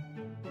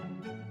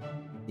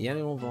The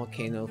annual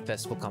Volcano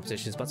Festival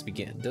competition is about to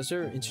begin. Those who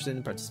are interested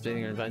in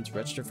participating are invited to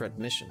register for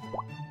admission.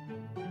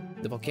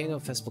 The Volcano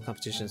Festival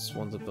competition is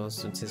one of the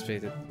most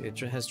anticipated. It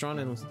has drawn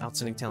in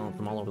outstanding talent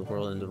from all over the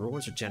world, and the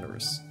rewards are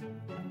generous.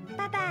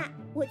 爸爸，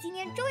我今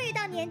年终于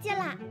到年纪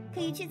了，可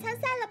以去参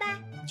赛了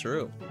吧？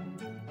 True.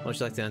 What would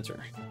you like to enter?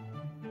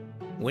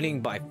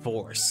 Winning by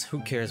force. Who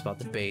cares about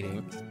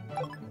debating?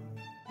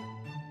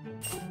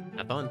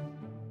 Have fun.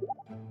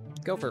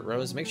 Go for it,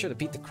 Rose. Make sure to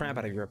beat the crap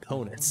out of your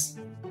opponents.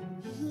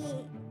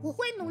 我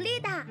会努力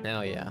的。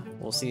 Hell yeah.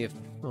 We'll see if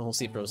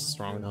Rose is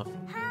strong enough.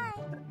 Hi.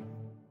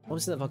 What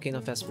is the Volcano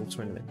Festival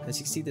tournament?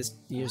 As you see, this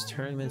year's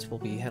tournament will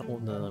be held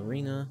in the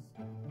arena.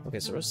 Okay,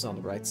 so Rose is on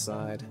the right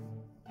side.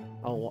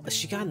 Oh,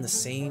 she got in the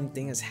same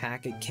thing as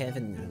Hackett,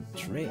 Kevin, and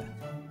Andrea.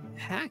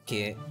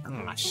 Hackett?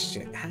 Ah,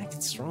 shit.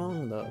 Hackett's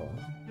strong, though.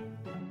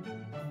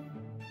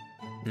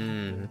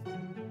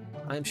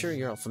 I'm sure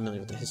you're all familiar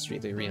with the history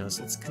of the arena,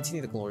 so let's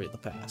continue the glory of the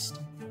past.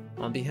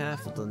 On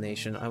behalf of the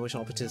nation, I wish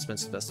all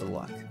participants the best of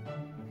luck.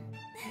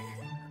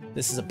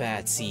 This is a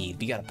bad seed.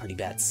 We got a pretty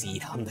bad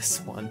seed on this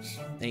one.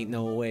 Ain't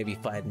no way we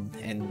fighting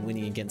and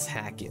winning against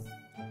Hackett.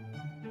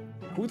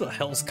 Who the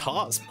hell's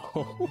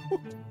Cosmo?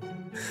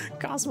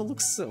 Cosmo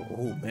looks so...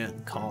 oh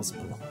man,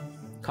 Cosmo.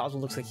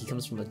 Cosmo looks like he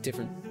comes from a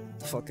different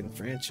fucking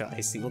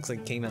franchise. He looks like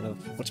he came out of...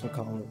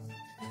 whatchamacallit.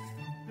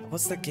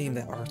 What's that game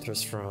that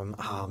Arthur's from?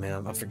 Oh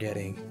man, I'm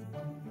forgetting.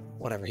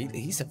 Whatever,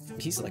 he's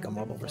like a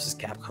Marvel vs.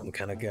 Capcom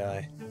kind of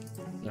guy.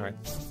 Alright.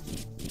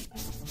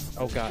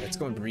 Oh god, it's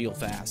going real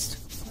fast.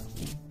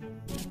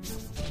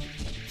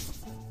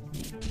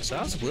 So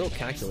how's Will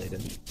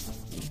calculated?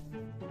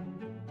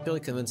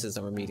 Really convinces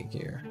that we're meeting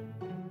here.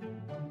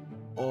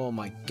 Oh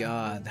my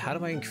god, how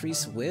do I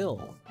increase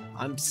Will?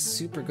 I'm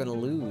super gonna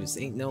lose,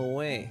 ain't no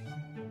way.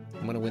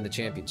 I'm gonna win the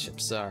championship,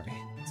 sorry.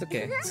 It's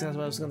okay, that's what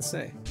I was gonna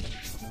say.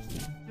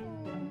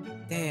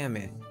 Damn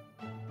it.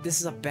 This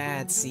is a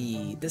bad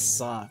seed, this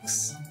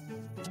sucks.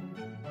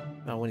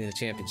 I'm winning the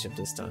championship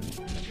this time.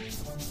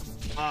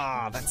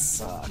 Ah, that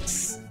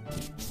sucks.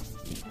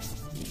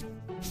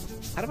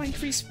 How do I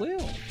increase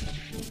will?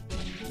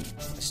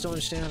 I just don't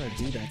understand how to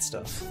do that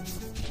stuff.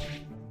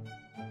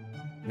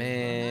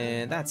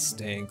 Man, that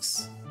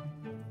stinks.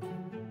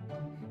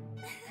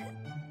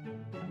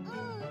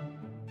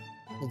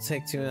 We'll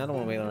take two. I don't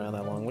want to wait around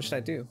that long. What should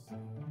I do?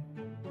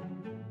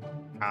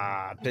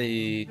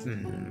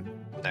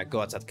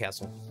 Go outside the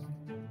castle.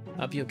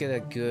 Hope you'll get a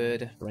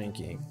good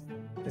ranking.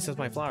 This is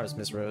my flowers,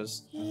 Miss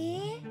Rose.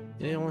 You're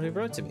the one who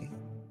wrote to me.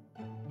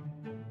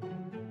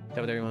 Chat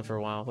with everyone for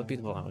a while. What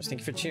beautiful flowers.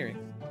 Thank you for cheering.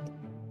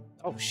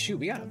 Oh shoot,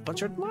 we got a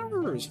bunch of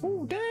flowers.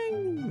 Oh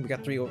dang! We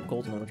got 3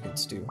 golden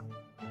orchids too.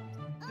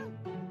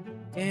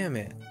 Damn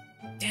it.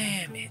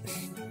 Damn it.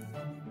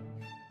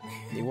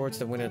 The award to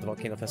the winner of the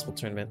Volcano Festival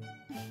tournament.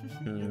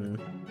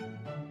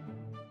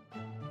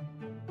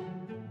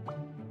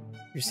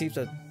 Received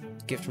a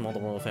gift from all the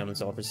royal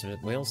families all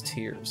received whale's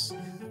tears.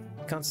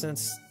 The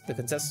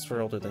contestants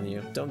were older than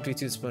you. Don't be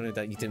too disappointed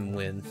that you didn't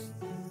win.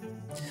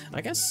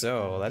 I guess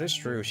so. That is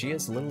true. She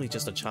is literally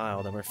just a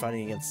child, and we're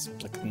fighting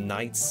against like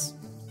knights,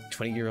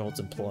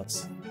 20-year-olds and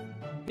plus.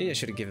 Maybe I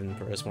should have given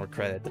Rose more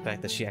credit. The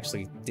fact that she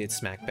actually did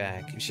smack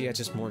back. If she had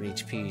just more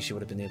HP, she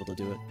would have been able to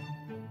do it.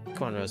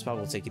 Come on, Rose.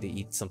 Papa will take you to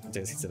eat something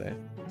tasty today.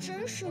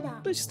 真是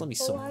的， Please just let me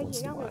soak 偶尔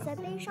once 也 in a 让我 while. 在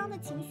悲伤的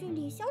情绪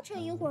里消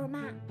沉一会儿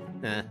嘛。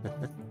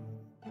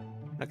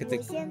I could 我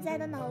think 现在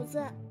的脑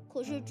子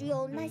可是只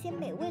有那些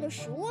美味的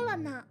食物了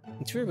呢。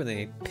 it's weird when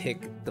they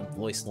pick the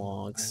voice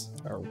logs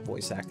or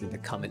voice acting to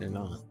come in or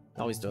not. It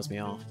always throws me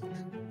off.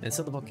 And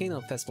so the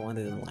Volcano Festival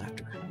ended in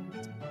laughter.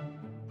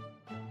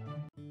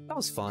 That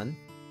was fun.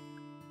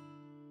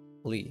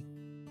 Lee.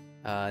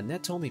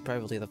 Ned told me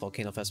privately at the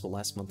Volcano Festival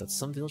last month that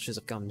some villages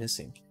have gone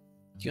missing.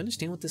 Do you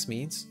understand what this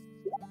means?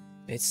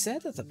 It's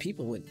said that the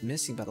people went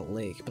missing by the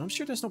lake, but I'm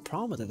sure there's no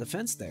problem with the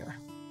defense there.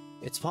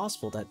 It's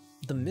possible that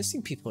the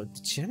missing people are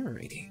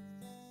degenerating.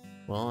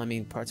 Well, I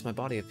mean, parts of my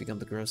body have begun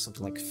to grow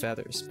something like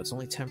feathers, but it's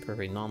only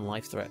temporary,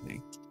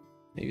 non-life-threatening.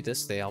 Maybe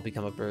this day I'll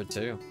become a bird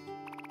too.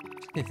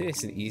 It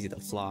isn't easy to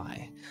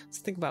fly,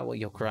 so think about what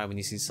you'll cry when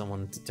you see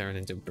someone turn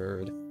into a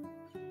bird.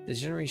 The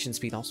generation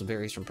speed also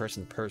varies from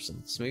person to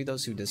person, so maybe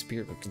those who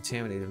disappeared were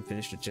contaminated and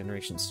finished their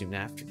generation soon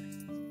after.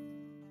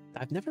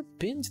 I've never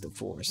been to the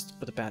forest,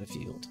 but the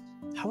battlefield.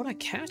 How would I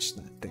catch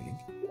that thing?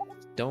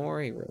 Don't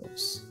worry,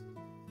 Rose.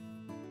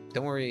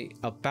 Don't worry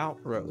about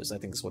Rose, I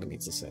think is what it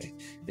means to say.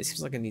 It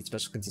seems like I need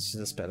special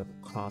conditions to spread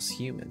across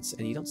humans,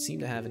 and you don't seem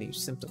to have any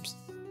symptoms.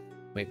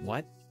 Wait,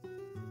 what?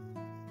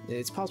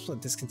 It's possible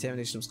that this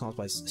contamination was caused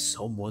by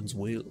someone's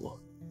will.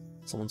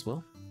 Someone's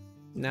will?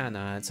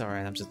 Nah, it's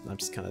alright. I'm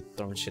just kind of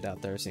throwing shit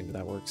out there, seeing if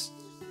that works.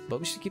 But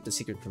we should keep the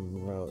secret from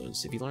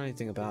Rose. If you learn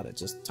anything about it,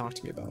 just talk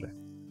to me about it.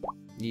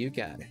 You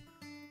got it.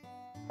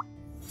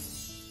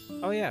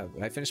 Oh yeah,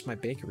 I finished my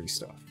bakery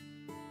stuff.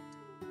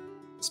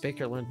 This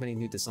baker learned many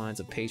new designs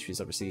of pastries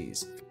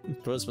overseas.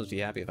 Rose must be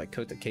happy if I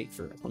cooked a cake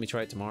for her. Let me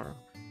try it tomorrow.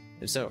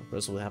 If so,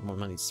 Rose will have more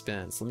money to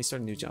spend, so let me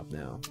start a new job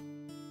now.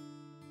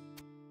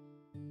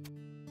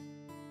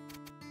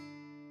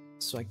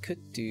 So I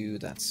could do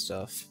that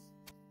stuff,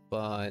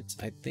 but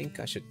I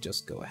think I should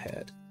just go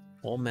ahead.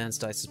 Old Man's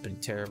Dice has been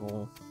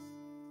terrible.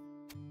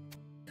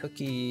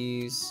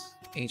 Cookies,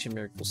 Ancient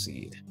Miracle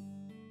Seed.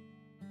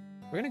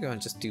 We're gonna go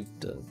and just do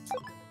the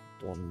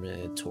one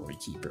red Tory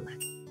Keeper.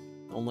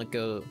 I won't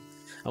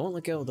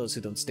let go of those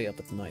who don't stay up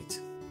at the night.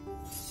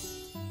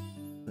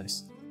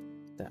 Nice.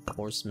 That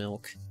horse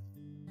milk.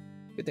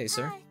 Good day,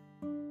 sir.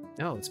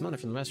 Oh, it's Mona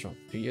from the restaurant.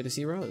 You're here to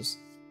see Rose.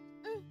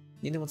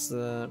 Nina wants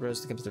the Rose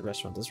to come to the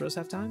restaurant. Does Rose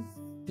have time?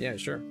 Yeah,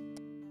 sure.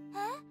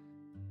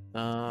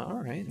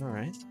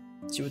 Alright.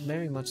 She would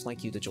very much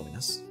like you to join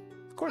us.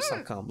 Of course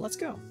I'll come. Let's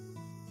go.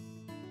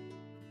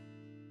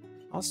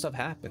 All stuff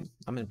happened.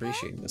 I'm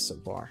appreciating this so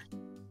far.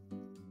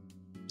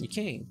 You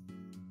came.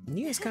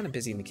 Nina's kind of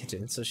busy in the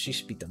kitchen, so she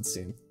should be done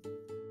soon.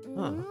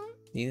 Huh.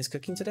 Nina's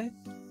cooking today?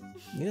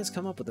 Nina's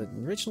come up with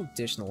an original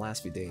dish in the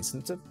last few days,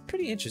 and it's a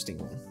pretty interesting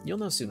one. You'll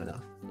know soon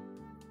enough.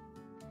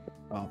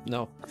 Oh,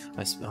 no.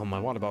 Oh, my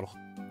water bottle.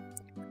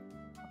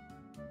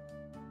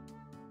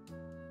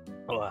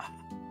 Ugh.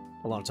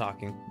 A lot of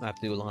talking. I have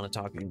to do a lot of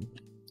talking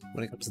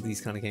when it comes to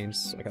these kind of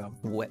games, so I gotta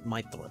wet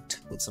my throat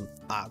with some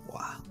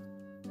agua.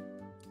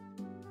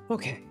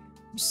 Okay.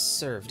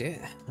 Served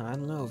it. I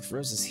don't know if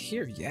Rose is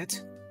here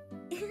yet.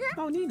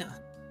 Oh,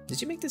 Nina.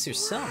 Did you make this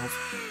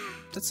yourself?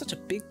 That's such a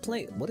big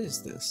plate. What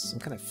is this? Some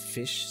kind of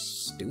fish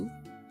stew?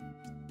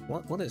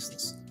 What is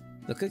this?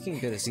 The cooking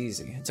bit is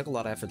easy. It took a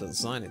lot of effort to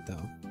design it,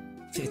 though.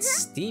 It's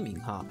steaming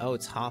hot. Oh,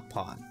 it's hot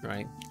pot,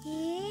 right?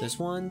 There's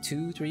 1,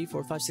 2, 3,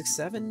 4, 5, 6,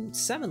 7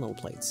 little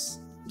plates.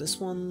 This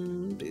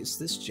one, is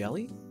this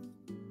jelly?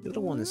 The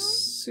other one is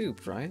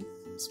soup, right?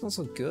 It smells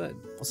so good.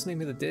 What's the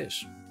name of the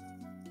dish?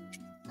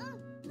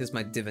 This is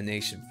my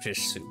divination fish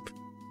soup.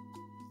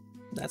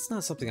 That's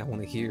not something I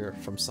want to hear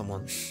from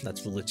someone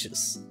that's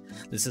religious.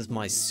 This is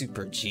my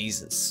super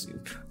Jesus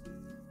soup.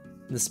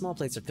 The small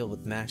plates are filled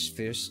with mashed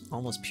fish,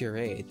 almost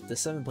pureed. The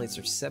 7 plates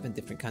are 7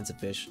 different kinds of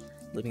fish,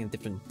 living in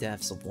different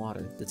depths of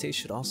water. The taste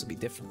should also be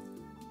different.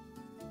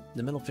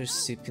 The middle fish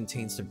soup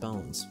contains their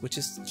bones, which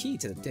is key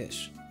to the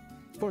dish.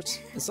 Of course,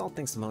 it's all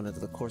thanks to Mona that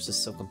the course is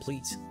so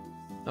complete.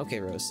 Okay,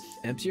 Rose,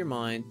 empty your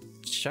mind,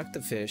 chuck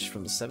the fish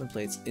from the 7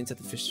 plates into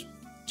the fish...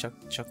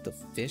 Chuck the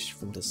fish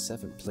from the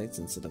 7 plates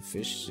into the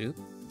fish soup?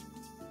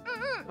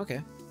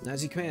 Okay,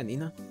 as you command,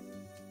 Nina.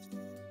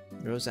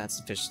 Rose adds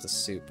the fish to the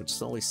soup, which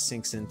slowly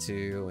sinks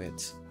into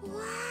it.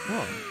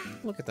 Whoa,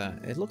 look at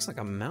that. It looks like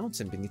a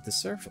mountain beneath the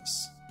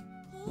surface.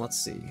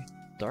 Let's see.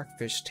 Dark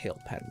fish tail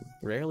pattern.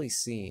 Rarely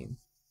seen.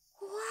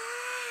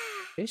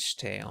 Fish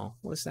tail?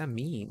 What does that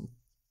mean?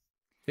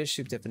 Fish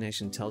soup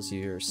definition tells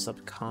you your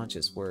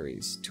subconscious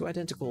worries. 2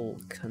 identical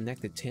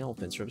connected tail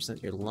fins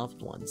represent your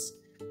loved ones.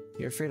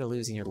 You're afraid of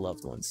losing your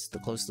loved ones. The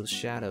closer those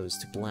shadows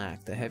to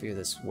black, the heavier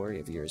this worry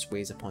of yours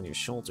weighs upon your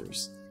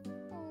shoulders.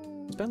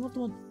 Is my loved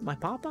one my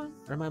papa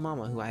or my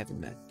mama who I haven't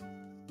met?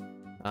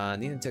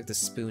 Nina took the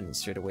spoon and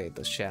straight away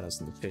the shadows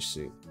in the fish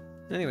soup.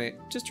 Anyway,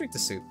 just drink the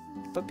soup,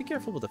 but be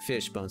careful with the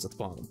fish bones at the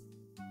bottom.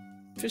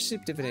 Fish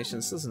soup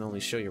divinations doesn't only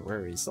show your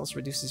worries, it also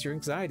reduces your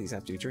anxieties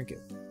after you drink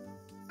it.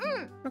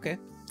 Okay,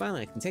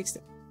 finally I can taste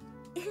it.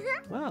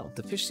 Wow,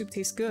 the fish soup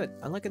tastes good.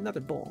 I like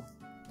another bowl.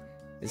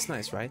 It's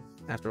nice, right?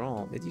 After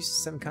all, it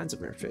uses 7 kinds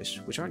of rare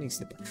fish, which aren't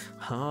easy to buy.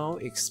 How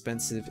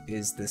expensive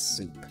is this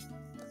soup?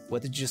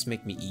 What did you just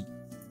make me eat?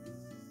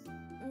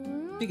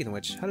 Speaking of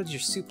which, how did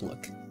your soup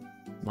look?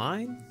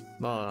 Mine?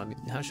 Well, I mean,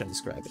 how should I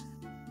describe it?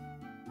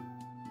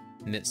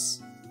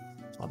 Miss,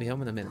 I'll be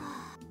home in a minute.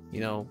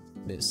 You know,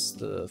 Miss,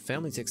 the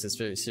family takes this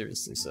very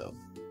seriously, so...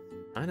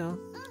 I know,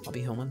 I'll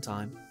be home on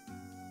time.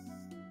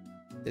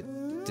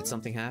 Did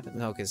something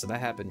happen? Okay, so that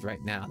happened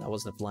right now. That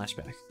wasn't a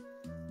flashback.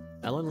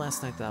 I learned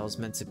last night that I was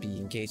meant to be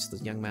engaged to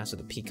the young master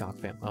of the Peacock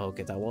family. Oh,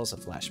 okay, that was a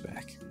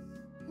flashback.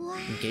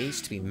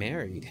 Engaged to be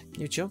married?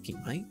 You're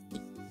joking, right?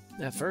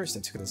 At first, I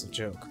took it as a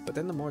joke, but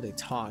then the more they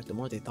talked, the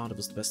more they thought it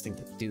was the best thing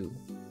to do.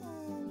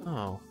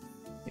 Oh.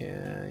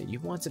 Yeah, you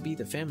want to be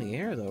the family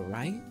heir though,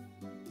 right?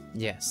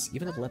 Yes,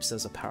 even if Lepsa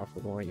is a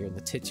powerful warrior and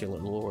the titular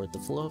lord, the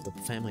flow of the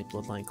family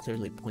bloodline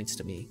clearly points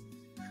to me.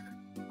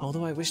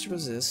 Although I wish to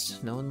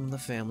resist, knowing the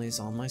family is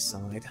on my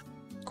side.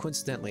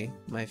 Coincidentally,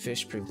 my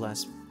fish soup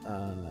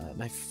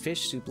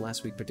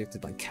last week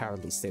predicted my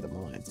cowardly state of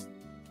mind.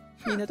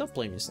 Nina, don't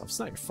blame yourself, it's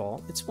not your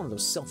fault. It's one of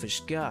those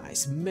selfish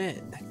guys.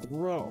 Men.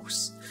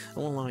 Gross. I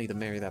won't allow you to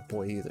marry that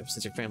boy either,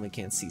 since your family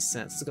can't see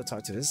sense. Let's go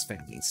talk to his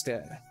family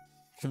instead.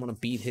 I want to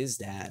beat his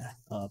dad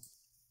up.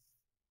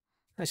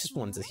 I just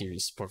wanted to hear your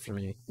support for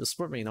me. You'll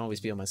support me and always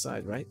be on my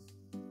side, right?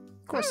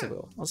 Of course I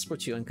will. I'll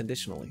support you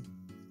unconditionally.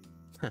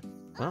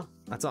 Well,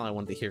 that's all I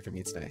wanted to hear from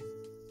you today.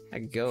 I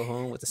can go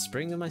home with a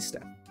spring in my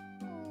step.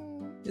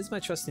 Is my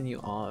trust in you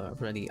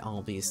already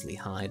obviously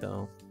high,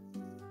 though?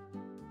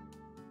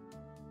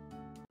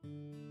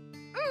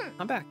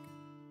 I'm back.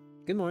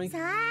 Good morning. 早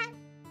安，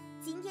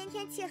今天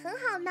天气很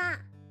好呢。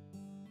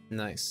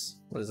 Nice.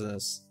 What is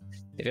this?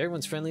 If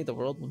everyone's friendly, the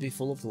world will be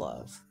full of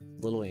love.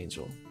 Little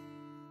angel.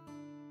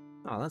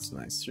 Oh, that's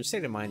nice. Her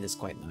state of mind is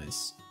quite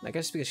nice. I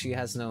guess because she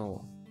has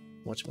no...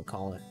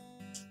 whatchamacallit.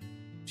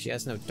 She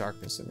has no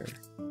darkness in her.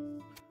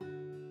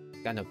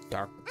 Got no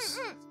darkness.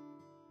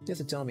 You have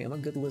to tell me, I'm a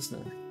good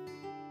listener.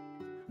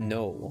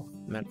 No.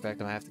 Matter of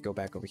fact, I have to go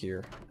back over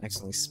here. I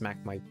accidentally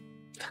smacked my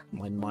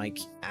mic.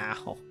 Ow.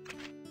 What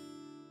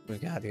we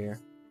got here?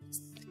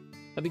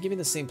 I'll be giving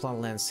the same plot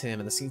of land as him,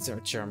 and the seeds are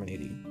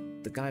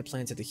germinating. The guy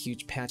planted a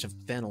huge patch of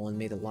fennel and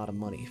made a lot of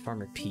money.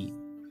 Farmer Pete.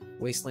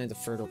 Wasteland of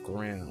fertile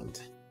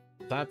ground.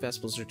 5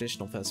 festivals,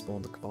 traditional festival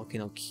in the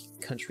volcano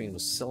country, and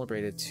was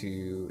celebrated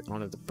to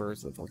honor the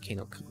birth of the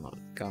volcano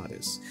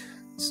goddess.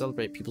 To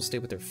celebrate, people stay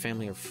with their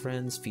family or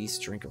friends,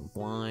 feast, drink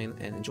wine,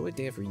 and enjoy a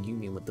day of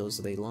reunion with those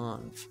that they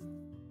love.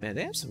 Man,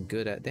 they have some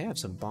they have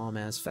some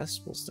bomb-ass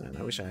festivals then.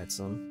 I wish I had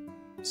some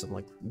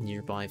like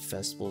nearby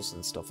festivals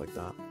and stuff like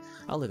that.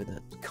 I live in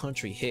a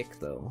country hick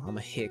though. I'm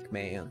a hick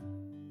man.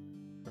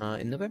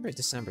 In November and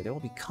December, there will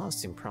be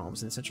costume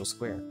proms in Central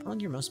Square. Put on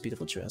your most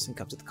beautiful dress and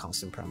come to the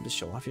costume prom to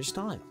show off your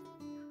style.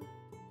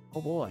 Oh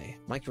boy,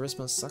 my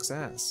charisma sucks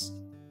ass.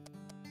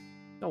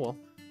 Oh well.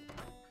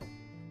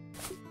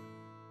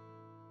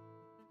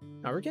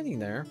 Now we're getting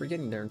there. We're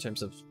getting there in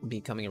terms of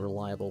becoming a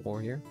reliable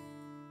warrior.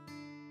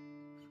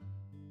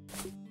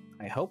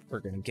 I hope we're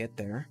gonna get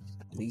there,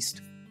 at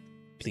least.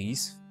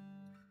 Please.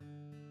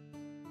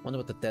 Wonder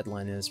what the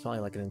deadline is. Probably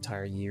like an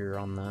entire year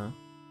on that.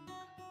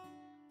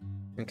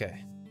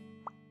 Okay.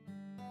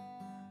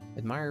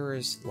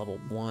 Admirers, level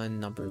 1,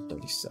 number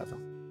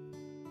 37.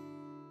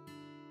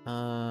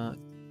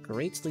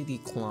 Greatly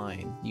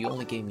decline. You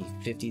only gave me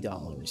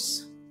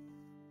 $50.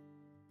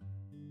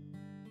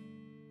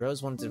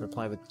 Rose wanted to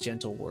reply with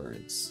gentle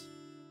words.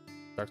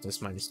 Darkness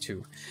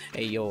 -2.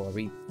 Hey yo, are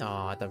we...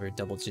 Oh, I thought we were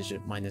double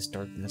digit minus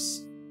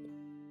darkness.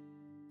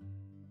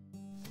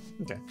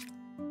 Okay.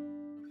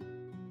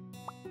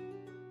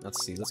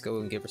 Let's see, let's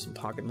go and give her some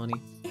pocket money.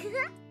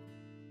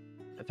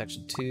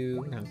 Affection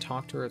 2, I'm gonna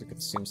talk to her to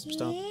consume some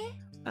stuff.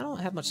 I don't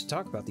have much to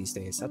talk about these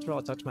days. After all,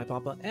 I talk to my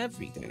papa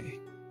every day.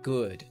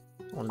 Good.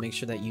 I want to make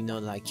sure that you know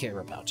that I care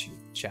about you,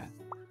 chat.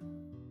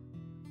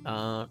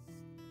 Do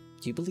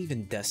you believe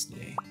in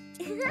destiny?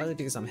 Partly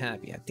because I'm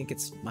happy. I think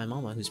it's my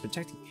mama who's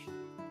protecting me.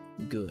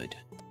 Good.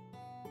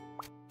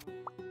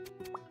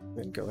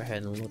 We're gonna go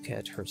ahead and look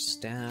at her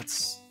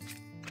stats.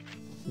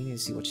 We need to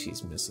see what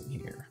she's missing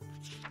here.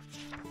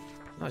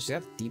 Oh, she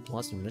got D+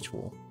 in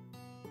Ritual.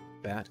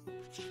 Bad.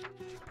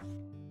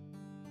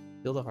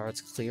 Build the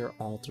hearts, clear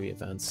all 3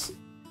 events,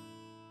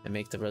 and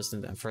make the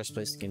resident at first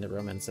place to gain the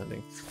romance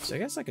ending. So I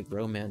guess I could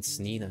romance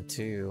Nina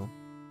too.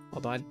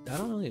 Although I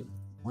don't really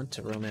want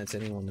to romance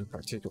anyone in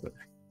particular.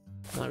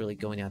 I'm not really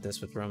going at this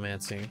with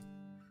romancing.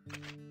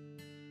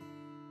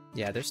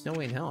 Yeah, there's no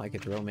way in hell I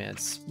could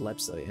romance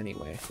Lepsa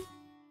anyway.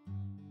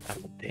 I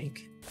don't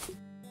think.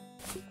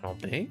 I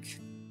don't think?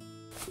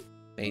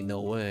 Ain't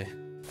no way.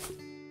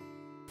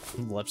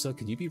 Lepsa,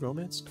 could you be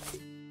romanced?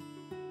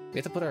 We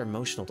have to put our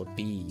emotional to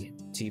B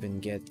to even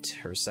get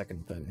her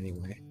second event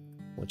anyway.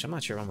 Which I'm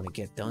not sure if I'm gonna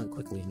get done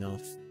quickly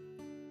enough.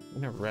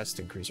 I'm gonna rest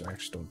increase her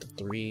action to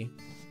 3.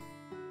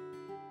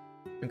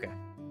 Okay.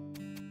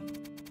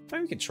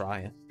 Maybe we could try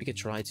it. We could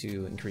try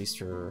to increase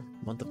her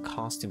month of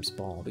costumes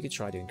ball. We could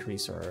try to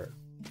increase our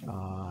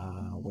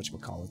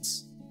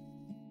whatchamacallits.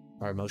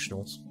 Our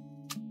emotionals.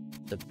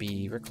 The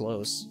B, we're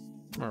close.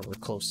 Or we're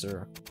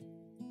closer.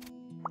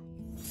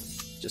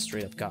 Just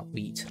straight up got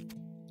wheat.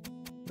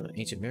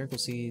 Ancient miracle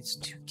seeds,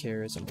 2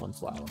 carrots, and 1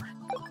 flower.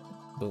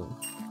 Boom.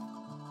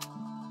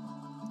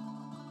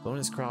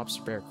 Bonus crops,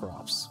 rare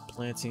crops.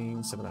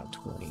 Planting, 7 out of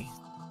 20.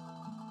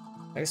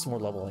 I guess the more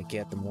level I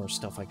get, the more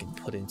stuff I can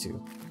put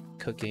into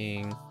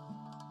cooking.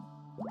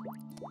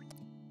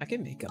 I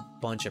can make a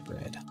bunch of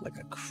bread, like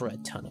a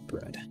crud ton of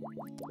bread.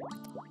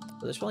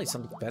 But there's probably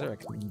something better I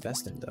can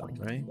invest in though,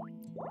 right?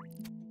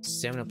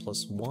 Stamina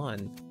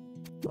 +1.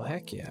 Oh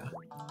heck yeah.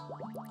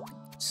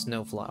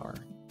 Snowflower.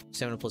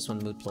 Stamina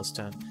 +1, mood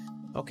 +10.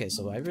 Okay,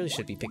 so I really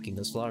should be picking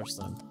those flowers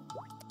then.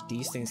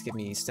 These things give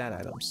me stat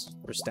items,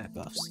 or stat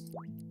buffs.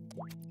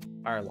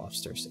 Fire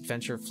lobsters.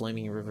 Adventure,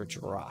 flaming river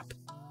drop.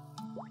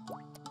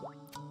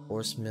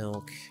 Horse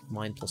milk,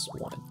 mine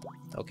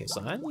 +1. Okay,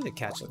 so I need to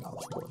catch like a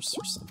horse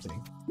or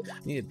something.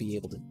 I need to be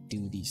able to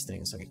do these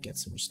things so I can get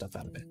some more stuff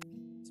out of it.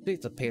 Speaking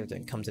of the painter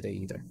didn't come today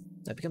either.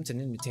 I've become to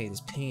imitate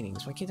his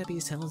paintings. Why can't I be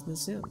as talented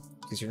as him?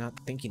 Because you're not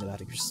thinking about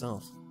it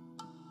yourself.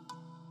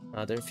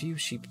 There are a few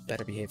sheep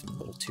better behaved than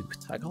Little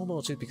Tooth. I call him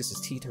Little Tooth because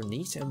his teeth are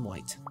neat and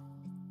white.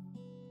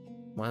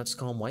 Why not just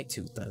call him White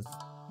Tooth then?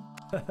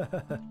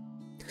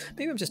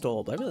 Maybe I'm just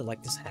old, but I really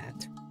like this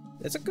hat.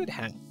 It's a good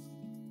hat.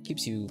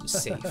 Keeps you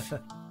safe.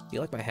 You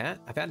like my hat?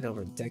 I've had it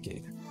over a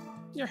decade.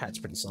 Your hat's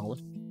pretty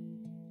solid.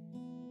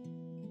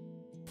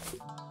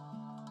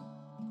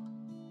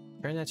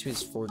 Pt.2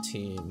 is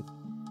 14.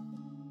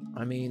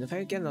 I mean, if I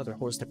could get another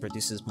horse that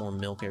produces more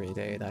milk every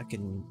day, that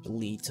can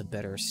lead to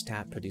better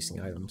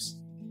stat-producing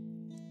items.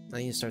 I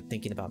need to start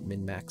thinking about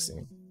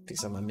min-maxing,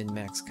 because I'm a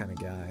min-max kind of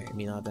guy. I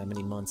mean, not that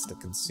many months to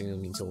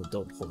consume until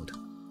adulthood.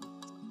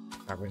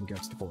 Everyone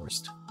gets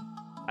divorced.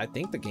 I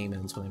think the game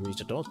ends when I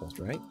reach adulthood,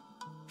 right?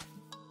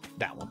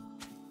 That one.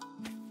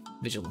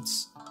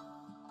 Vigilance.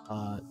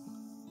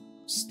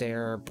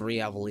 Stare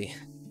bravely.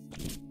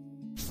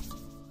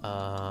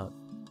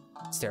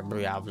 Stare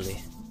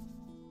bravely.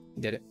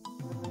 Did it.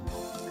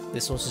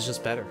 This horse is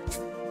just better.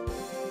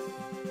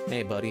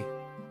 Hey, buddy.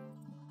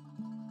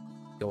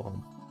 Go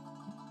home.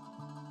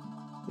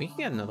 We can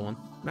get another one.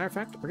 Matter of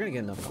fact, we're gonna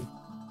get another one.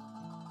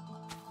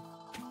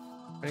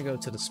 We're gonna go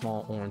to the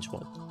small orange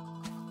one.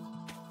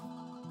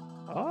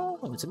 Oh,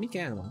 it's a meek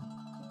animal.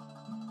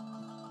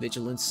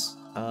 Vigilance,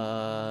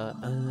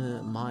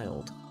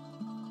 mild.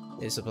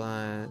 Is a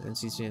blind and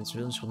sees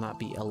vigilance will not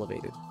be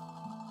elevated.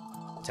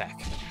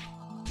 Attack.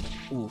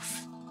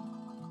 Oof.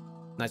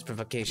 Nice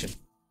provocation.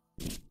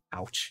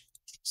 Ouch.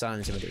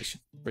 Silent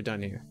intimidation. We're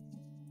done here.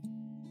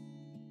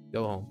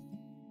 Go home.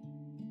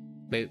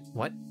 Wait,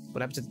 what?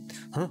 What happened to...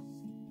 Huh?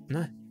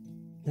 No.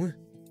 What?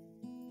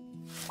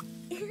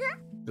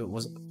 It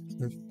wasn't...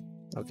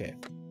 Okay.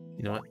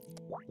 You know what?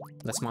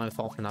 That's my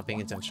fault for not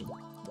paying attention.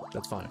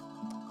 That's fine.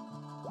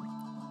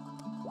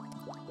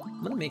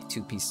 I'm gonna make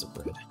 2 pieces of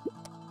bread.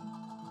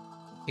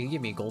 You can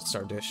give me a gold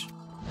star dish.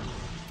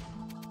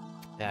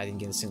 Yeah, I didn't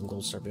get a single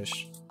gold star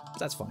dish.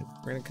 That's fine.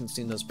 We're gonna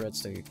consume those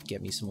breads to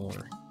get me some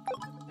more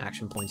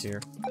action points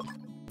here.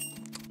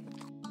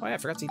 Oh yeah, I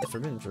forgot to eat the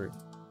forbidden fruit.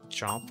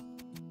 Chomp.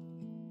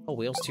 Oh,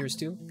 whales tears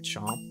too?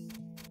 Chomp.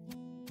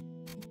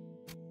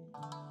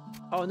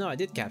 Oh no, I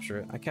did capture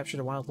it. I captured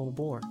a wild little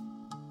boar.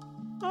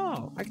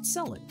 Oh, I can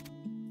sell it.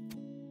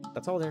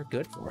 That's all they're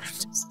good for.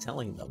 Just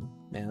telling them.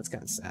 Man, that's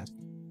kind of sad.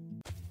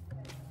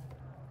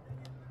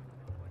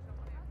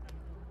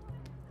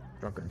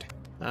 Drunkard.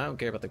 I don't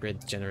care about the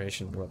great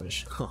generation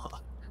rubbish.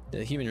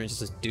 The human race is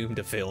just doomed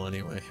to fail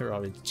anyway. We're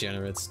all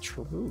degenerates.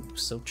 True,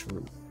 so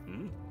true.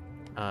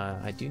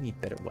 I do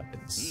need better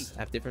weapons.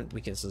 I have different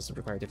weaknesses that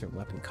require different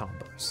weapon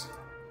combos.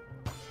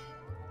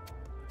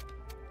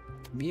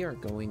 We are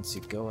going to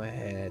go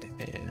ahead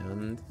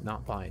and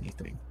not buy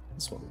anything.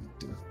 That's what we're going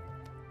to do.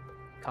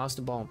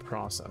 Costume ball and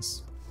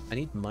process. I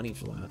need money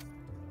for that.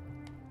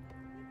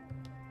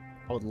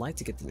 I would like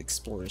to get the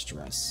explorer's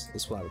dress.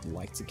 This is what I would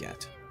like to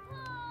get.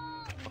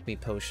 Alchemy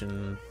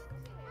potion.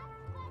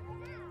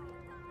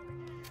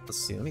 Let's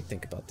see, let me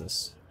think about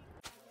this.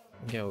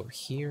 Go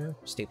here,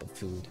 staple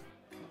food.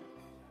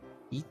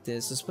 Eat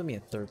this. This put me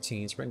at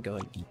 13, so we're gonna go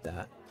ahead and eat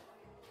that.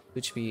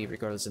 Which should be,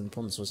 regardless of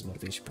importance, was a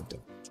motivation for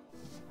them.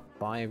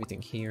 Buy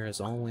everything here, as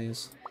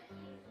always.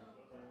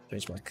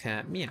 Strange black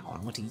cat. Meow,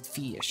 I want to eat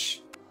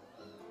fish.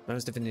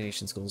 Those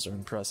divination skills are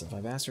impressive.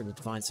 I've asked her to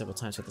divine several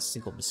times with a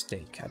single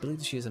mistake. I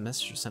believe she is a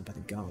messenger sent by the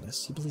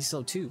goddess. You believe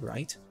so too,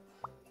 right?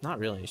 Not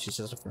really, she's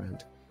just a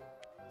friend.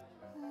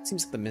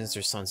 Seems like the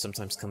minister's son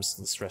sometimes comes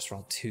to this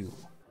restaurant too.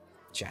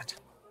 Chat.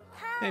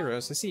 Hey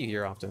Rose, I see you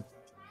here often.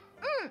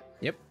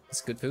 Yep,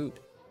 it's good food.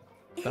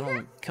 But I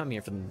don't come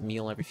here for the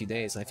meal every few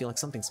days, I feel like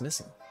something's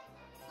missing.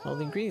 While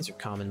the ingredients are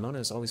common, Mona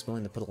is always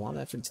willing to put a lot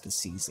of effort into the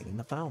seasoning, and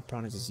the final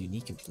product is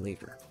unique in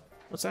flavor.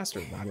 Let's ask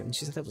her about it, and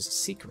she said that was a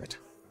secret.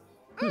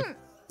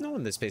 No one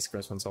in this basic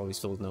restaurant's always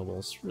filled with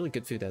nobles. Really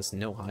good food has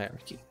no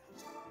hierarchy.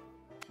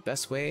 The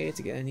best way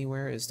to get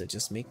anywhere is to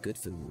just make good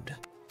food.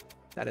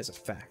 That is a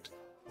fact.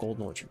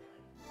 Golden Orchard.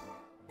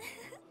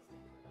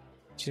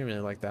 She didn't really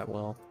like that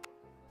well.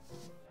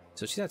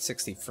 So she's at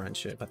 60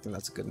 friendship. I think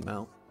that's a good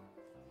amount.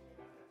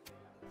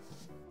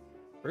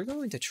 We're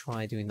going to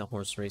try doing the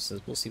horse races.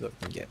 We'll see what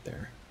we can get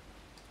there.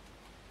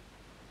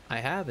 I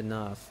have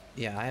enough.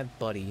 Yeah, I have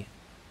Buddy,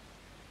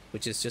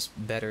 which is just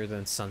better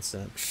than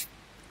Sunset.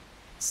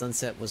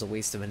 Sunset was a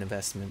waste of an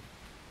investment.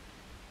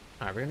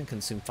 Alright, we're gonna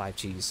consume 5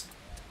 cheese.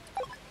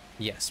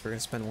 Yes, we're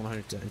gonna spend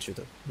 100 to enter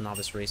the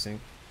novice racing.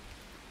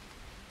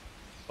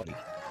 Buddy.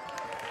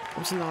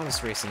 Comes to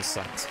novice racing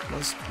site.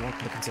 Most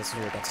welcome the contestants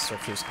who are about to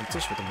start fierce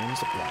competition with the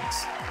names of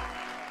blocks.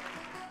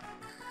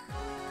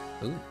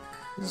 Ooh,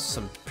 this is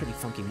some pretty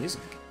funky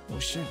music. Oh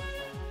shit.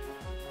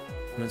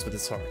 Commence with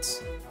its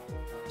hearts.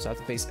 So I have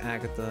to face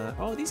Agatha.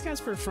 Oh, these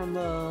guys were from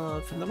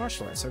the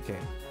martial arts, okay.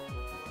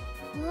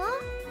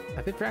 Huh?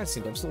 I've been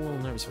practicing, but I'm still a little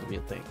nervous for the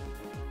real thing.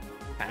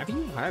 Have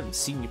you? I haven't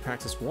seen you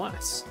practice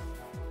once.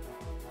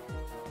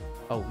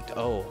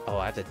 Oh,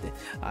 I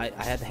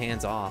had the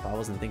hands off. I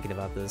wasn't thinking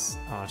about this.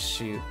 Oh,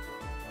 shoot.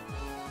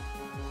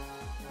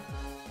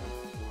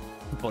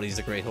 Buddy's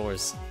a great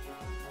horse.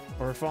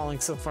 We're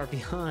falling so far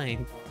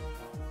behind.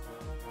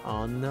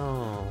 Oh,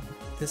 no.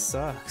 This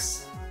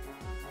sucks.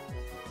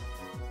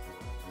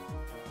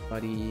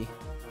 Buddy.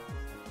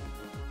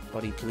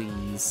 Buddy,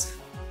 please.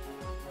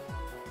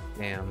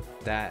 Damn,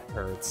 that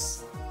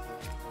hurts.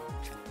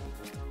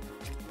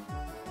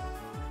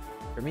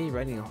 For me,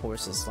 riding a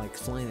horse is like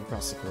flying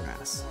across the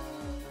grass.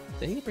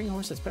 They need to bring a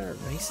horse that's better at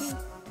racing?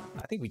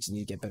 I think we just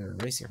need to get better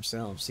at racing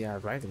ourselves. Yeah, our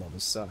rider level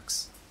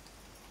sucks.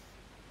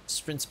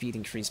 Sprint speed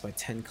increased by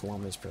 10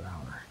 kilometers per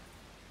hour.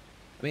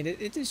 I mean,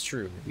 it is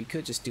true. We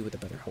could just do with a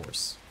better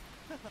horse.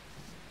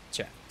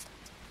 Chat.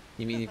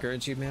 You mean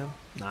encourage you, man?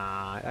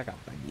 Nah, I got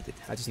what I needed.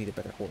 I just need a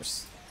better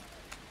horse.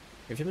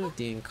 If you're familiar with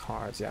DN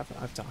cards, yeah,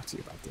 I've talked to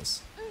you about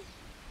this.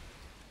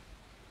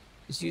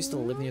 Did you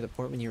still live near the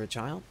port when you were a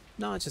child?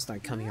 No, it's just I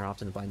come here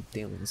often to buy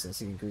daily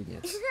necessity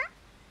ingredients.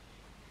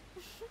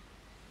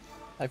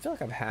 I feel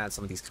like I've had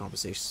some of these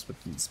conversations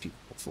with these people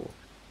before.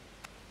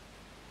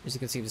 As you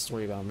can see, the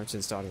story about a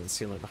merchant's daughter and the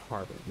sailor in the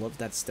harbor. Love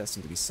that's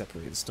destined to be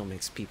separated still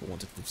makes people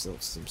want to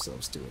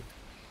themselves to it.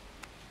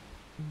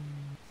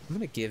 I'm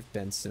gonna give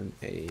Benson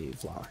a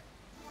flower.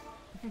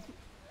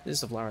 This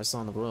is a flower I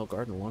saw in the royal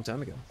garden a long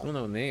time ago. I don't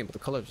know the name, but the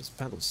color of its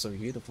petals is so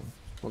beautiful.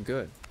 Well,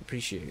 good.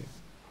 Appreciate it.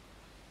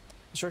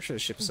 The structure of the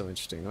ship is so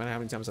interesting. No matter how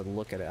many times I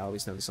look at it, I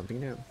always notice something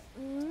new.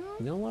 You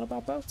know a lot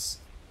about boats?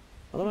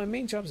 Although my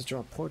main job is to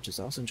draw portraits,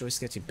 I also enjoy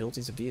sketching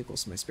buildings and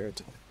vehicles in my spare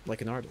time,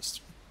 like an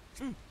artist.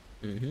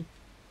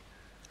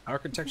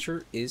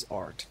 Architecture is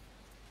art.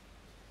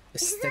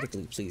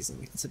 Aesthetically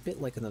pleasing. It's a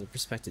bit like another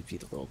perspective view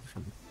of the world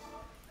from.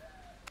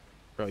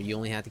 Bro, you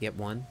only had to get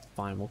one?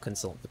 Fine, we'll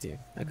consult with you.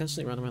 I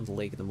constantly run around the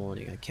lake in the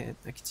morning. I can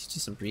teach you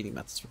some breathing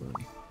methods for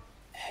running.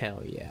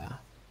 Hell yeah.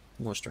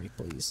 More strength,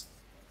 please.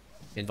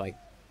 Invite.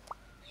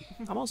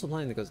 I'm also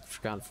planning to go to the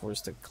Forgotten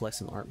Forest to collect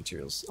some art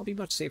materials. I'll be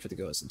much safer to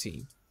go as a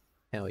team.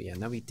 Hell yeah,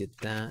 now we did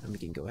that, and we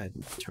can go ahead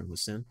and turn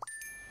this in.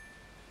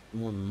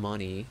 More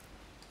money.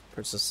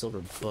 Purchase a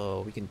silver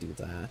bow, we can do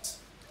that.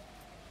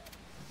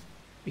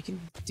 We can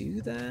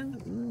do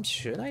that?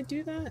 Should I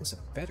do that? It's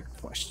a better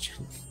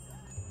question.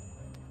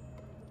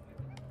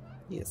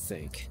 You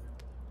think.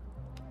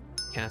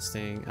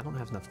 Casting, I don't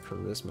have enough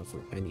charisma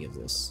for any of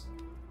this.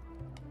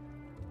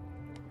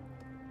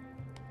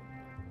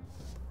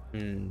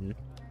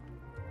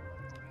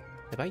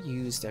 Have I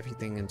used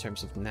everything in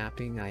terms of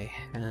napping? I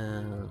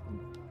have...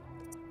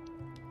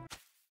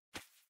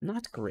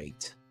 Not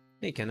great.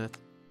 Hey, Kenneth.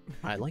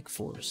 I like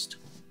forest.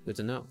 Good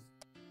to know.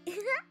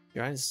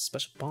 Your eye has a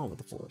special bond with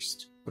the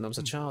forest. When I was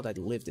a child, I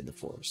lived in the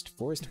forest.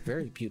 Forest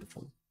very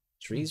beautiful.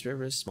 Trees,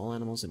 rivers, small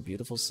animals, and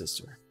beautiful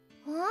sister.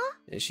 Huh?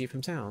 Is she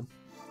from town?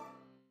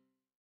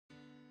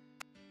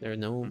 There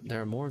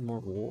are more and more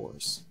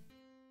wars.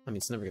 I mean,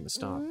 it's never gonna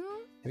stop.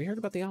 Have you heard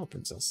about the Owl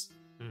Princess?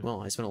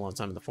 Well, I spent a long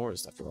time in the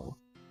forest, after all.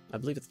 I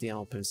believe that the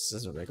Owl Princess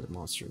isn't a regular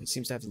monster. It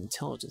seems to have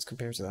intelligence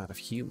compared to that of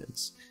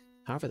humans.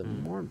 However, the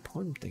more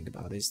important thing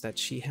about it is that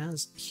she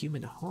has a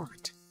human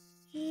heart.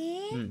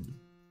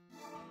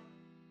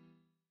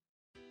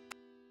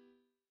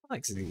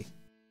 like Z.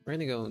 We're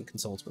gonna go and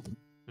consult with him.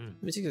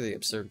 Let me take you to the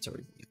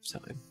observatory when you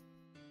have time.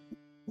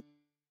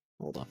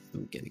 Hold on,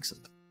 I'm getting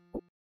something.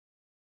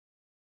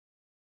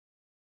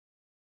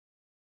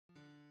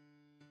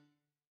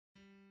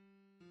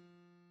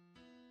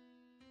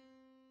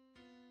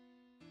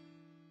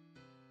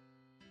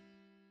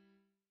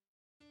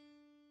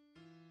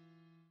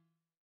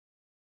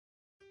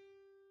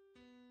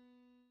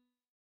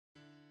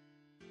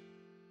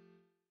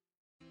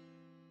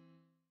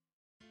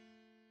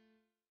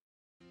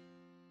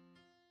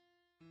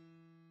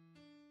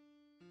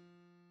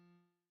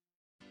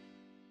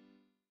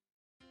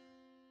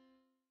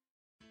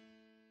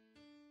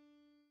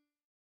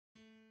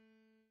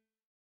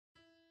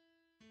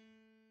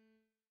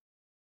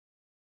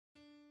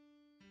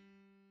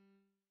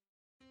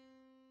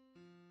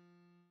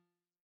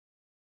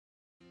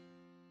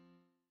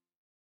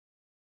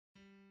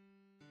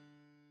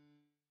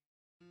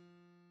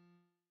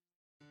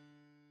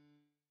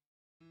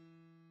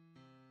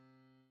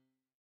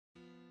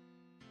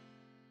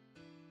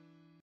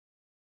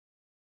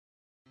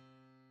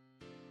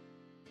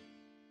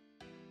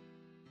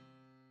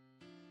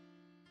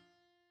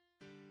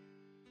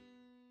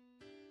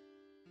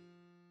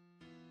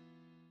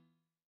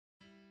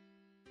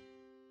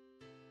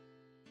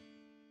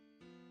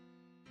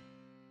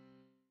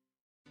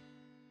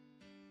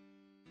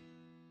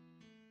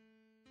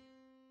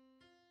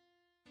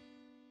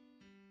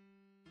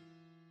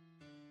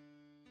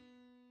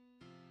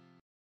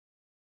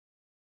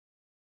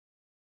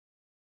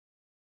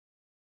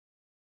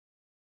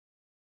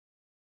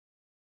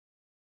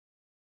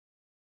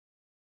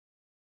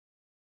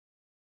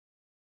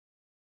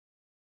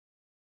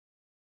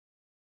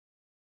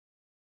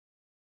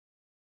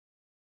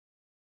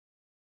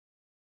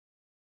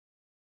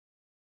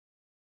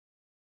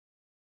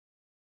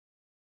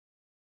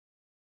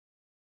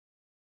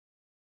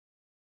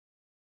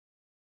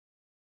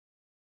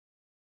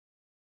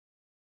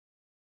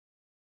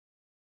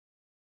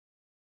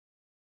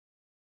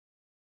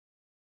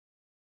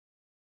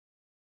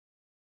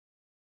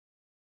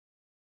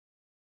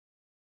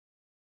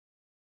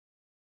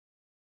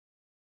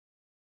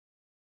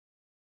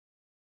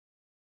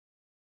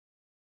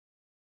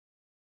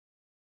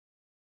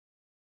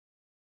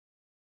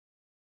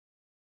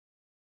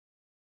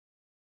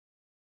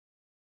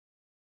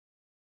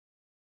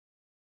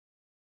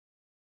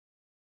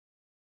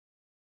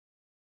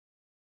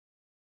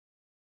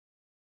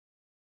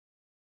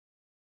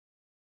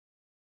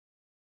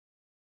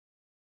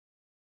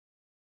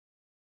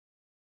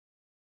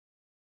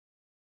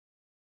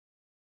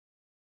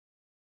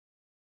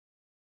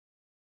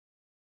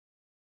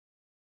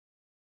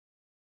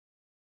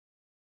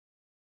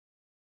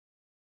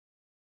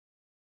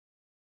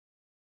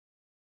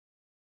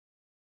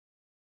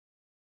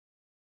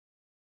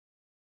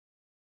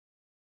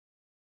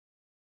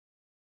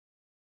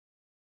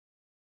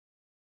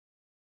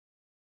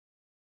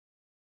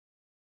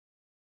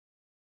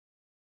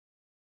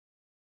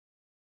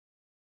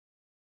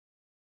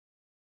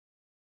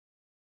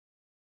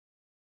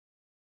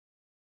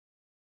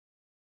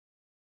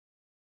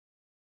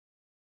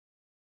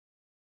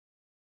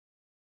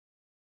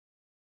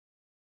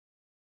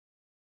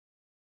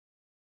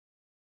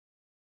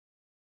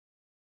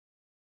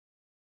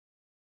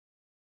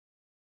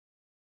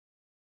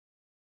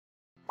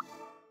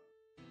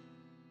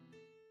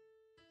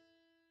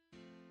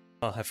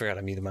 Oh, I forgot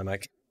I muted my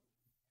mic.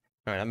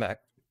 Alright, I'm back.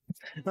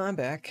 I'm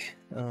back.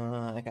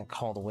 I got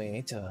called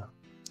away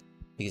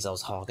because I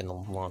was hogging the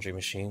laundry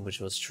machine, which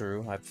was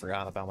true. I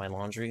forgot about my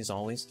laundry, as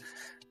always.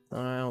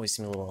 I always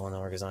seem a little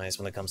unorganized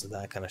when it comes to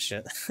that kind of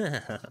shit.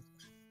 Alright,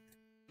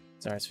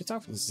 so we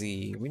talked with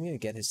Z. We need to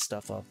get his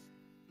stuff up.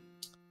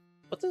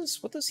 What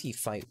does he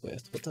fight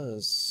with? What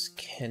does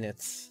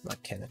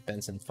not Kenneth,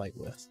 Benson fight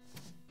with?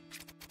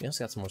 He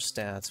also got some more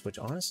stats, which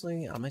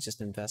honestly, I might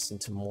just invest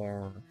into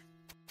more...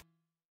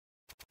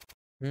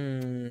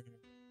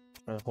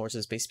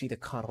 horses. Base speed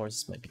of caught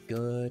horses might be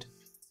good.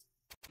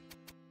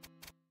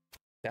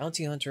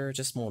 Bounty hunter,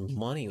 just more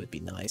money would be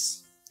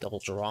nice. Double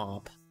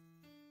drop.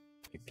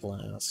 Big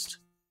blast.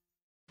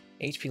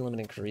 HP limit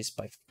increased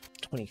by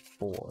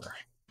 24.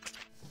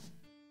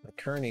 My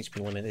current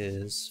HP limit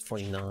is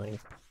 49.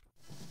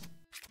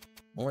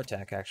 More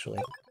attack, actually.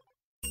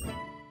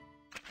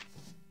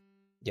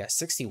 Yeah,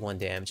 61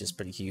 damage is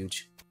pretty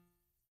huge.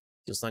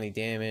 Deals 90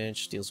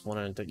 damage, deals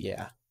 130,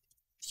 yeah.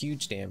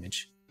 Huge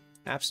damage.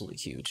 Absolutely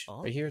huge.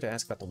 We're here to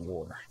ask about the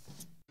war.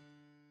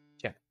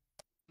 Yeah.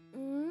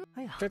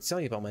 I tried to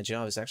tell you about my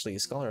job as actually a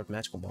scholar of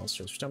magical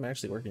monsters, which I'm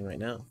actually working right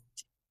now.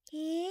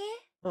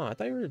 Oh, I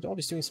thought you were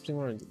always doing something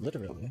more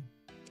literally.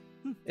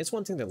 It's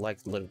one thing to like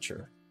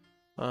literature.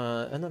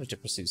 Another to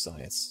pursue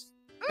science.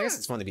 I guess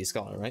it's fun to be a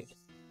scholar, right?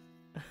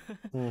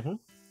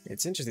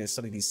 It's interesting to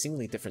study these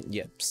seemingly different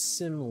yet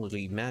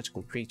similarly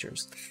magical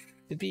creatures.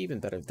 It'd be even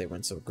better if they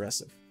weren't so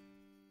aggressive.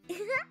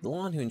 The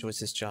one who enjoys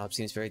this job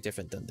seems very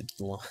different than the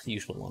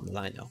usual one that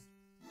I know.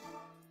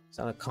 Is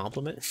that a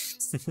compliment?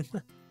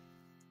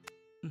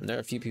 When there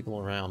are a few people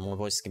around, more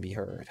voices can be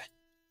heard.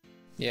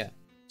 Yeah,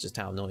 just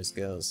how noise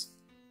goes.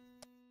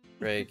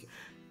 Greg,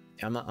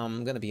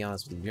 I'm gonna be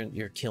honest with you.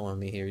 You're killing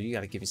me here. You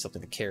gotta give me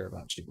something to care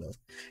about you with.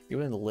 You're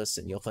willing to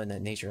listen, you'll find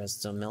that nature has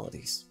its own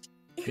melodies.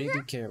 You really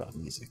do care about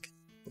music.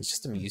 It's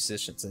just a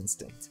musician's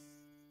instinct.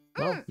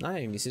 Well, not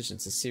a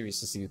musician's as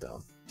serious as you,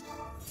 though.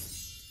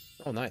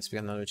 Oh, nice. We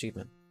got another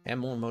achievement. And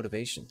more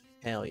motivation.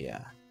 Hell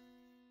yeah.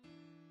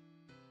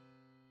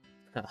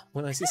 Huh.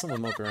 When I see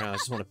someone moping around, I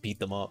just want to beat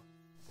them up.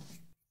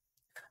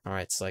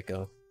 Alright,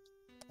 Psycho.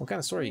 What kind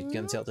of story are you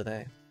gonna tell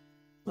today?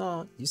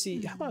 Well, you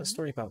see, how about a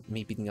story about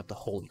me beating up the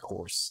holy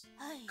horse?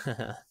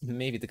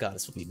 Maybe the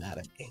goddess will be mad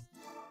at me.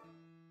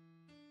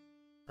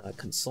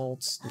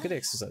 Consult. Good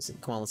exercising.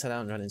 Come on, let's head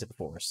out and run into the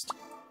forest.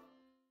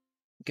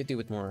 We could do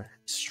with more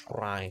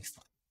strength.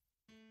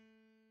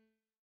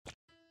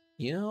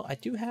 You know, I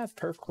do have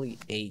perfectly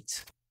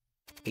 8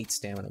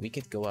 stamina. We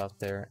could go out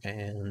there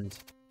and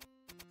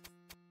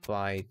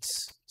fight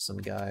some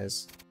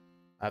guys.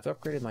 I've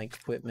upgraded my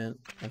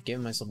equipment. I've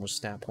given myself more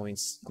stat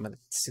points. I'm at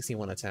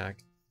 61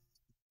 attack,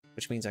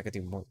 which means I could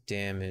do more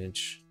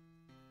damage.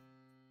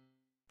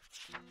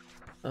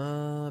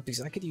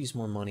 Because I could use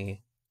more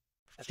money.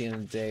 At the end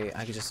of the day,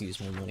 I could just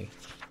use more money.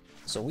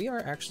 So we are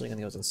actually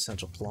gonna go to the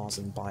Central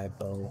Plaza and buy a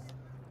bow.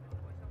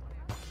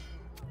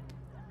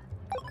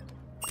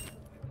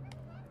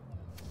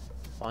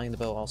 Buying the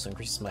bow also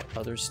increases my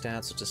other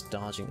stats, such as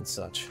dodging and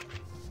such.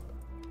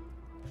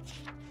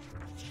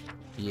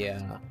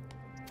 Yeah.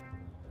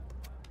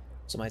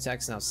 So my attack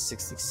is now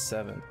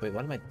 67. Wait,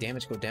 why did my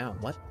damage go down?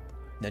 What?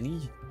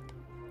 Nani?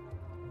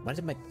 Why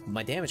did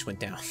my damage went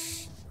down?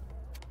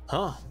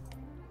 Huh?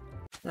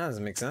 That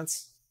doesn't make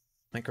sense.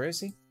 Am I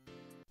crazy?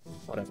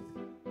 Whatever.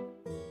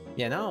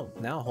 Yeah,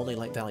 now Holy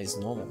Light Valley is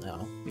normal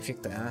now. We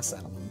kicked the ass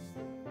out of him.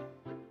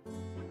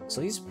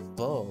 So he's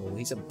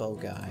a bow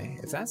guy.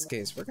 If that's the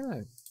case, we're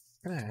gonna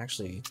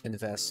actually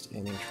invest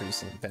in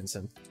increasing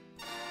Benson.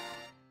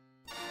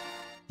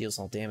 Deals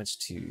all damage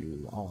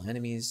to all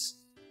enemies.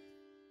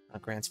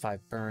 Grants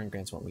 5 burn,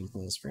 grants 1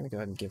 weakness. We're gonna go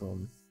ahead and give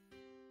him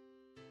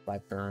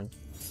 5 burn.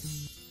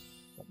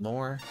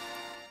 More.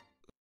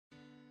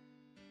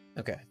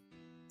 Okay.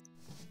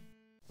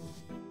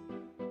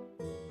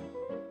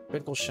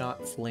 Critical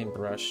shot, flame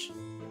brush.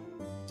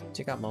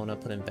 Take out Mona,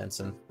 put in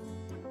Benson.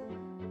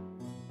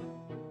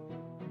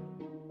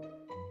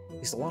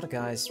 Because a lot of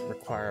guys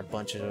require a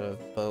bunch of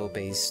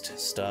bow-based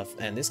stuff,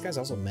 and this guy's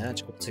also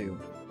magical too.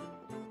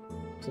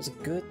 So it's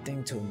a good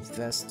thing to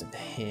invest in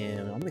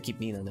him. I'm gonna keep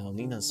Nina though.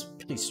 Nina's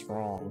pretty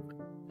strong.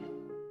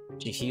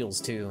 She heals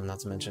too, not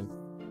to mention.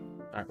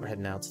 Alright, we're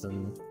heading out to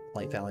the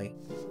Light Valley.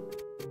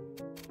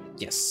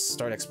 Yes,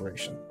 start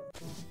exploration.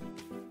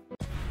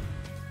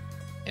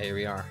 Here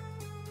we are.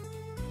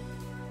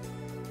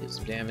 Deal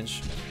some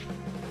damage.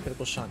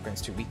 Critical shot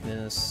grants 2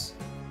 weakness.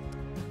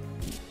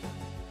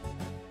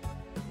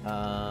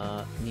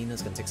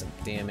 Nina's gonna take some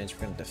damage.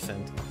 We're gonna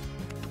defend.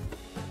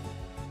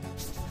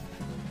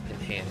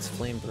 Enhance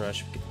flame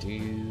brush. We could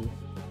do.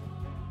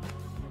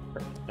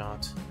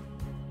 Not.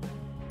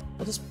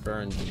 What does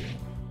burn do?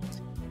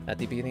 At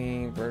the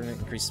beginning, burn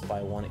increases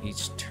by 1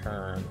 each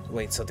turn.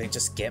 Wait, so they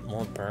just get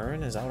more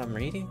burn? Is that what I'm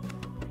reading?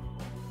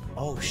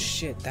 Oh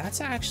shit,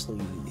 that's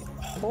actually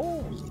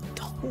holy.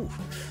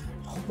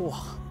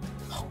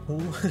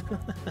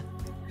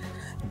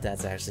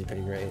 That's actually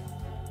pretty great.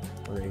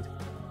 Great.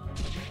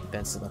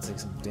 Benson about to take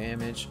some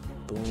damage.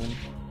 Boom.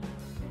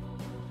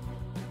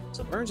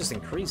 So burn just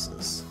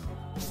increases,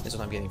 is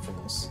what I'm getting from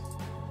this.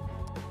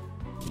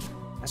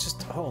 That's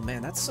just, oh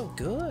man, that's so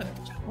good.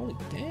 Holy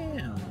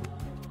damn.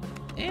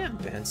 Damn,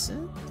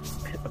 Benson.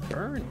 A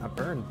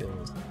burn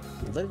build.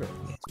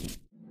 Literally.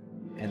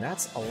 And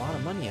that's a lot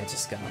of money I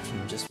just got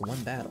from just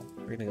one battle.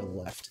 We're gonna go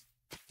left.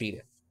 Beat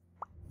it.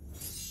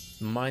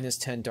 Minus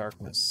 10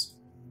 darkness.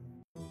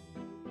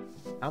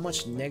 How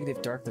much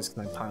negative darkness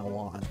can I pile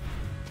on?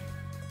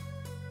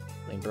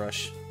 Flame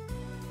brush.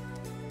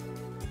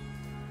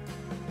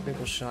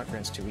 Critical shot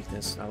grants 2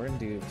 weakness. Now we're gonna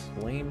do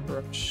flame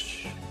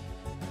brush.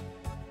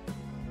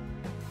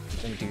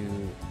 We're gonna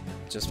do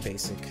just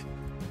basic.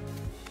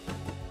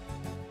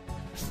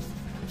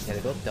 Yeah,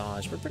 they both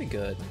dodge. We're pretty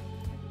good.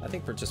 I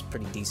think we're just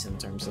pretty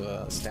decent in terms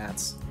of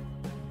stats.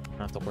 Don't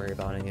have to worry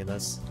about any of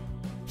this.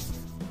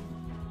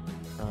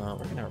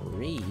 We're gonna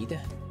read.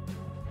 At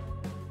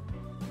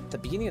the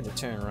beginning of the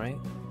turn, right?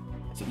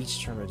 If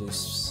each turn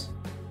reduces.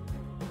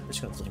 We're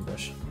just gonna flame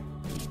brush.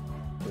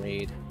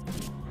 Raid.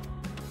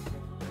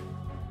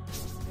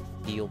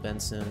 Heal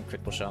Benson,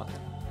 critical shot.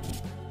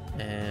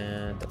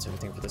 And that's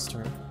everything for this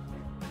turn.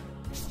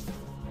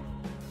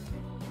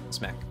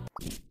 Smack.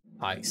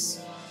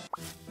 Ice.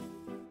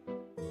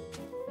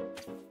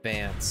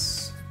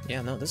 Advance.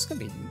 Yeah, no, this is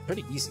gonna be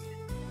pretty easy.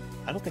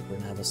 I don't think we're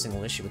gonna have a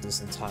single issue with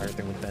this entire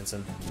thing with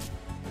Benson.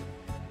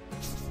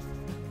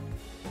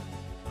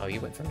 Oh, you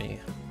went for me.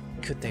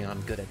 Good thing I'm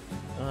good at...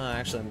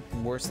 actually,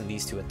 I'm worse than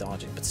these two at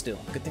dodging, but still,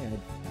 good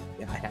thing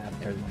I have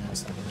everyone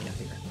else helping me out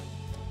here.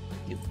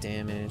 Deal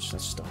damage.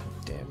 Let's just do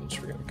damage.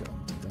 We're gonna go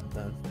and do that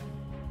then.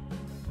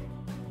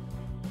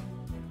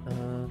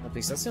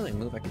 Because that's the only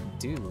move I can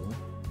do.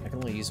 I can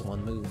only use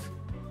one move.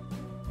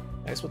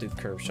 I guess we'll do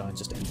curve shot and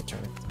just end the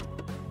turn.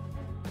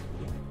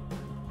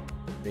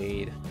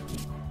 Raid.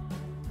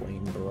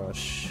 Flame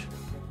Brush.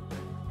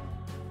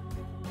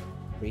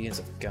 Radiance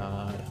of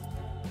God.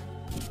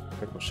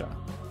 Critical Shot.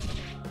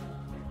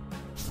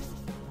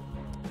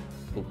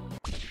 Ooh.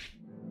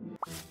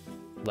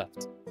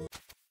 Left.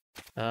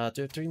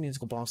 There are 3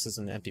 musical boxes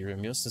in the empty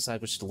room. You must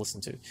decide which to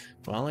listen to.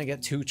 Well, I only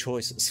get 2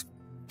 choices.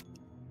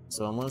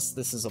 So unless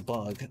this is a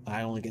bug,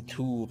 I only get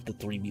 2 of the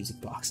 3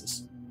 music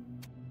boxes.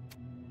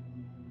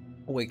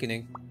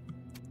 Awakening.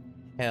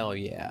 Hell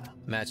yeah.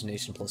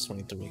 Imagination plus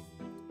 23.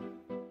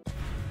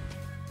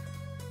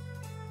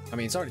 I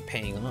mean, it's already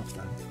paying off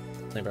then.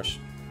 Flame Brush.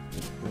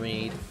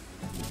 Raid.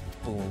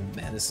 Boom.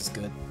 Man, this is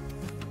good.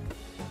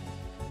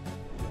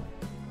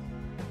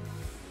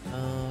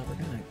 We're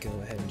gonna go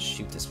ahead and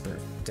shoot this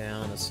bird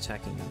down. It's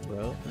attacking the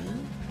throat.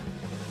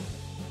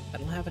 I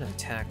don't have an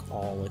attack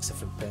all except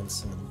for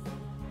Benson.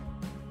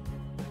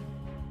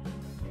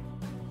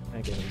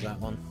 I give him that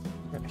one.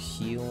 We're gonna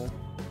heal.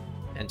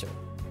 Enter.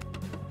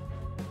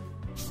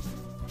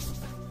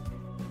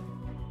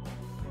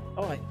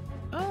 Oh,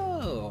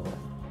 oh!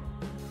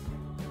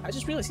 I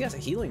just realized he has a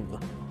healing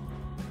one.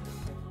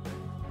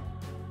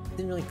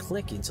 Didn't really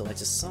click until I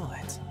just saw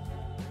it.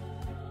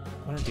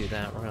 We're gonna do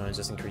that. We're gonna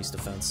just increase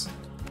defense.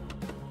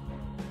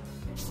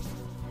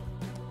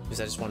 Because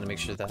I just wanted to make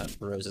sure that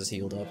Rose is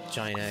healed up.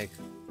 Giant Egg.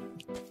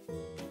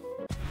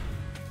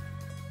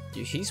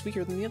 Dude, he's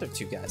weaker than the other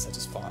 2 guys I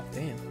just fought.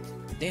 Damn.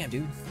 Damn,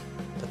 dude.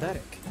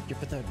 Pathetic. You're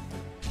pathetic.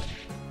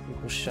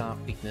 Equal shot,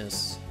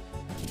 weakness.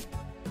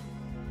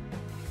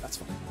 That's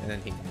fine. And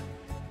then he.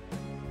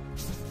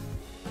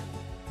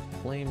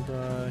 Flame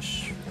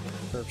Brush.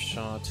 Curve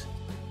Shot.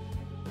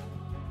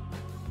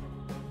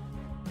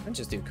 I can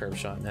just do Curve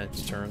Shot and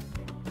that's turn.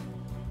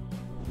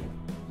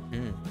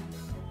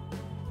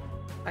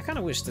 I kind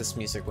of wish this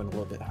music went a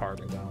little bit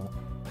harder though.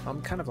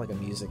 I'm kind of like a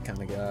music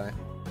kind of guy.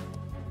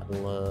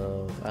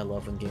 I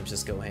love when games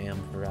just go ham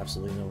for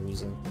absolutely no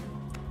reason.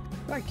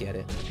 But I get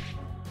it.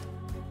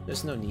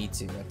 There's no need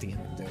to at the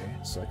end of the day.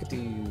 So I could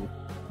do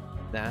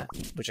that,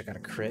 which I got a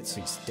crit, so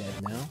he's dead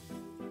now.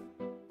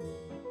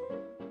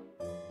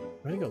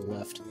 I'm gonna go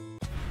left.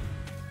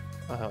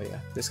 Oh hell yeah,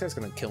 this guy's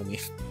gonna kill me.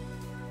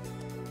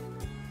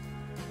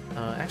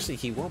 Actually,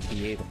 he won't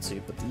be able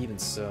to, but even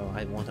so,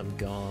 I want him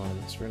gone.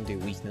 So we're gonna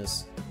do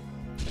weakness.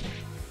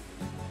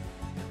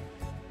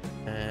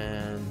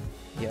 And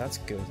yeah, that's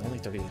good. Only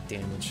 38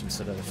 damage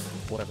instead of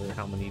whatever,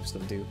 how many he's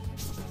gonna do.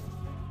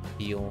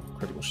 Heal,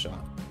 critical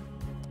shot.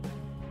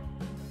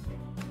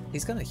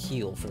 He's gonna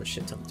heal for a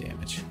shit ton of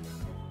damage.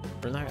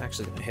 We're not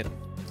actually gonna hit him.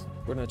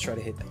 We're gonna try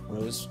to hit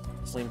Rose.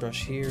 Flame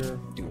Brush here,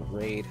 do a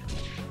raid,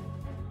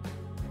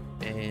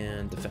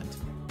 and defend.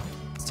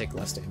 Let's take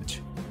less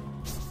damage.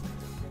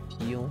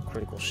 Heal,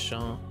 critical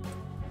shot.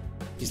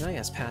 He's not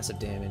as passive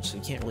damage, so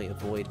you can't really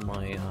avoid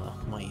my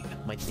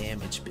my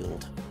damage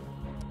build.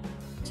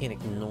 Can't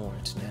ignore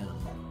it now.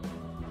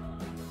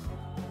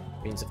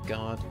 Radiance of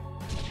God,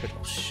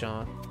 critical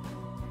shot,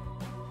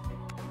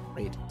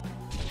 raid.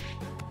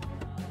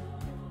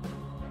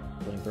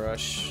 Flame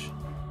Brush.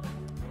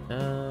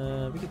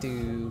 We could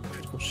do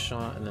critical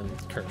shot and then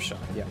curve shot.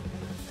 Yeah.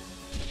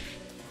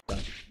 Done.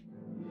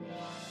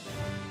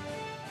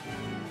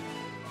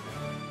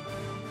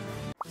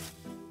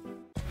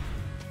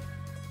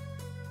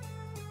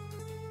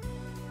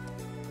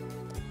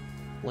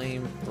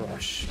 Flame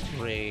Brush,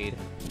 raid.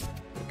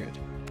 We're good.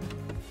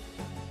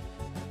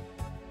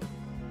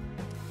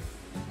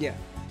 Yeah,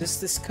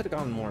 this could have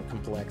gone more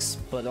complex,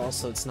 but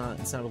also it's not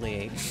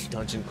really a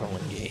dungeon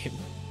crawling game.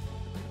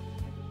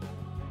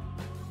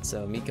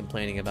 So me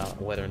complaining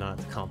about whether or not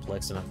it's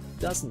complex or not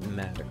doesn't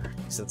matter,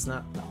 because that's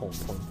not the whole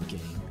point of the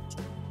game.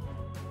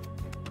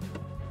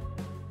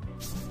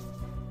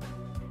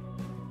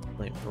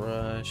 Flame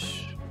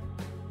Brush,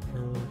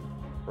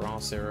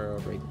 Cross Arrow,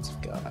 Radiance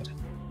of God.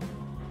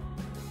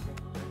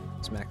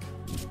 Smack,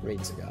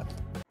 Radiance of God.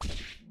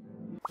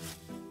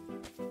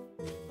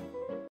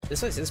 This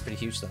place is pretty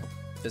huge though.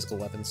 Physical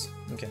weapons,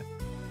 okay.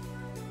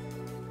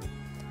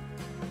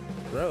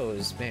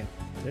 Rose, man,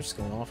 they're just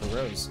going all for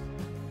Rose.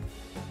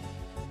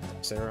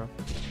 Arrow,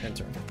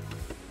 enter.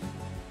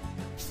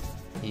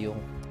 Heal,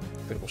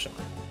 critical shot.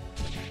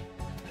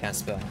 Cast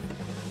spell.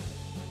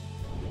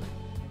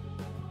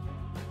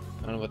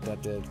 I don't know what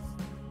that did.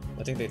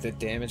 I think they did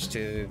damage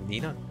to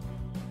Nina?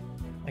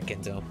 I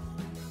can't tell.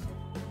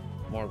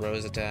 More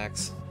Rose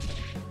attacks.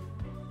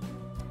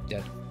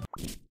 Dead.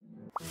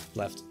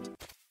 Left.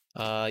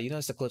 You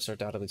notice the cliffs are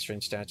dotted with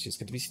strange statues.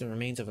 Could we see the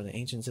remains of an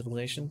ancient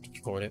civilization?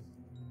 Record it.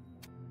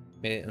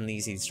 Made it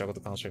uneasy to struggle to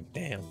concentrate.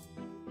 Damn.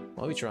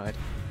 Well, we tried.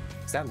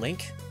 Is that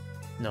Link?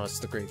 No, it's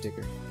the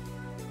Gravedigger.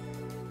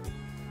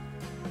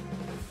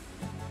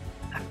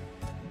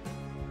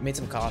 Made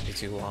some coffee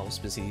too while I was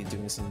busy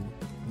doing some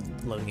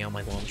loading out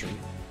my laundry.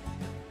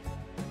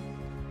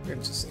 We're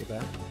gonna just save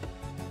that.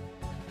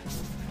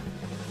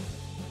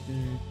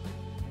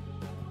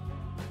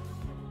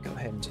 Go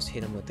ahead and just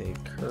hit him with a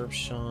curve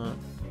shot.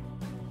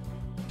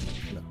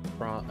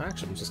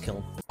 Actually, just kill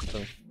him.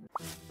 Boom.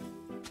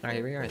 Alright,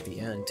 here we are at the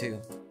end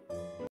too.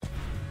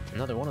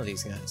 Another one of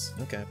these guys.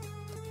 Okay.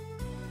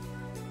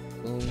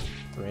 Boom,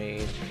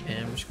 raid,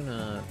 and we're just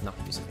gonna not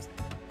use anything.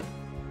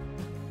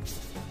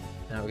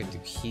 Now we're gonna do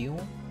heal,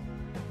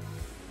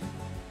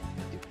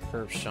 do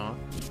curve shot,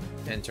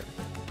 enter.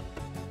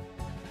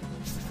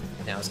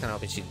 Now I was kinda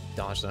hoping she'd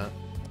dodge that.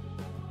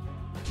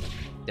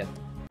 Dead.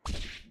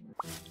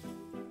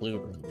 Blue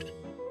room.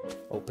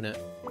 Open it.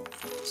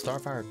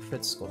 Starfire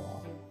crit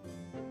scroll.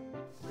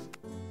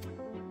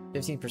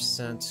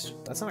 15%.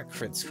 That's not a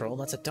crit scroll,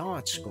 that's a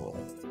dodge scroll.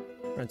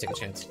 We're gonna take a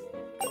chance.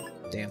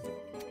 Damn.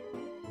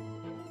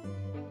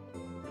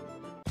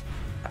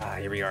 Ah,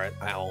 here we are at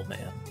Owl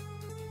Man.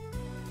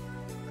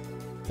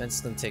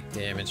 Vents gonna take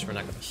damage, we're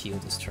not gonna heal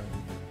this turn.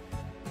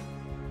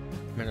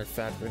 Matter of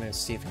fact, we're gonna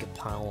see if we can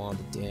pile on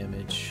the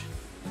damage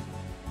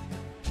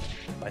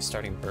by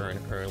starting burn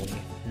early.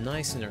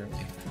 Nice and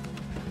early.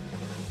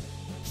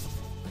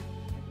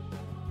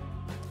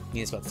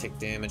 He's about to take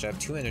damage. I have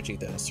 2 energy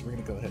though, so we're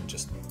gonna go ahead and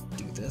just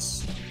do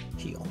this.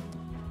 Heal.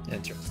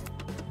 Enter.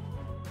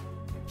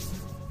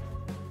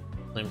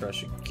 Flame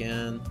brush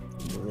again.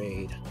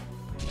 Raid.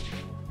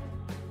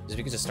 Because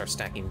we can just start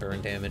stacking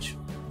burn damage.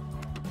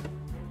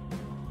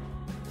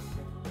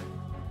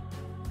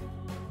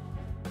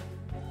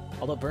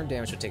 Although burn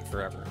damage would take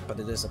forever, but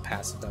it is a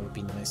passive, that would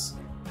be nice.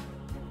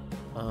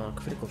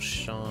 Critical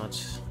shot.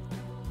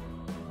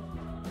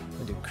 I'm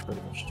gonna do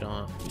critical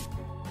shot.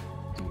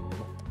 Do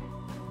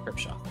curve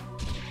shot.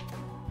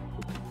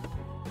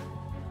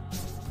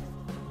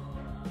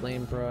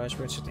 Flame brush,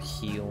 we're just to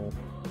heal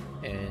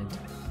and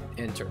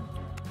enter.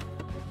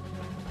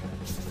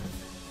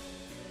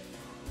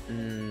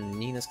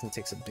 Nina's gonna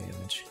take some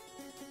damage.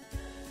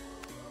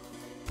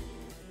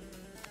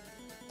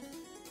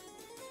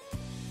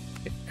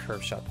 Get a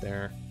curve shot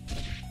there.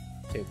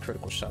 Take a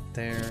critical shot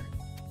there.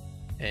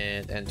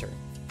 And enter.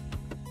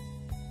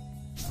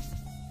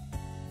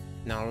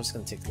 Now I'm just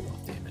gonna take the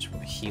lock damage. I'm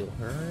gonna heal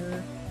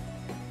her.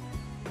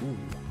 Ooh.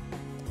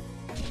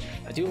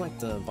 I do like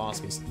the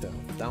boss music though.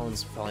 That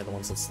one's probably the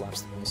one that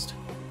slaps the most.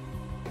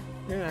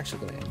 You're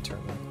actually gonna enter.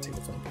 I'm gonna take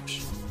the flame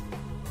push.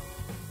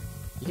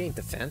 You gain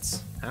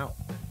defense? How?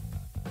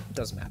 It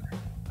doesn't matter.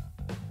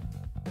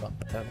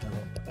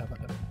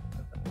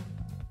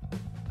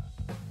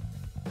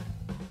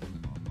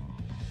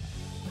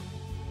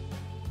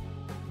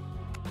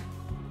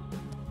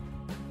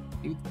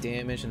 Do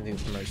damage and do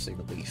emergency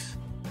relief.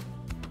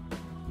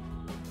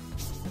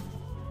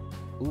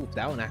 Ooh,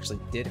 that one actually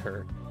did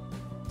hurt.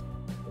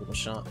 Little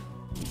shot.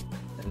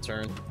 End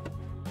turn.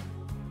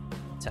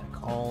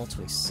 Attack all,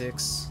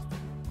 26.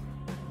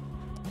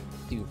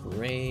 Do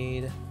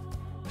raid.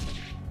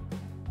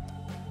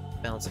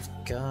 Balance of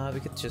God. We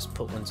could just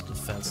put one to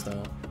defense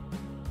though.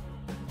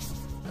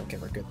 Okay,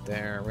 we're good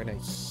there. We're gonna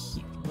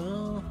heal.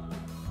 Well,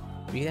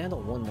 we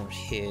handle one more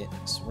hit,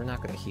 so we're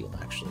not gonna heal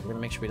actually. We're gonna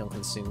make sure we don't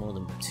consume more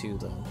than 2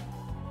 though.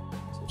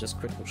 So just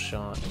critical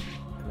shot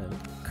and then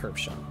curve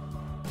shot.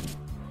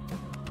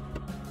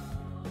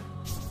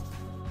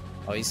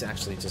 Oh, he's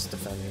actually just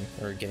defending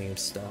or getting him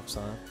stops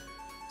on.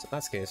 So if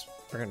that's the case,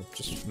 we're gonna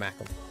just mack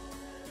him.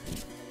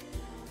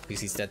 Because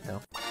he's dead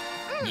now.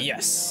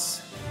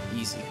 Yes!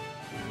 Easy.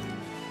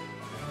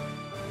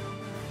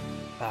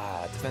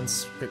 Ah,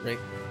 defense crit rate.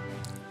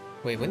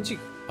 Wait, when did you...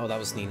 Oh, that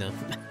was Nina.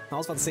 I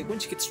was about to say, when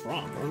did you get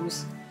strong,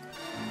 Rose?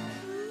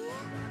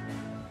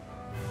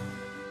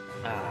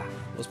 Ah,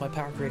 was my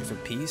power created for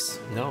peace?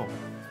 No,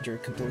 you're a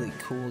completely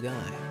cool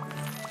guy.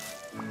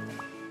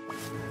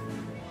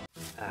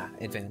 Ah,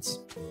 advance.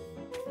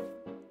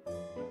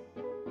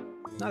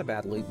 Not a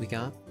bad loot we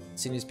got.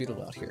 Seems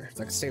beautiful out here. If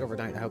I could stay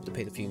overnight, I hope to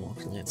paint a few more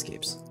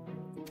landscapes.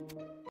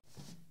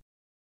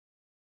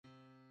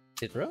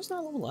 Did Rose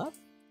not level up?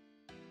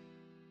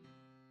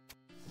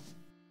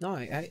 No,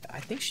 I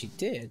think she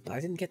did, but I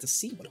didn't get to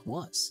see what it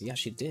was. Yeah,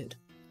 she did.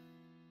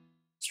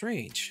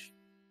 Strange.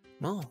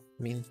 Well,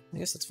 I mean, I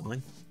guess that's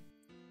fine.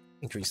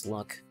 Increased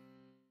luck.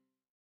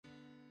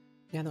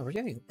 Yeah, no, we're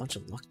getting a bunch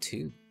of luck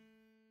too.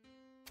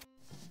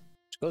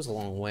 Which goes a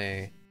long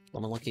way. The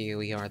more lucky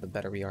we are, the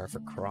better we are for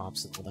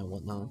crops and all that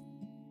whatnot.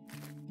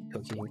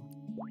 Cooking.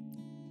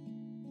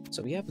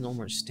 So we have no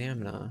more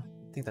stamina.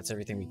 I think that's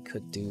everything we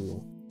could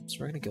do. So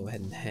we're gonna go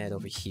ahead and head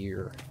over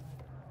here.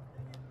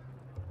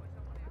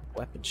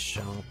 Weapon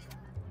shop.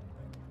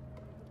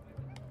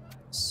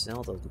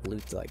 Sell the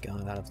loot that I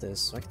got out of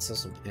this. So I can sell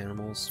some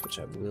animals, which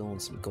I will,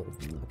 and some gold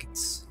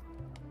nuggets.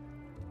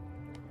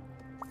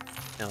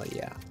 Oh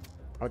yeah.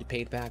 Already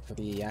paid back for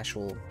the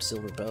actual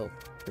silver bow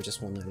for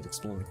just one night of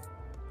exploring.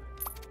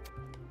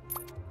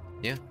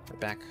 Yeah, we're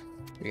back.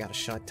 We got a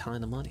shot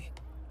ton of money.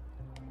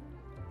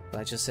 But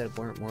I just said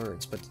weren't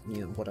words, but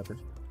you know, whatever.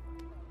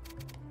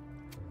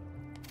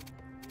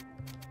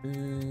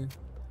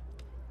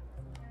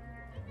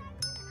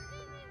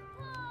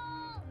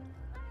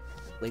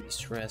 Lady's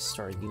dress,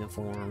 starter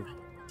uniform.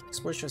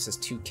 Sports dress is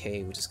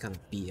 2K, which is kind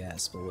of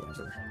BS, but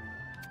whatever.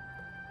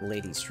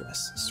 Lady's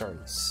dress, starting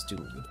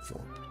student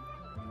uniform.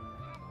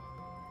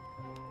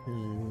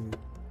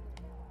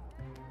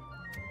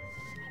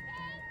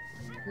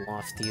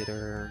 Loft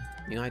theater.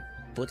 You know, I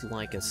would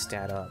like a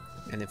stat up,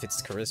 and if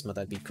it's charisma,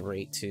 that'd be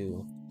great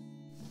too.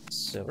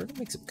 So we're gonna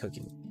make some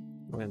cooking.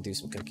 We're gonna do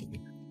some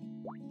cooking.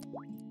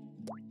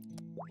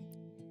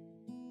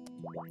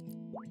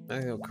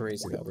 I go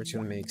crazy though. We're just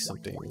gonna make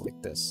something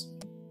like this.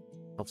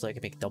 Hopefully I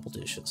can make double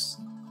dishes.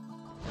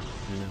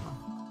 No.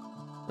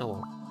 Oh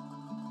well.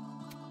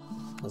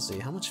 Let's see,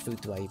 how much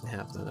food do I even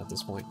have then at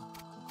this point?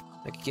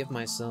 I could give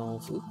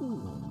myself...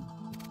 Ooh.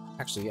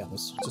 Actually, yeah,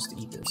 let's just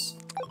eat this.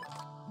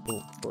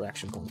 Oh, 4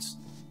 action points.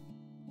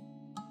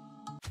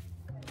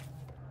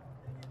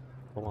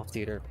 Go off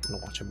theater, I'm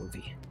gonna watch a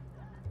movie.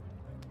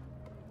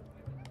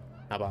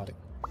 How about it?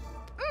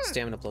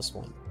 Stamina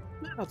 +1.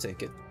 I'll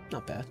take it.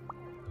 Not bad.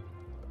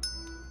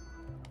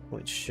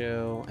 Point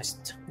show.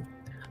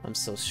 I'm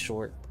so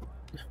short.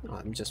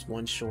 I'm just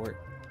 1 short.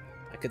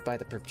 I could buy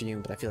the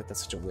perfume, but I feel like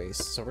that's such a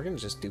waste. So we're gonna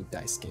just do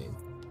dice game.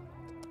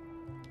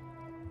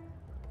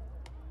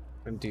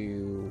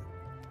 We're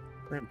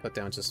gonna put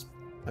down just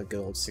a good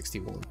old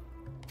 61.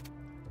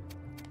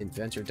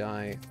 Inventor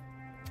die,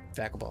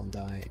 Vagabond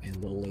die, and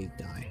Little Lady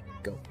die.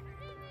 Go.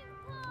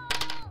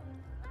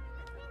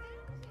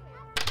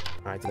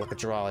 Alright, the luck of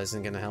draw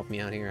isn't gonna help me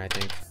out here, I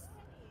think.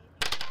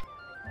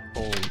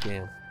 Holy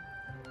damn.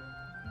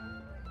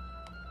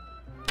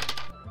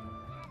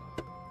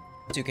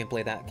 2 can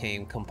play that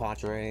game,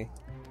 compadre.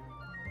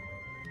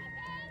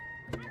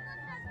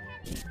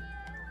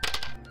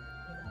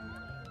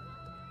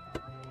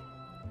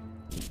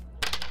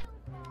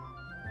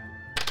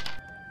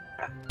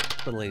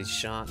 Little lady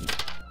shot.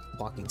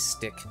 Walking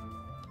stick.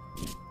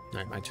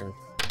 Alright, my turn.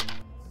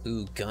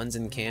 Ooh, guns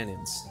and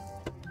cannons.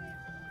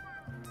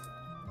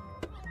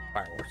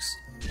 Fireworks.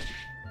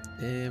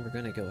 And we're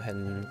gonna go ahead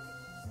and...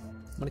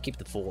 I'm gonna keep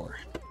the 4.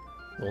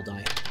 Roll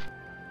die.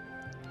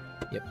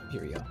 Yep,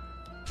 here we go.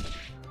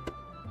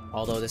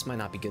 Although this might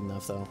not be good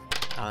enough though.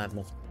 I don't have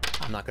enough.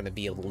 I'm not gonna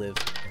be able to live.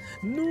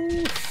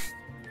 No!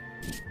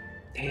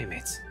 Damn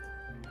it.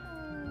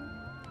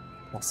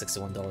 Lost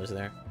 $61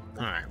 there.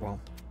 Alright, well.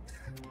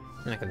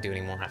 I'm not gonna do any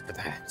more after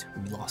that.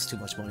 We lost too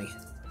much money.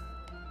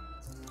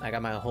 I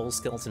got my whole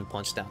skeleton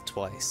punched out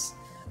twice.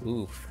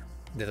 Oof.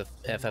 Did the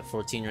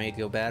FF14 raid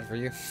go bad for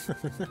you?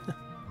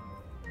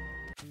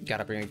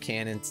 Gotta bring a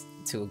cannon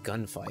to a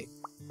gunfight.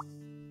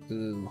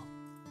 Ooh.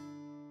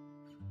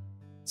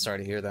 Sorry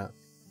to hear that.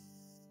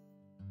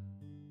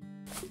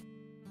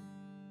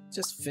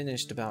 Just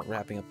finished about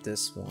wrapping up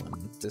this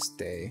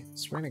day.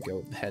 So we're gonna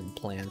go ahead and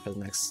plan for the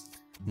next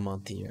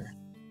month here.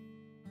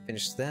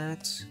 Finish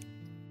that.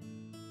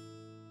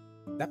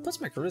 That puts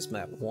my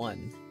charisma at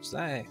 1,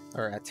 so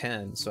or at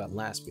 10, so at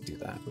last we do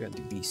that. We're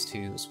gonna do these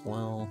 2 as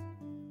well.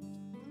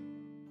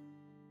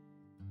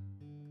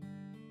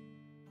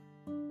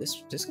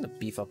 This is gonna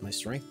beef up my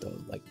strength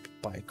though, like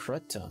by a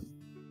crud ton.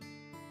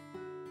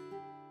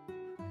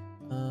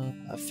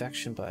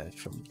 Affection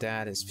from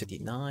dad is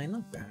 59,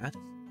 not bad.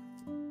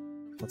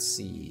 Let's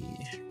see.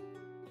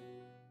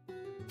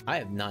 I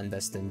have not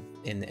invested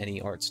in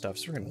any art stuff,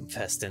 so we're gonna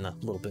invest in a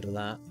little bit of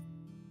that.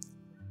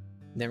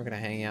 Then we're gonna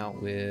hang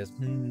out with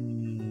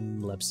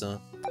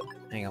Lepsa.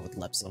 Hang out with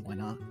Lepsa, why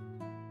not?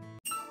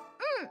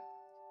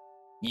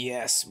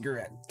 Yes, we're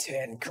at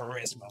 10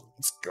 charisma.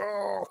 Let's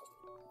go.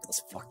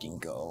 Let's fucking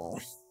go.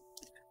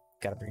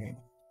 Gotta bring it.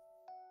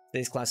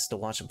 Today's class is to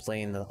watch and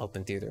play in the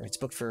open theater. It's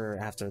booked for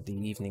after the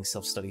evening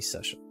self-study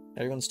session.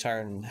 Everyone's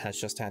tired and has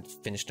just had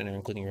finished dinner,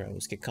 including your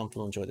host. Get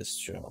comfortable and enjoy this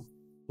show.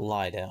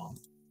 Lie down.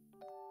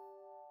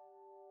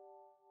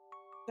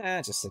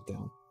 Just sit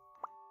down.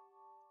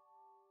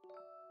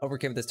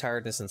 Overcame this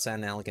tiredness and sat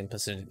in an elegant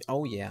position.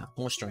 Oh yeah,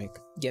 more strength.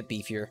 Get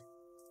beefier.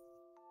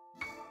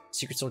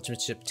 Secret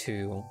Swordsmanship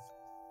 2.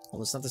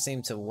 Well, it's not the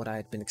same to what I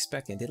had been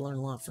expecting. I did learn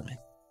a lot from it.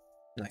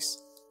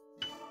 Nice.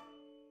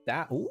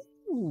 That,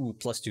 ooh,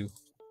 +2.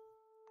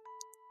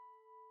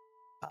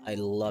 I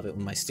love it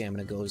when my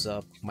stamina goes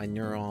up. My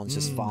neurons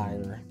just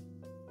fire.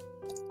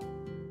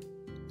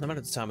 No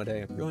matter the time of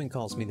day, rowing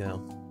calls me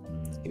down.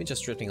 Even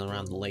just drifting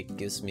around the lake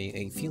gives me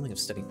a feeling of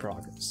steady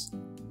progress.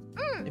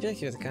 I feel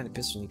like you're the kind of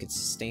person who could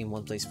sustain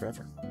one place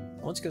forever.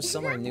 I want to go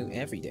somewhere new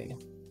every day.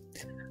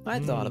 I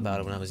thought about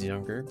it when I was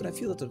younger, but I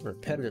feel that the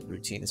repetitive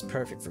routine is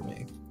perfect for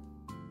me.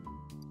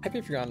 Have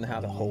you forgotten how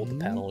to hold the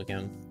paddle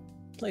again?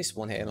 Place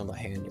one hand on the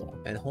handle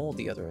and hold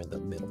the other in the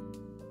middle.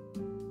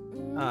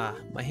 Ah,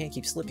 my hand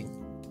keeps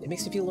slipping. It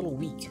makes me feel a little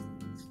weak.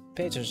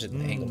 Pay attention to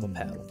the angle of the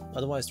paddle,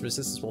 otherwise the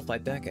resistance will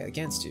fight back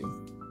against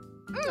you.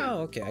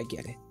 Oh, okay, I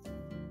get it.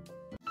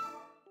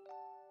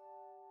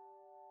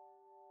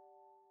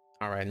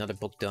 Alright, another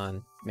book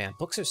done. Man,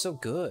 books are so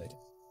good.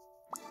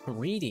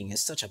 Reading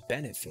is such a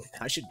benefit.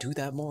 I should do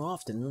that more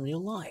often in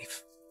real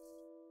life.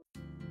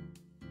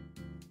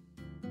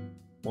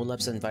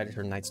 Molepsa invited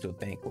her knights to a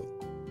banquet.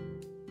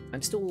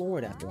 I'm still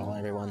Lord after all,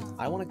 everyone.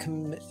 I want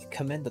to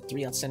commend the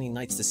 3 outstanding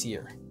knights this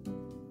year.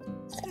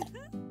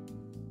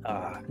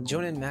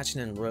 Jonan,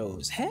 Machin, and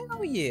Rose.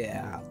 Hell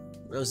yeah!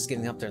 Rose is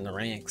getting up there in the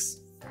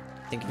ranks.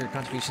 Thank you for your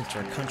contributions to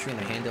our country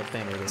and the Handel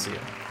family this year.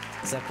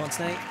 Is that fun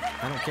tonight?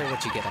 I don't care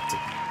what you get up to.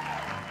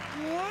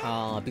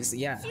 Because,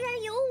 yeah. 居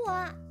然有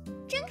我，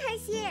真开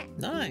心。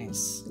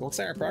 Nice. Looks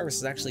like our progress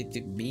is actually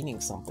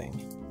meaning something.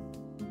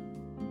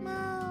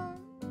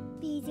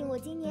 我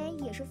今年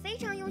也是非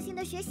常用心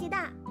的学习的，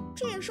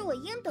这也是我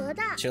应得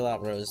的。 Chill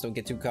out, Rose. Don't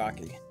get too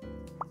cocky.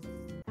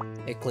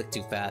 It clicked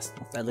too fast.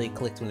 I literally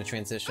clicked when the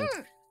transition.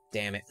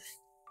 Damn it.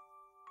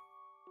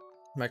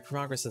 My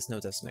progress has no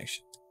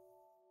destination.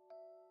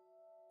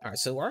 Alright,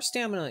 so our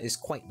stamina is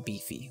quite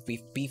beefy.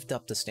 We've beefed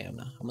up the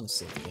stamina. I'm gonna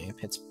save the game.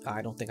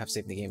 I don't think I've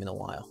saved the game in a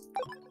while.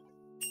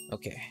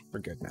 Okay, we're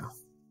good now.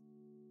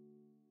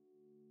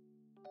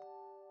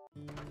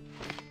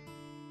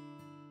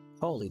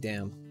 Holy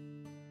damn.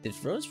 Did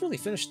Rose really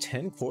finish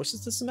 10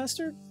 courses this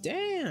semester?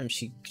 Damn,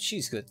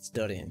 she's good at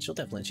studying. She'll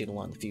definitely cheat a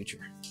lot in the future.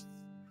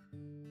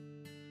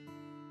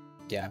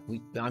 Yeah,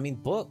 I mean,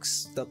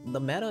 books. The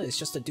meta is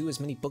just to do as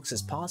many books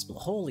as possible.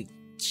 Holy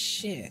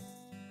shit.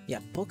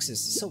 Yeah, books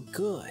is so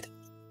good.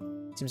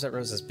 Seems like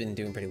Rose has been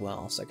doing pretty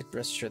well, so I could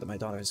rest assured that my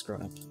daughter has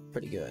grown up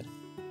pretty good.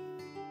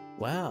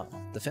 Wow,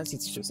 the fancy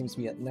teacher seems to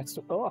be at next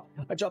door. Oh,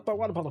 I dropped my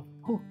water bottle.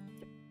 Whew.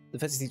 The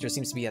fancy teacher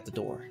seems to be at the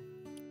door.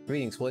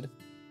 Greetings, Wood.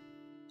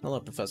 Hello,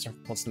 Professor.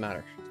 What's the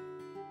matter?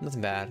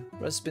 Nothing bad.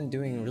 Rose has been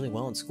doing really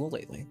well in school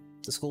lately.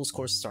 The school's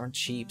courses aren't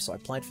cheap, so I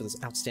applied for this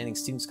outstanding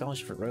student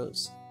scholarship for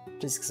Rose.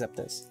 Please accept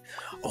this.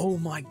 Oh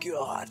my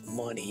god,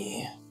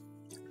 money.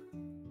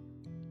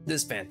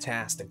 This is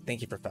fantastic.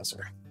 Thank you,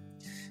 Professor.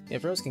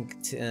 If Rose can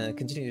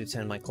continue to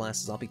attend my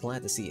classes, I'll be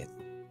glad to see it.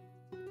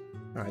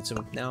 Alright, so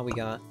now we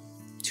got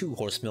 2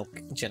 horse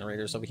milk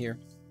generators over here.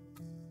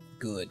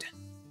 Good.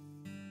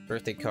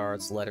 Birthday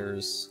cards,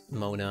 letters,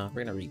 Mona.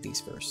 We're gonna read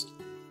these first.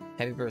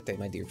 Happy birthday,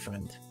 my dear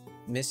friend.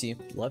 Miss you.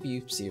 Love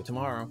you. See you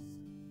tomorrow.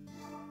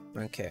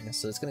 Okay,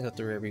 so it's gonna go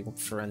through every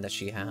friend that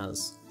she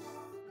has.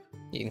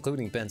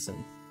 Including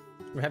Benson.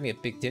 We're having a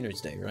big dinner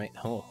today, right?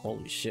 Oh,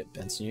 holy shit,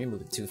 Benson, you're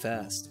moving too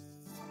fast.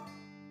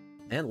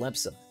 And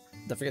Lepsa.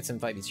 Don't forget to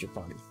invite me to your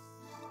party.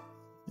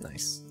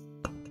 Nice.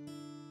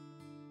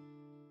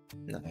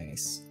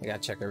 Nice. I gotta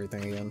check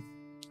everything again.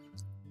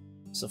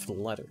 So for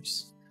the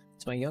letters.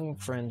 To my young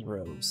friend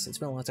Rose. It's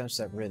been a long time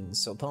since I've written,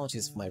 so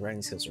apologies if my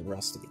writing skills are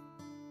rusty.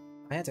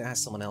 I had to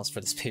ask someone else for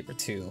this paper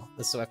too,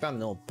 so I found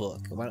an old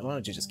book. Why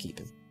don't you just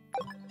keep it?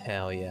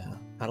 Hell yeah.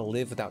 How to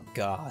live without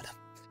God.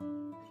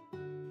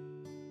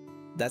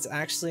 That's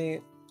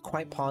actually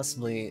quite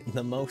possibly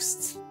the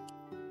most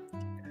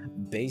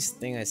base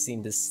thing I've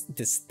seen this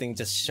thing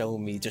just show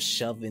me, just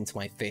shove into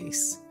my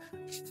face.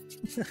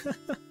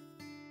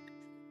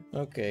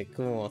 Okay,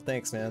 cool.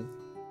 Thanks, man.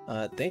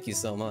 Thank you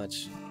so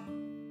much.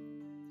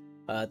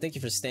 Thank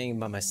you for staying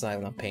by my side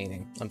when I'm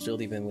painting. I'm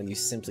thrilled even when you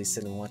simply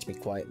sit and watch me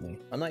quietly.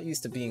 I'm not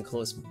used to being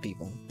close with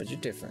people, but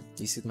you're different.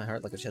 You soothe my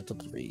heart like a gentle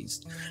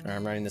breeze. Alright,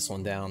 I'm writing this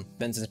one down.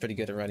 Benson's pretty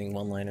good at writing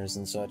one-liners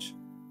and such.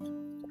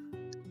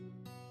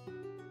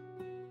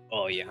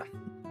 Oh yeah,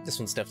 this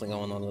one's definitely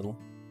going on a little.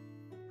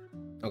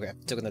 Okay,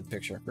 took another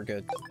picture. We're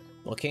good.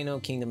 Volcano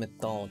Kingdom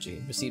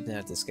Mythology. Received an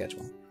active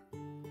schedule.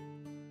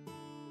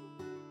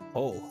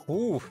 Oh,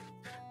 ooh.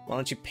 Why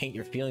don't you paint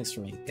your feelings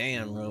for me?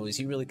 Damn, Rose,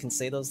 you really can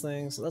say those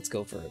things? Let's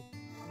go for it.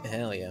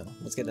 Hell yeah,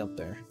 let's get up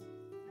there.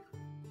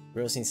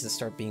 Rose needs to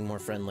start being more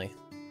friendly.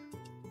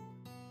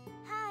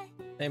 Hi.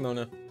 Hey,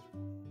 Mona.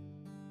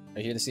 Are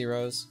you here to see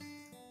Rose?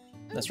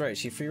 That's right, is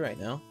she free right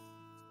now?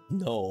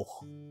 No.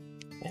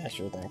 Yeah,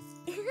 sure thing.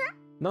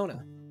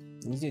 Mona,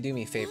 you need to do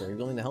me a favor. Are you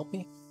willing to help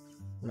me?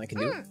 And I can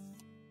do it?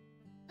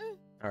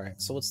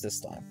 Alright, so what's this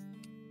time?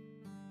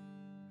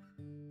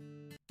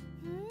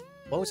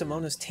 Welcome to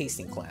Mona's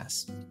tasting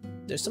class.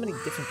 There's so many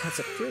different kinds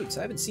of fruits.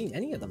 I haven't seen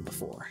any of them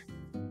before.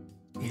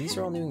 These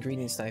are all new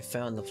ingredients that I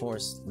found in the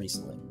forest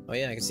recently. Oh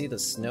yeah, I can see the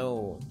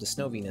snow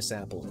Venus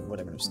apple, or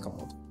whatever it's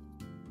called.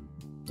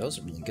 Those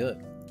are really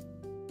good.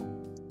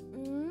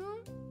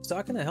 So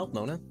how can I help,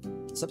 Mona?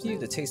 It's up to you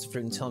to taste the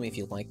fruit and tell me if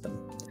you like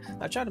them.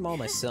 I've tried them all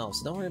myself,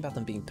 so don't worry about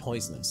them being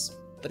poisonous.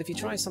 But if you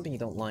try something you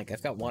don't like,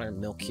 I've got water and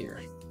milk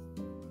here.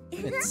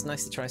 It's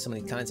nice to try so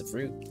many kinds of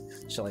fruit.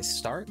 Shall I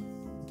start?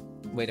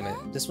 Wait a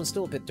minute, this one's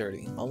still a bit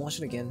dirty. I'll wash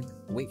it again.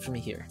 Wait for me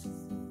here.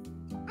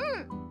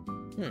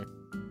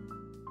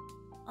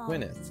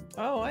 Gwyneth.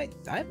 Oh, I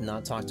have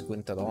not talked to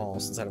Gwyneth at all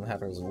since I don't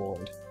have her as a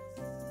lord.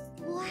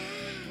 Wow.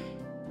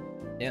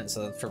 Yeah,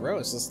 so for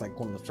Rose, this is like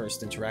one of the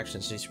first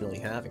interactions she's really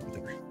having with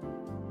her.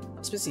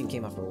 Spissy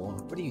came out for a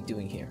walk. What are you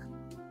doing here?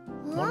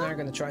 Mona and I are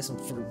gonna try some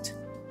fruit.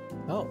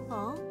 Oh.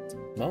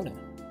 Mona.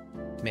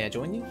 May I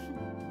join you?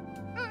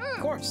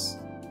 Of course.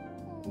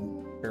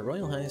 Her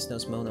Royal Highness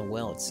knows Mona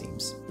well, it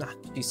seems. Ah,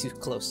 she's too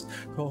close.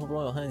 Her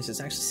Royal Highness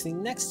is actually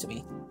sitting next to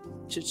me.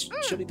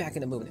 She'll be back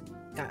in a moment.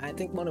 I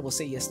think Mona will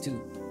say yes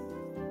too.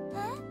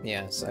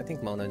 Yeah, so I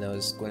think Mona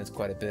knows Gwyneth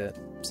quite a bit,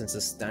 since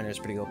this diner is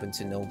pretty open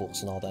to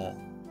nobles and all that.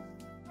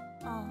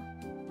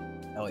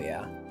 Oh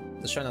yeah.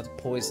 Let's try not to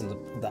poison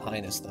the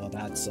Highness though,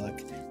 that'd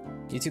suck.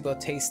 You two both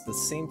taste the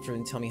same fruit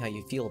and tell me how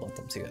you feel about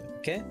them together,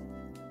 okay?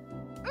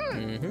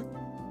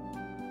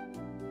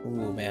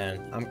 Ooh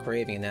man, I'm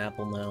craving an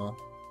apple now.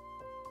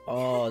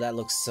 Oh, that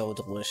looks so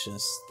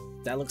delicious.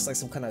 That looks like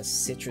some kind of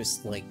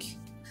citrus, like,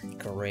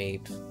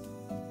 grape.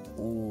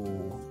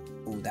 Ooh,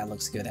 that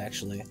looks good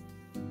actually.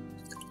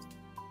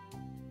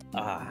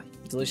 Ah,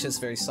 delicious,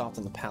 very soft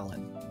on the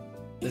palate.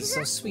 This is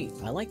so sweet,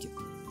 I like it.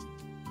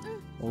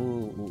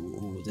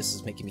 Ooh, this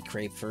is making me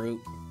crave fruit.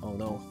 Oh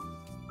no.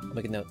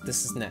 Make a note.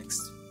 This is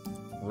next.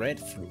 Red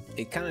fruit.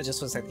 It kind of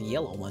just looks like the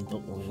yellow one,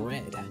 but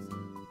red.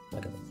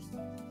 Like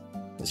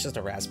it's just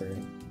a raspberry.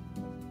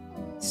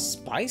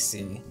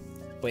 Spicy?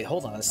 Wait,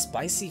 hold on. A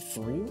spicy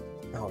fruit?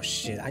 Oh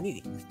shit, I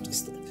need...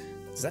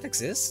 Does that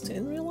exist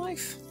in real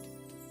life?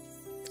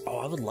 Oh,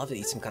 I would love to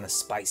eat some kind of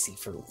spicy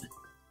fruit.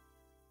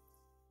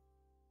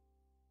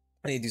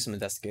 I need to do some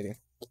investigating.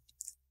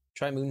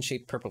 Try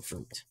moon-shaped purple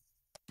fruit.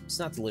 It's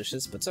not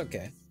delicious, but it's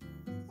okay.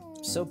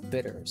 So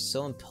bitter,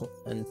 so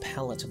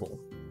unpalatable.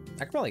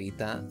 I could probably eat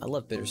that. I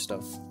love bitter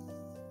stuff.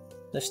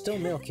 There's still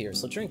milk here,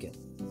 so drink it.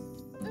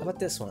 How about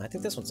this one? I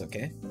think this one's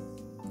okay.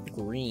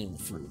 Green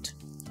fruit.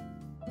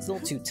 It's a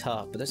little too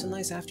tough, but there's a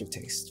nice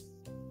aftertaste.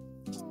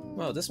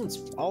 Whoa, this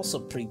one's also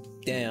pretty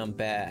damn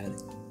bad.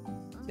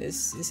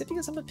 Is it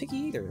because I'm a picky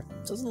eater?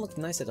 It doesn't look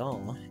nice at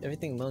all.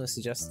 Everything Mona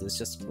suggested is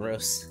just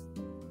gross.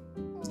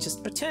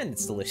 Just pretend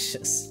it's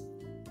delicious.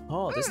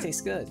 Oh, this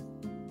tastes good.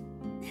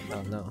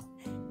 Oh no.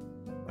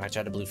 I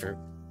tried a blue fruit.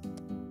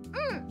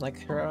 Like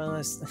her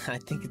honest, I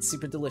think it's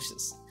super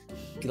delicious.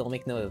 You could all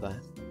make note of that.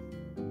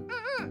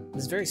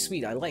 It's very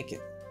sweet, I like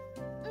it.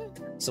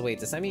 So wait,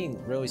 does that mean,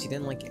 Rose, you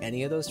didn't like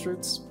any of those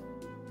fruits?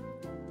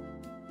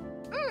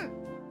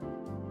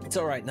 It's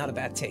alright, not a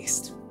bad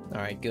taste.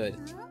 Alright, good.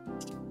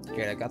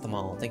 Great, I got them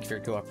all. Thank you for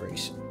your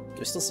cooperation.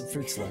 There's still some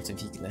fruits left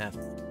if you can have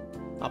them.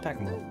 I'll pack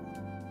them all.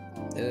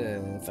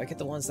 If I get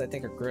the ones that I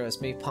think are gross,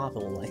 maybe Papa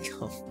will like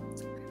them.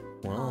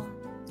 Well,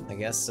 I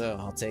guess so.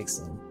 I'll take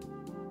some.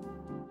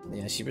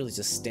 Yeah, she really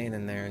just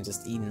standing there and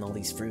just eating all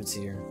these fruits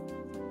here.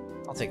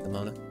 I'll take them,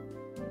 Mona.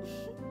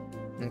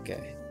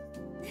 Okay.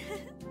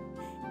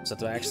 So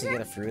do I actually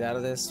get a fruit out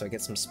of this? Do I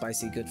get some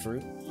spicy good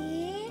fruit?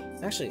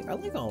 Actually, I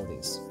like all of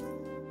these.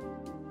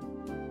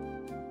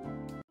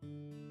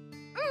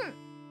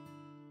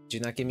 Did you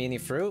not give me any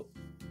fruit?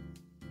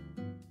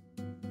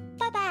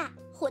 爸爸，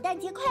火蛋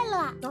节快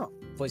乐！ Oh,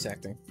 voice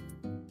acting.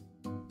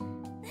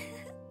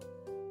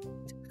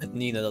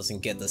 Nina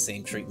doesn't get the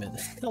same treatment.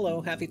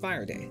 Hello, happy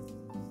Fire Day.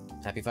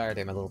 Happy Fire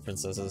Day, my little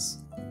princesses.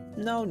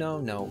 No,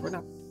 we're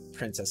not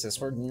princesses,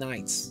 we're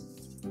knights.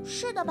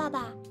 是的，爸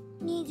爸，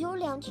你已经有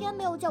2天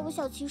没有叫我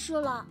小骑士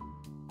了。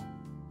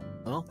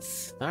 Well,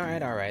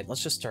 alright,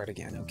 let's just start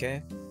again,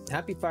 okay?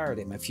 Happy Fire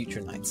Day, my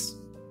future knights.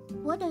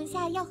 我等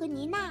下要和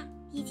妮娜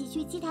一起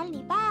去祭坛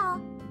礼拜哦。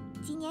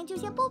今年就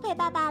先不陪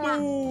爸爸了。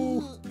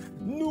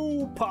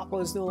 No,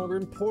 Papa is no longer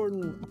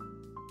important.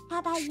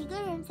 爸爸一个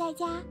人在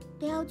家，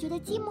不要觉得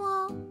寂寞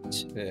哦。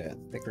 Shit,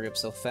 they grew up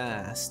so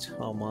fast.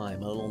 Oh my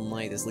little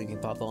knight is leaving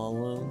Papa all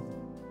alone.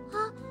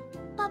 啊，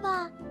爸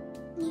爸，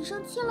你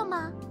生气了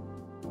吗？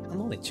 I'm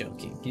only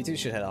joking. You two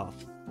should head off.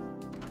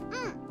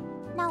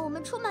 那我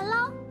们出门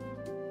喽。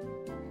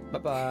 Bye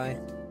bye.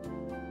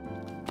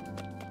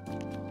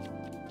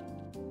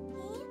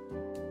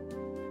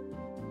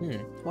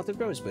 What did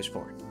Rose wish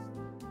for?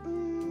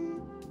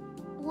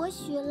 我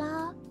许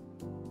了。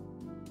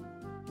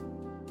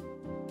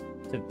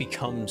 To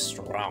become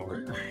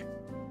stronger.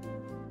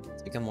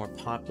 To become more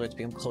popular, to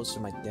become closer to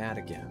my dad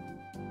again.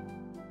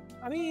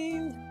 I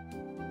mean...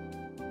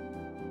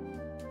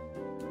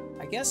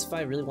 I guess if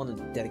I really wanted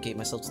to dedicate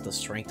myself to the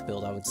strength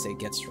build, I would say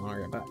get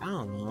stronger, but I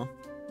don't know.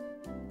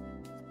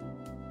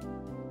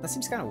 That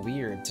seems kind of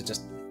weird to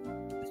just...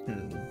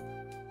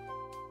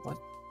 What?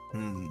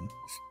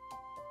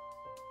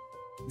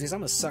 Because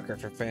I'm a sucker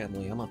for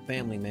family. I'm a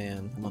family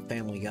man. I'm a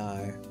family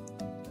guy.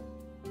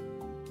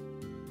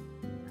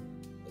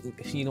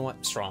 You know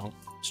what? Strong.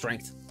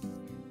 Strength.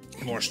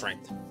 More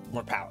strength.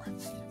 More power.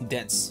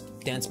 Dense.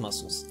 Dense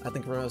muscles. I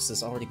think Rose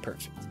is already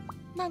perfect.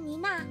 那妮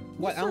娜，你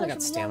What? 许 I only 了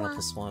got 什么愿 stamina 望？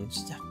 plus 1.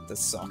 That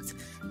sucked.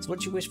 So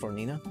what'd you wish for,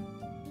 Nina?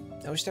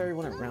 I wish that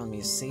everyone around me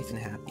is safe and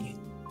happy.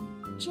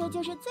 这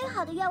就是最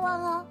好的愿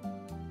望哦。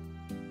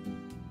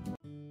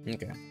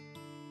 Okay.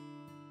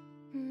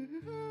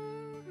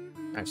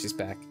 Alright, she's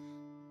back.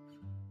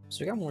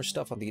 So we got more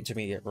stuff on the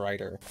intermediate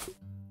writer.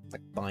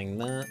 Like buying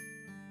that.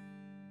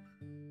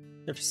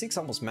 If physique's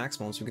almost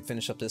maximum, so we could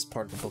finish up this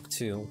part of the book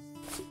too.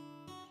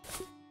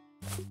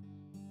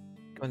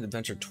 Go on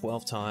adventure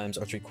 12 times,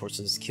 archery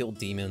courses, kill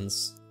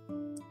demons.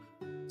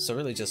 So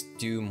really just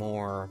do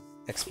more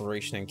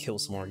exploration and kill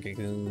some more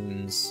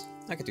goons.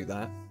 I could do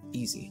that.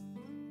 Easy.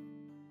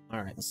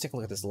 Alright, let's take a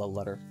look at this love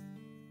letter.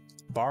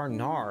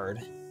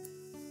 Barnard.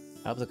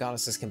 I hope the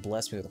goddesses can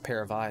bless me with a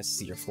pair of eyes to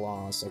see your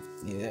flaws. So,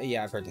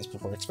 yeah, I've heard this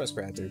before. Express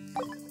gratitude.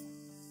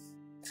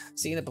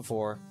 Seen it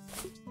before.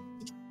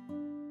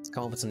 Let's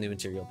come up with some new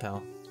material,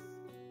 pal.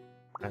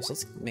 Alright, so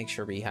let's make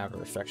sure we have a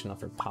reflection of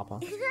her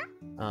papa.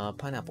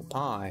 Pineapple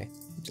pie.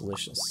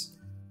 Delicious.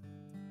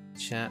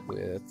 Chat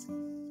with...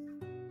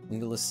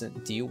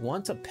 Listen, do you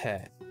want a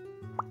pet?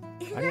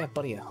 I have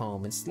Buddy at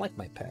home. It's like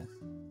my pet.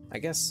 I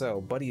guess so.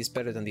 Buddy is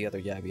better than the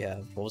other yab we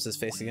have. What was his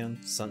face again?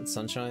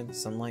 Sunshine?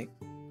 Sunlight?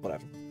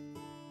 Whatever.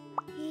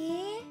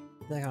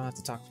 I think I'll have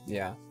to talk.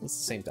 Yeah, it's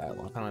the same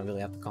dialogue. I don't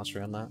really have to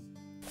concentrate on that.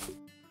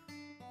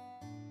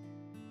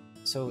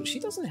 So she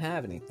doesn't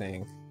have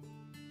anything.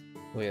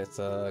 with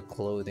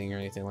clothing or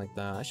anything like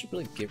that. I should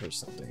really give her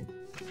something.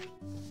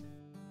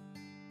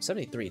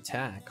 73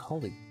 attack.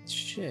 Holy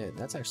shit,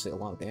 that's actually a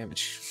lot of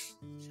damage.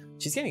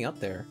 She's getting up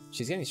there.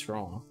 She's getting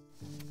strong.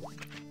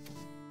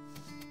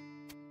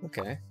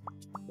 Okay.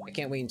 I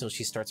can't wait until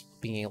she starts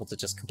being able to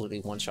just completely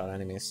one-shot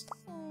enemies.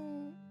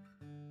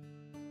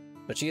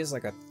 But she is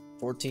like a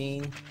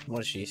 14...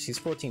 What is she? She's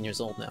 14 years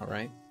old now,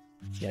 right?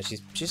 Yeah,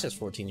 she's just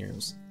 14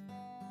 years.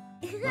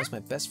 That's my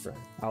best friend.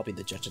 I'll be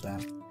the judge of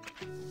that.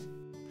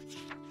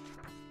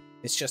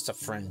 It's just a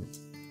friend,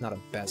 not a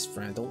best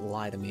friend. Don't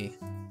lie to me.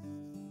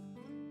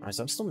 Alright,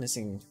 so I'm still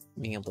missing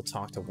being able to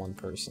talk to one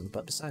person,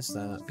 but besides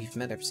that, we've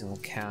met every single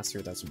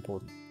caster that's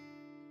important.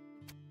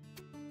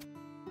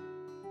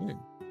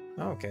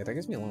 Oh, okay, that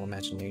gives me a little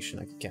imagination.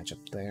 I could catch up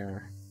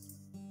there.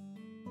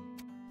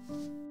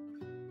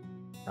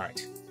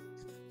 Alright,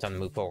 time to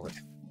move forward.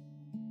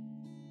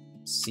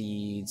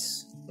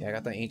 Seeds. Yeah, I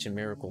got that ancient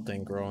miracle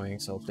thing growing,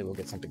 so hopefully we'll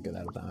get something good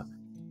out of that.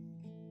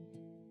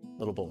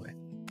 Little boy.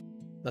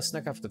 Let's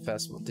snuck off the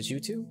festival. Did you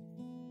two?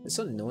 It's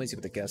so noisy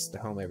with the guests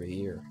at home every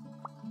year.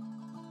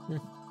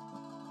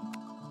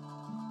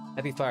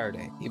 Happy Fire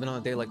Day. Even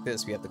on a day like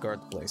this, we have to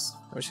guard the place.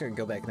 I wish I could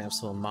go back and have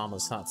some of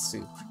Mama's hot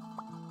soup.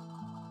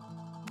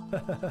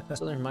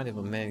 So they're reminded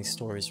of many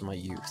stories from my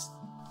youth.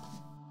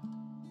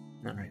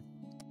 Alright.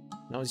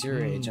 When I was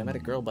your age, I met a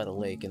girl by the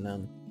lake, and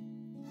then...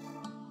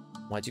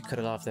 Why'd you cut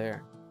it off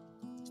there?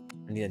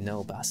 I need to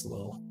know,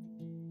 Basilo.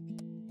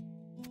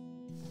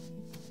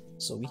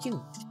 So we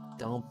can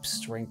dump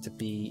strength to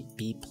be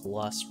B+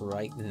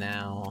 right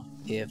now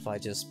if I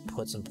just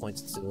put some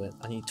points to it.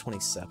 I need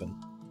 27.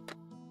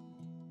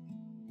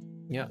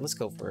 Yeah, let's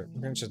go for it.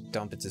 We're gonna just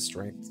dump it to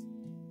strength.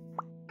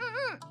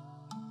 Yeah,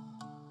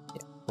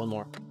 one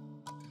more.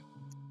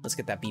 Let's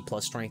get that B+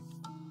 strength.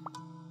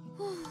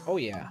 Oh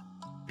yeah,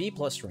 B+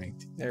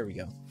 strength. There we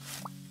go.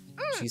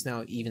 She's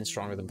now even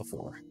stronger than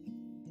before.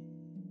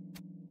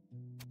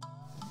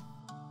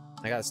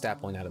 I got a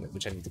stat point out of it,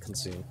 which I need to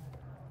consume.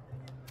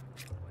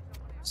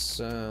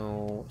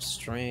 So,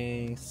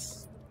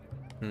 strength...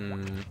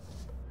 Her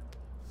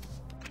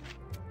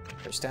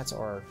stats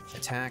are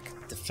attack,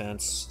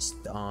 defense,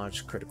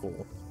 dodge,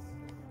 critical.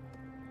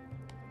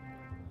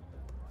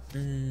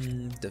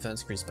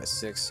 Defense increased by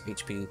 6,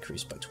 HP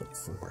increased by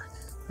 24.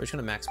 We're just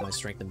gonna maximize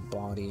strength and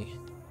body.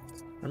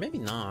 Or maybe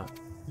not.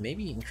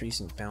 Maybe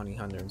increasing bounty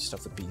hunter and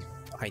stuff would be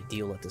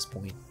ideal at this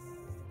point.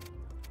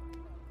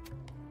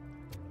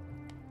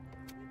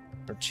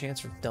 Or chance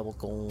for double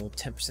gold,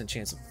 10%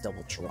 chance of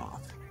double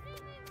drop.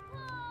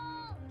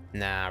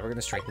 Nah, we're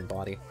gonna strengthen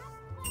body.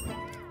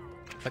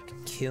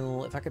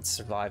 If I could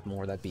survive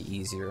more, that'd be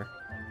easier.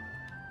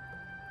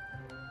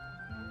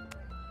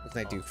 What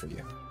can I do for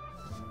you?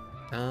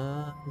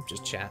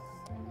 Just chat.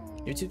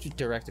 You're too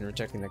direct in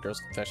rejecting that girl's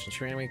confession.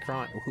 She ran away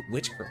crying.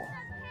 Which girl?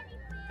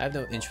 I have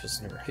no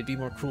interest in her. It'd be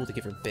more cruel to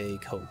give her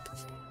vague hope.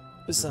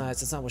 Besides,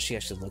 that's not what she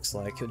actually looks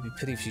like. It would be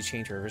pity if she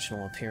changed her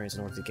original appearance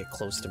in order to get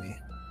close to me.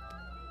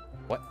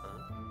 What?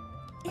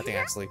 I think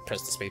I accidentally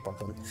pressed the spacebar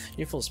button.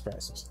 You're full of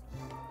surprises.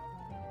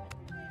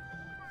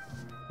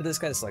 But this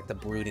guy's like the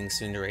brooding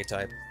tsundere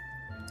type.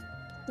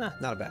 Nah,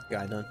 not a bad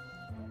guy, done.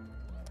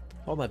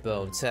 Hold my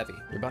bow, it's heavy.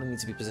 Your body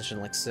needs to be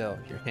positioned like so.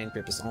 Your hand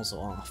grip is also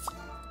off.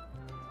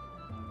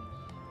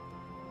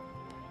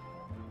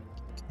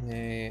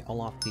 Okay,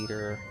 Olaf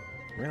Theater.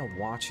 We're gonna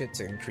watch it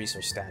to increase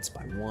our stats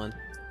by 1.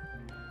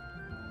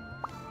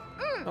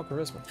 Oh,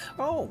 charisma.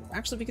 Oh,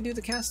 actually we can do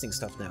the casting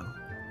stuff now.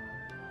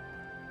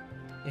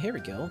 Yeah, here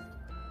we go.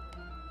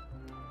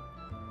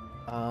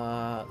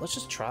 Let's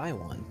just try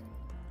one.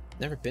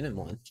 Never been in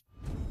one.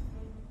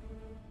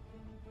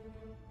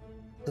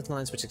 Click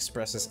lines which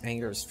expresses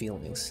anger as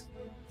feelings.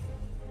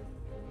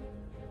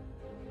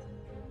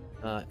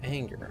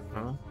 Anger,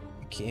 huh?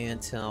 I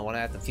can't tell why I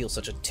have to feel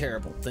such a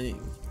terrible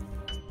thing.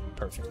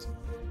 Perfect.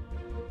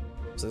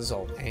 So this is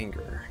all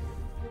anger.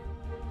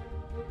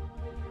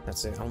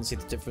 That's it. I don't see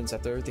the difference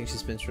after everything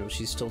she's been through.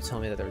 She's still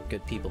telling me that there are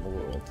good people in the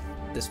world.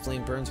 This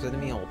flame burns within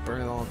me, I will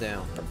burn it all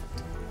down.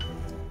 Perfect.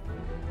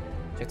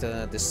 Check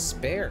the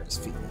despair's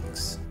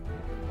feelings.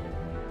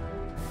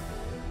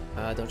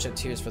 Don't shed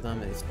tears for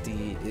them.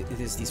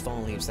 It is these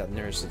fallen leaves that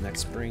nourish the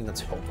next spring.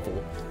 That's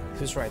hopeful.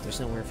 Who's right? There's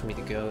nowhere for me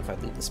to go if I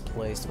leave this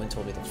place. The wind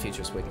told me that the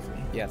future is waiting for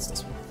me. Yeah, it's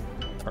this one.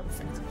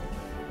 Perfect.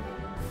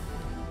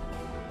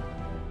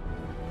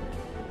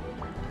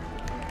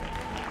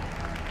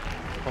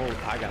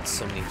 Oh, I got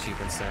so many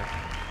achievements there.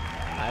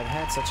 I've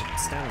had such an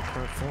astounding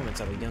performance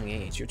at a young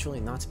age. You're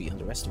truly not to be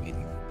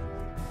underestimating.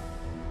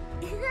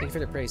 Thank you for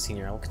the praise,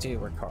 Senior. I will continue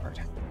to work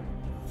hard.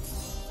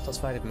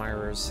 Plus-5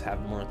 admirers have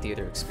more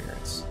theater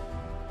experience.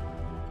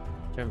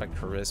 Driven by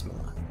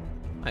charisma.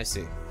 I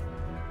see.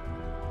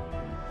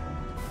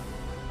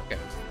 Okay.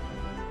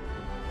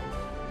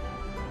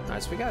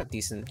 Alright, so we got a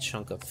decent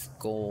chunk of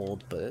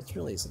gold, but it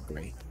really isn't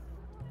great.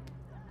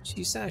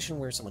 She said I shouldn't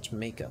wear so much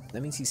makeup.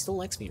 That means he still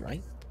likes me,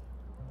 right?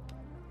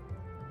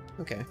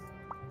 Okay.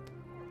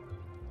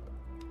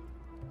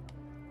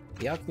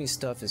 The alchemy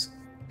stuff is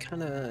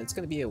kinda... it's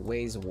gonna be a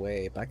ways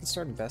away, but I can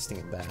start investing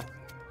in that.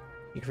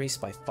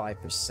 Increased by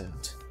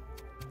 5%.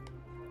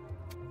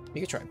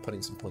 We could try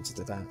putting some points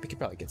into that. We could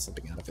probably get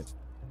something out of it.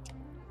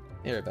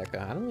 Hey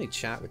Rebecca, I don't really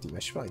chat with you. I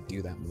should probably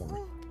do that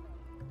more.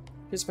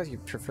 Here's about your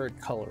preferred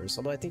colors,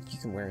 although I think you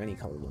can wear any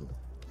color one.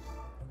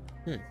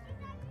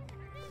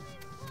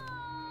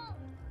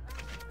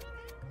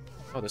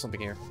 Oh, there's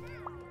something here.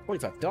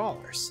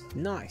 $45.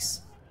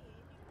 Nice.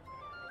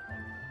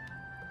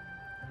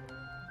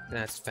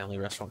 That's family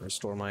restaurant.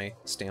 Restore my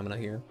stamina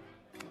here.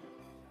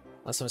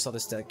 Last time I saw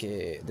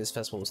this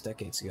festival was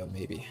decades ago,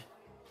 maybe.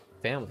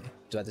 Family.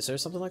 Do I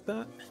deserve something like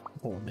that?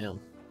 Oh man.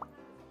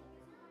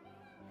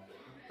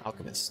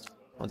 Alchemist.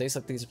 On days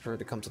like these, I prefer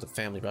to come to the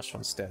family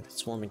restaurant instead.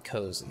 It's warm and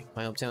cozy.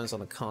 My hometown is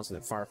on the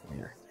continent far from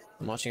here.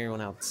 And watching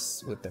everyone out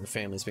with their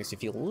families makes me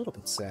feel a little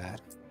bit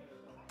sad.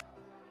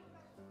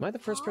 Am I the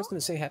first person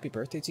to say happy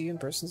birthday to you in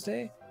person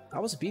today? I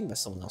was beaten by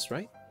someone else,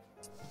 right?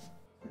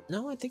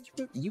 No, I think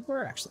you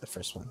were actually the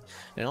first one.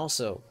 And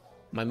also,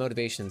 my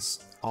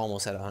motivation's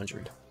almost at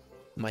 100.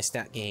 My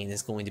stat gain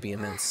is going to be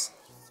immense.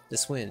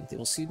 This wind, it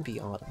will soon be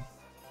autumn.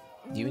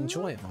 Do you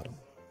enjoy autumn?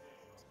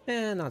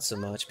 Not so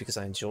much because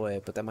I enjoy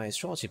it, but that my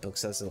astrology book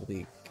says it'll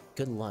be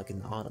good luck in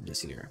the autumn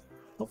this year.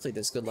 Hopefully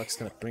this good luck's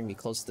gonna bring me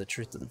close to the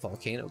truth of the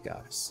volcano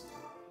goddess.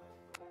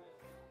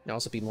 There'll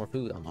also be more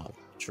food on autumn.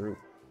 True.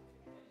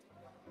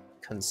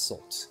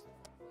 Consult.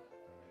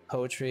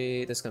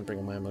 Poetry, that's gonna bring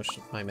in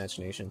my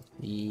imagination.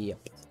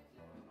 Yep.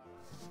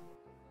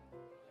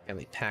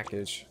 Family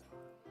package.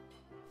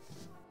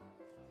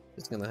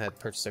 Just gonna head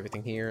purchase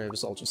everything here. It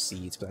was all just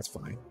seeds, but that's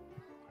fine.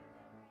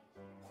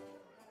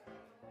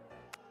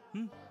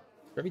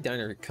 For every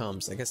diner who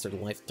comes, I guess their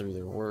life through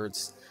their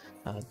words,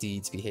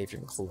 deeds, behavior,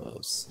 and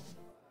clothes.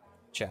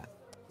 Chat.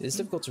 It is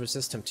difficult to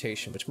resist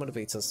temptation, which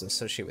motivates us to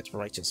associate with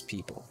righteous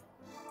people.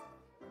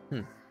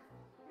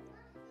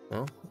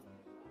 Well,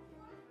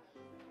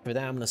 for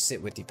that, I'm gonna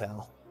sit with you,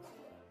 pal.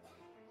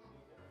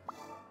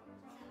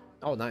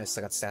 Oh, nice.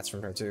 I got stats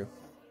from her, too.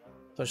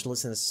 So I should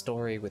listen to this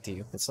story with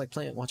you. It's like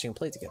watching a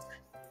play together.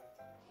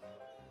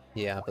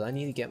 Yeah, but I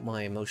need to get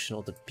my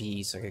emotional to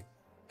be so I can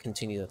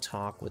continue to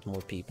talk with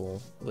more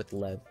people. With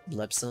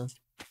Lebsa?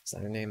 Is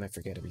that her name? I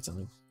forget every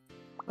time.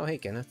 Oh, hey,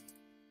 Kenneth.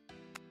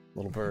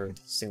 Little bird,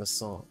 sing a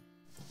song.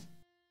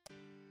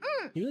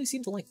 You really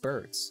seem to like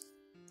birds.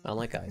 I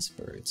like eyes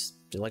of birds.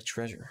 They're like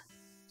treasure.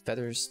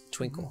 Feathers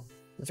twinkle.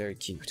 Very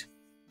cute.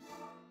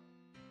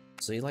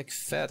 So you like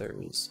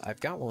feathers. I've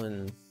got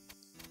one.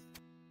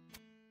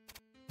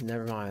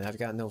 Never mind, I've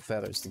got no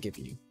feathers to give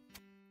you.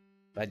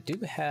 But I do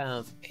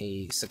have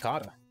a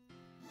cicada.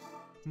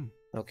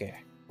 Okay,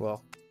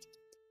 well,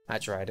 I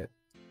tried it.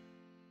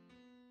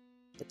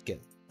 Let's get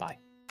it. Bye.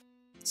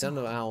 The sound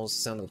of owls,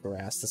 the sound of the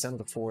grass, the sound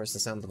of the forest, the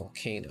sound of the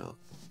volcano.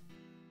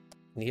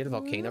 Can you hear the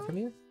volcano from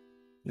here?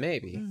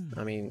 Maybe.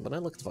 I mean, when I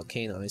look at the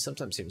volcano, I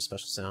sometimes hear a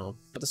special sound,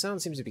 but the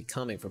sound seems to be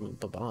coming from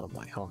the bottom of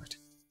my heart.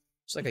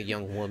 It's like a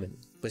young woman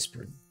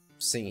whispering,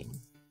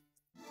 singing.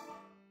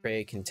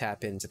 Craig can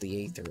tap into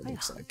the aether, it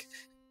looks like.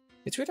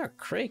 It's weird how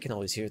Craig can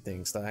always hear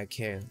things that I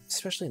can't,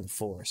 especially in the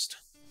forest.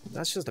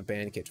 That's just a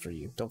bandit for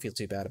you. Don't feel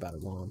too bad about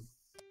it, Lon.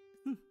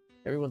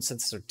 Everyone's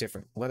senses are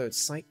different, whether it's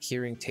sight,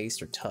 hearing,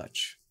 taste, or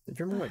touch. If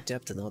you're more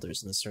adept than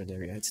others in a certain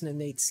area, it's an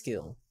innate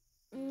skill.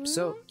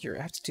 So, your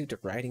aptitude to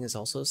writing is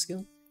also a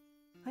skill?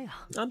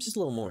 I'm just a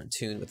little more in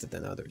tune with it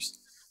than others.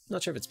 I'm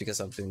not sure if it's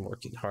because I've been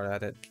working hard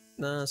at it.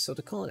 So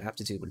to call it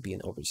aptitude would be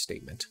an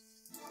overstatement.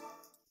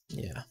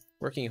 Yeah,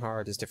 working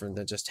hard is different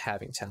than just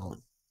having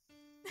talent.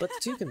 But the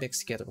two can mix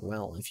together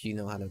well if you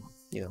know how to,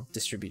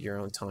 distribute your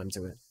own time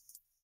to it.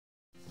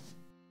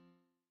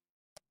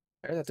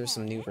 I heard that there's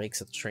some new rakes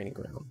at the training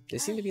ground. They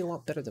seem to be a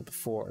lot better than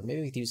before.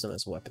 Maybe we could use them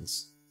as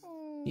weapons.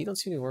 You don't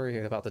seem to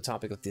worry about the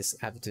topic of this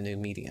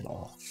afternoon meeting at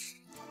all.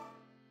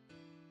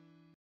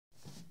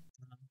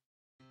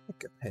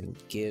 Go ahead and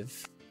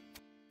give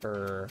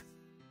her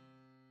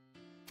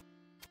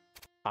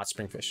hot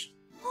spring fish.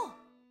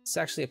 It's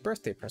actually a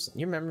birthday present.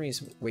 Your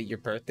memories. Wait, your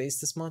birthday's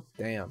this month?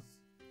 Damn.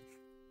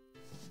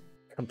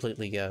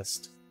 Completely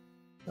guessed.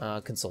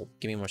 Consult.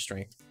 Give me more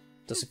strength.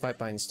 Those who fight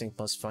by instinct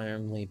must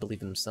firmly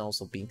believe in themselves,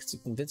 so being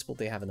invincible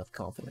they have enough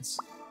confidence.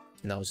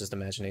 And that was just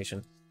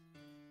imagination.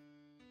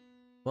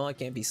 Well, I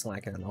can't be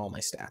slacking on all my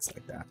stats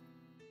like that.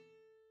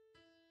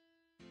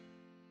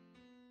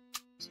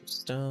 Some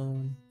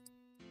stone.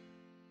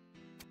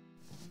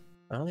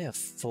 I only have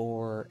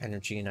 4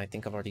 energy, and I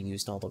think I've already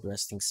used all the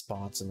resting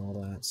spots and all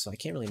that, so I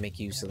can't really make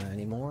use of that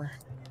anymore.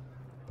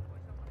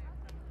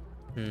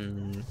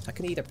 I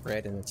can eat a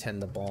bread and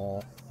attend the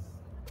ball.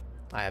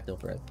 I have no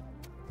bread.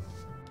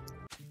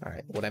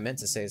 Alright, what I meant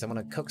to say is I want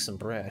to cook some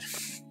bread.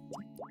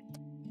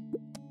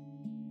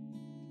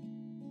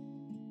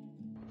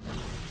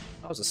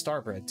 That was a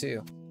star bread,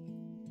 too.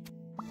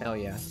 Hell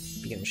yeah,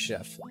 being a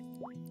chef.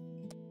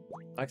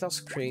 I can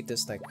also create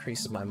this that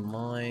increases my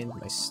mind,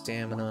 my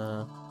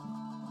stamina.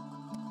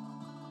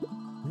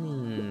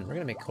 We're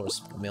gonna make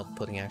horse milk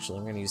pudding, actually.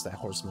 I'm gonna use that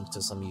horse milk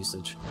to some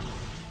usage.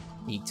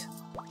 Eat.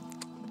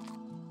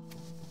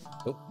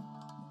 Oh.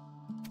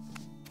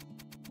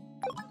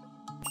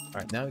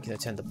 Alright, now we can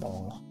attend the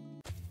ball.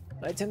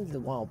 I attempted it a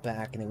while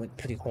back and it went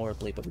pretty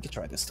horribly, but we could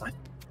try this time.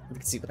 We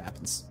can see what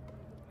happens.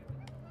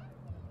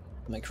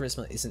 My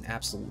charisma isn't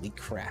absolutely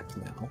crap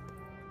now.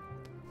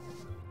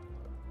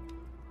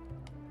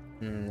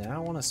 I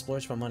don't want to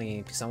splurge my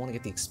money because I want to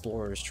get the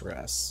explorer's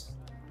dress.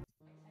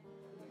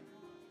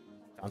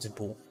 Fountain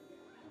pool.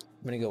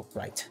 I'm gonna go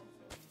right.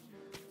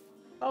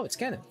 Oh, it's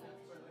Kennen.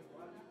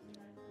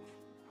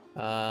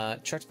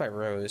 Checked by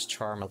Rose,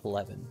 charm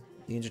 11.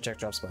 The interject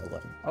drops by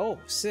 11. Oh,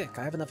 sick!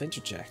 I have enough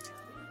interject.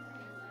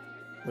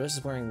 Rose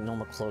is wearing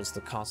normal clothes to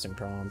the costume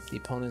prom. The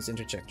opponent's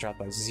interject dropped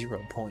by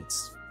 0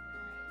 points.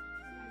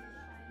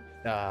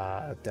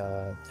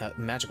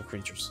 Magical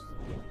creatures.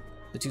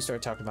 The two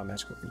started talking about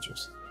magical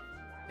creatures.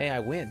 Hey, I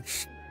win!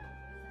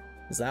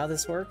 Is that how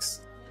this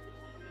works?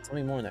 Tell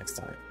me more next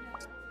time.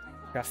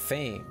 Got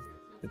fame.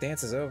 The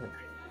dance is over.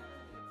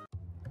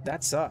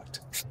 That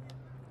sucked.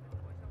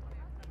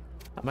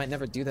 I might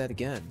never do that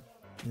again,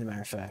 as a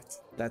matter of fact.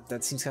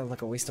 That seems kind of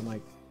like a waste of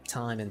my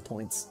time and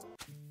points.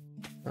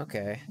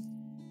 Okay.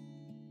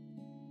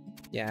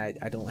 Yeah,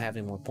 I don't have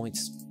any more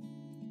points.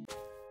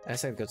 I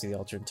just have to go to the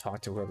altar and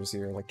talk to whoever's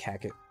here, like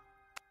Hackett.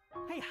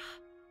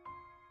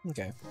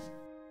 Okay.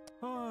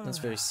 That's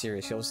very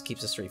serious. She always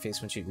keeps a straight face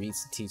when she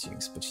reads the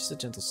teachings, but she's a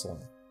gentle soul.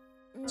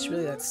 Is she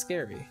really that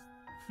scary?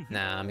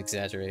 Nah, I'm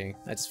exaggerating.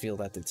 I just feel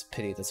that it's a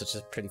pity that such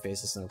a pretty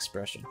face has no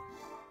expression.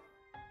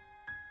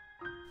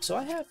 So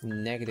I have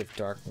negative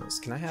darkness.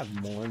 Can I have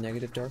more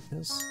negative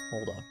darkness?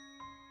 Hold up.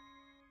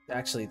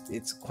 Actually,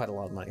 it's quite a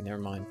lot of money.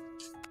 Never mind.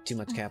 Too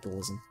much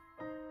capitalism.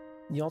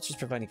 The altar's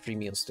providing free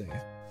meals today.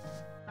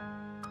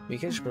 We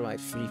can just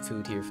provide free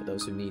food here for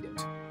those who need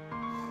it.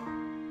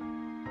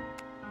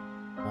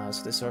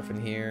 So this orphan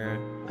here...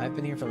 I've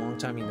been here for a long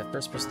time, being the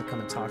first person to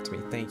come and talk to me.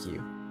 Thank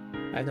you.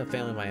 I have no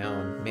family of my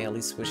own. May I at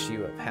least wish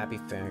you a happy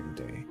Faggot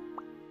Day.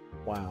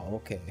 Wow,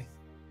 okay.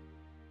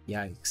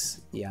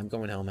 Yikes. Yeah, I'm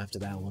going home after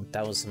that one.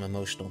 That was some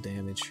emotional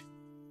damage.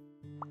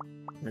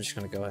 We're just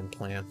gonna go ahead and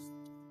plan.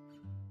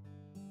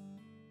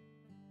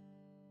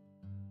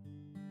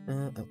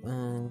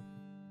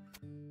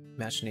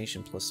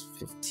 Imagination plus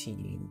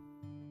 15.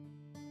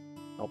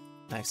 Oh,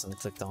 I accidentally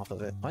clicked off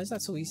of it. Why is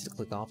that so easy to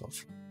click off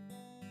of?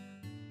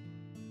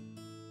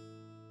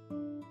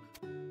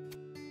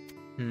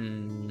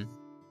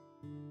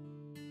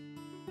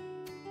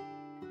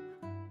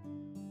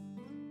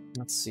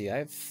 Let's see, I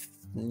have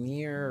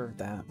near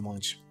that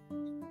much.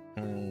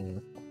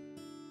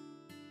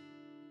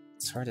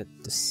 It's hard to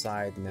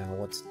decide now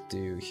what to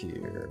do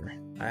here.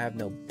 I have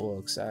no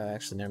books.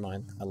 Actually, never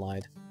mind. I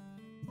lied.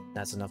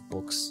 That's enough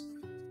books.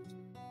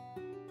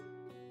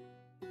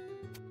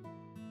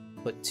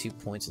 Put 2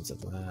 points into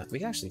that. We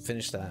can actually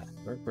finish that.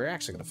 We're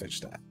actually gonna finish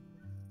that.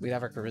 We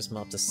have our charisma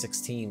up to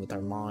 16 with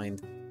our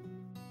mind.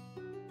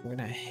 We're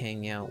gonna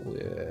hang out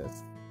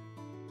with...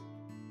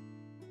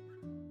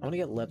 I want to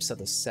get Lepsa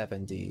to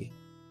 70,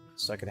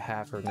 so I could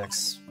have her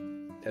next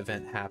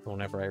event happen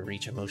whenever I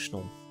reach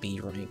emotional B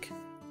rank.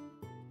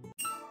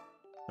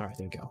 Alright,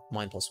 there we go.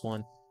 Mind plus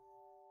 1.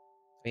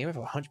 We have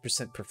a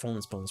 100%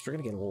 performance bonus. We're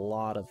gonna get a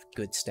lot of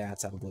good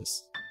stats out of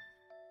this.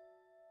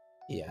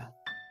 Yeah.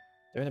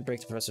 During the break,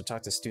 the professor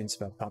talked to students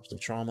about popular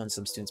trauma, and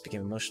some students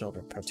became emotional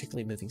over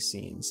particularly moving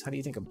scenes. How do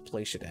you think a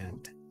play should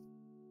end?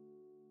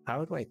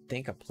 How do I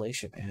think a play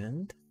should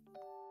end?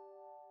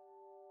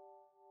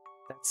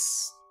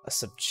 That's a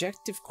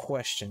subjective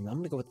question. I'm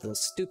gonna go with the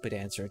stupid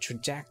answer,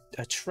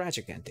 a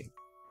tragic ending.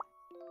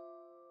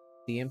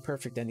 The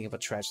imperfect ending of a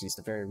tragedy is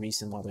the very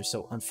reason why they're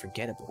so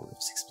unforgettable, it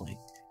was explained.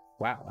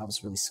 Wow, that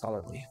was really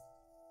scholarly.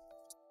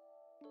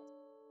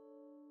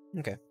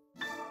 Okay.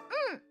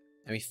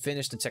 And we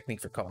finished the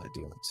technique for call it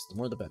dealings. The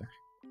more the better.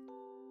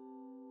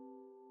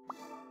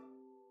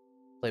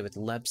 Play with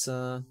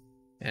Lepsa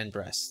and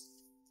Breast.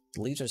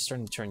 The leaves are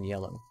starting to turn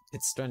yellow.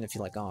 It's starting to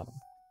feel like autumn.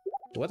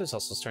 The weather's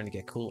also starting to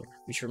get cooler.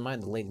 We should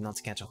remind the lady not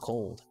to catch a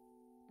cold.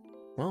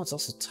 Well, it's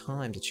also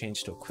time to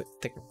change to a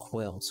thicker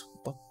quilt.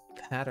 What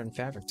pattern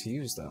fabric to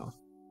use, though?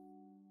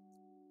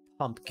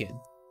 Pumpkin.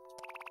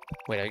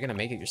 Wait, are you gonna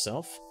make it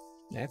yourself?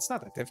 Yeah, it's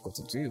not that difficult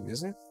to do,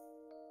 is it?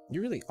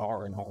 You really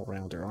are an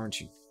all-rounder, aren't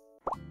you?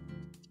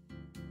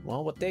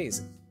 Well, what day is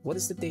it? What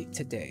is the date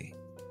today?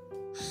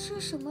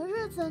 是什么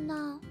日子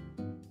呢?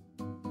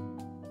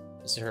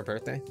 Is it her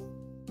birthday?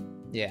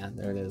 Yeah,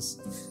 there it is.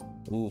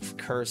 Oof,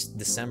 cursed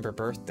December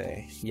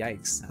birthday.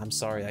 Yikes, I'm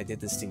sorry I did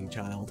this to you,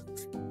 child.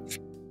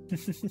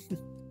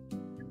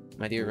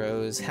 My dear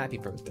Rose, happy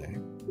birthday.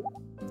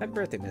 Happy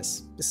birthday,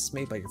 miss. This is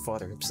made by your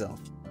father himself.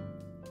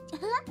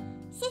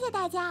 谢谢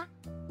大家，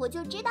我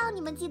就知道你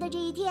们记得这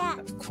一天。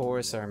 Of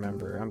course I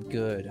remember. I'm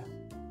good.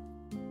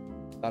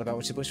 Thought about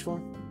what you wished for?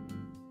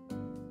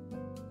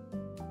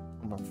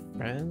 More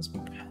friends, be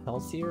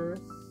healthier,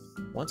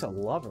 want to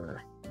love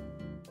her,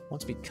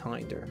 want to be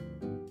kinder.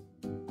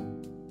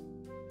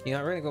 You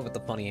know, we're gonna go with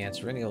the funny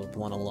answer. We're gonna go with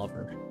want to love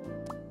her.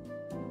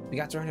 We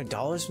got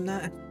 $300 from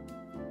that?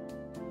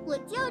 我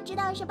就知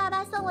道是爸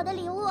爸送我的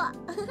礼物。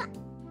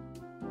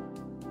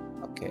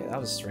 Okay, that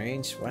was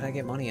strange. Why did I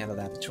get money out of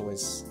that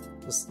choice?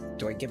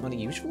 Do I get money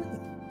usually?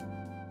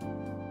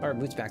 Or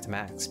moved back to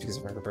Max because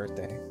of her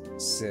birthday.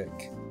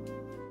 Sick.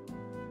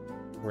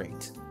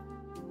 Great.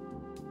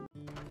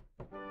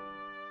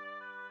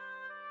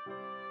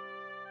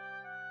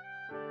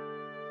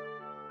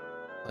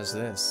 What's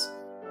this?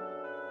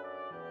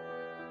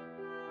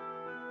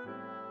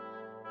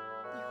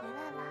 你回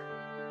来了，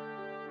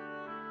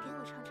给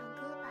我唱唱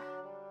歌吧。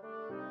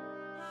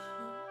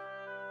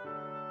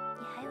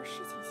你还有事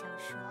情想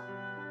说，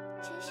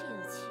真是有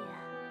趣啊！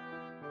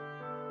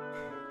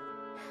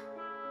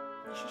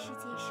你是世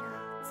界上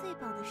最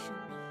棒的生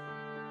命，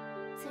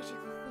在这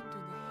个混沌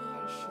的黑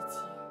暗世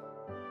界，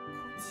空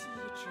气一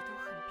直都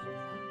很冰冷。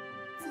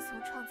自从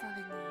创造了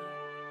你，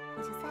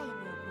我就再也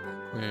没有孤单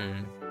过。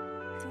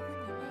如果你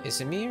累了， Is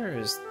it me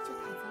or is 就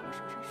躺在我手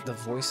上睡 the 觉。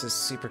 voice is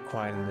super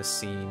quiet in this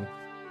scene?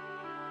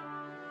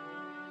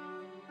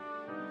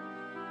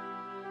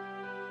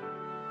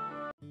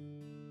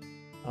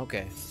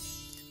 Okay.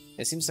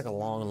 It seems like a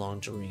long, long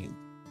dream.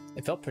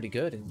 It felt pretty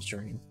good in the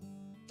dream.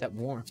 That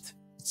warmth,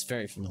 it's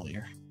very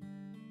familiar.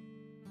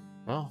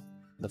 Well,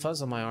 the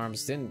fuzz on my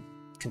arms didn't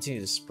continue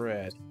to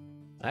spread.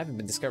 I haven't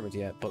been discovered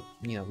yet, but,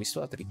 you know, we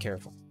still have to be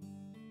careful.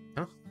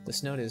 Huh?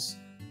 This note is...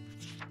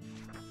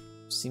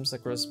 Seems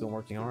like Rose has been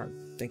working hard.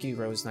 Thank you,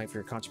 Rose Knight, for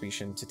your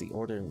contribution to the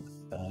order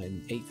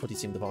in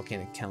 842 of the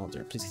Volcanic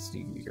Calendar. Please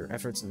continue your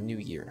efforts in the new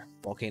year.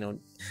 Volcano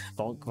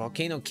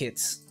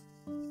kits.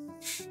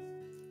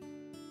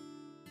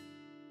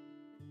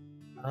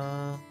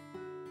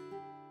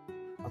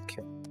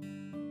 Okay.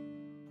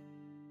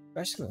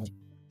 Actually,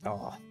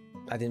 oh,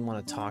 I didn't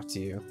want to talk to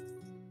you.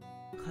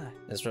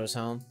 Is Rose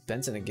home?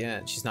 Benson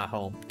again. She's not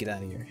home. Get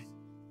out of here.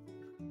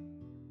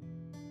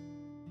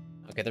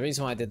 Okay, the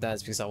reason why I did that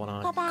is because I want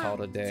to 爸爸， call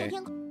it a 今 day.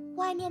 天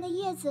外面的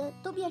叶子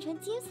都变成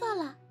金色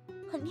了，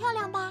很漂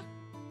亮吧？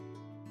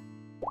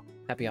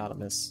 Happy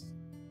Autumnus.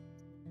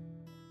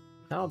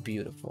 How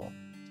beautiful.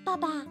 爸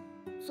爸，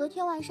昨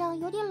天晚上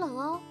有点冷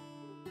哦，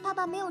爸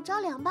爸没有着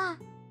凉吧？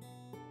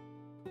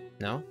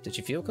 No? Did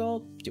you feel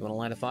cold? Do you want to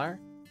light a fire?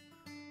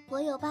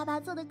 我有爸爸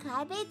做的可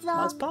爱杯子 Oh,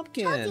 哦 it's，超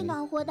级 pumpkin!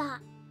 暖和的，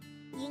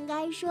应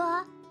该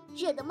说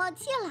热得冒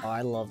气 Oh, 了。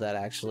 I love that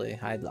actually.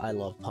 I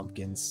love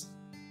pumpkins.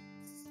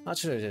 Not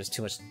sure there's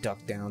too much duck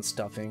down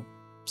stuffing.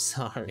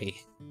 Sorry.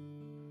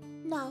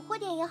 暖和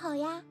点也好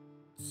呀，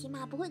起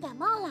码不会感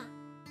冒啦。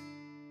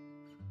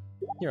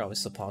 You're always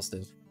so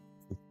positive.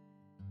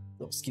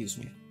 Oh, excuse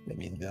me. Didn't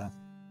mean that.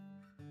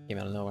 Came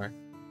out of nowhere.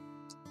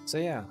 So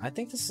yeah, I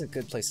think this is a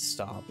good place to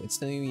stop. It's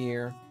the new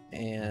year,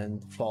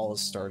 and fall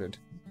has started.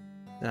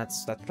 And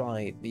that's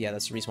probably, yeah,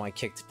 that's the reason why I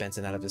kicked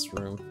Benson out of this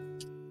room.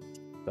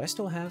 Do I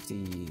still have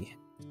the...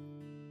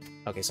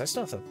 Okay, so I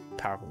still have the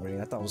PowerPoint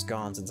reading. I thought it was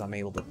gone since I'm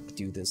able to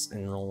do this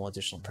and enroll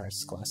additional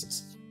practice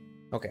classes.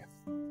 Okay.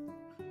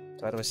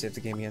 So how do I save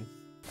the game again?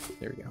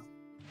 There we go.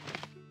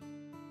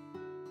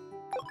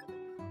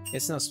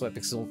 It's no sweat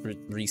because it'll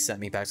reset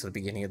me back to the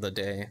beginning of the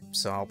day,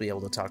 so I'll be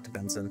able to talk to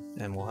Benson,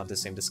 and we'll have the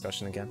same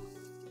discussion again.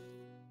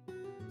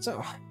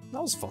 So,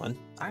 that was fun.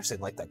 I actually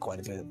liked that quite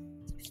a bit.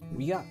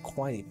 We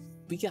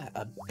got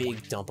a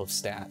big dump of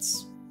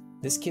stats.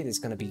 This kid is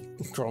gonna be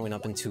growing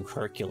up into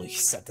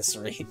Hercules at this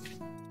rate.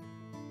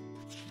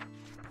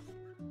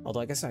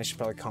 Although I guess I should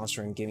probably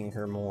concentrate on giving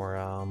her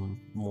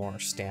more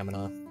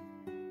stamina.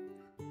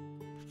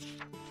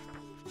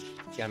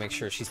 Gotta make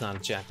sure she's not a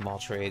jack of all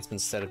trades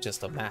instead of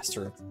just a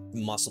master of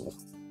muscle.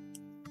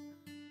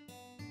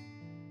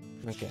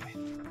 Okay.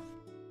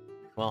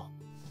 Well,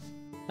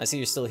 I see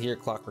you're still here,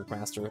 Clockwork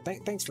Master.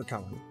 Thanks for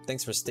coming.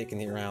 Thanks for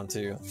sticking around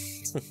too.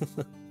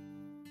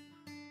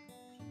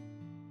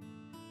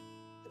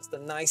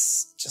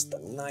 Just a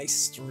nice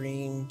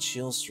stream,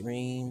 chill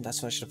stream.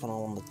 That's what I should have put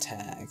on the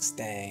tags.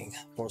 Dang,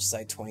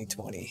 Foresight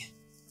 2020.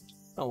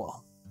 Oh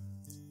well.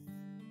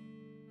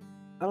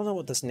 I don't know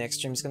what this next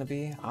stream is gonna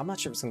be. I'm not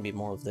sure if it's gonna be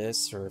more of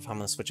this, or if I'm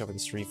gonna switch over to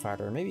Street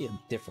Fighter, or maybe a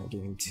different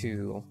game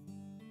too.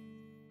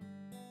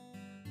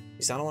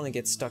 Because I don't want to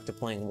get stuck to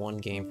playing one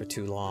game for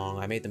too long.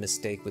 I made the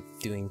mistake with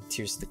doing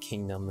Tears of the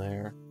Kingdom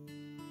there.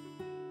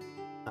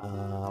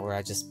 Where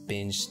I just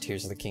binged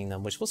Tears of the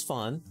Kingdom, which was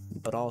fun,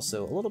 but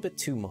also a little bit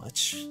too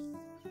much.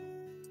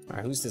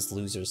 Alright, who's this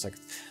loser? It's like,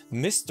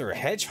 Mr.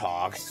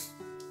 Hedgehog!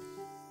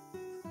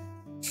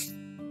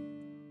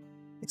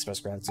 Express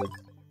gratitude.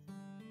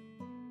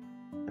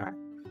 Alright.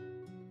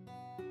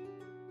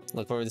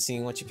 Look forward to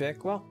seeing what you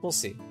pick? Well, we'll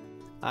see.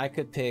 I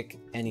could pick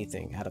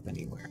anything out of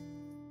anywhere.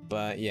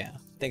 But yeah,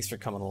 thanks for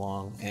coming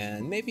along,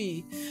 and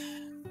maybe...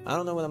 I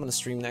don't know when I'm going to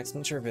stream next. I'm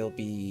not sure if it'll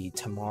be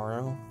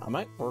tomorrow. I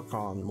might work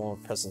on more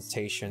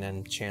presentation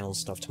and channel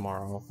stuff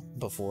tomorrow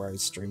before I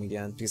stream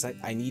again, because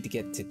I need to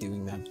get to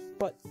doing that.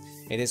 But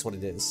it is what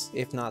it is.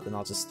 If not, then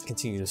I'll just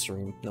continue to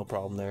stream. No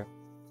problem there.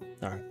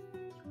 Alright.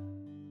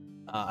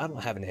 I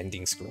don't have an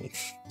ending screen,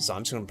 so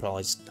I'm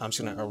just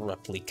gonna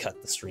abruptly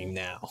cut the stream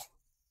now.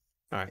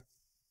 Alright.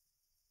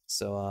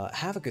 So,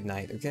 have a good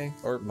night, okay?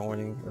 Or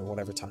morning, or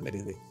whatever time of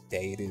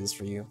day it is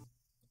for you.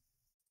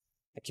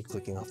 I keep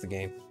clicking off the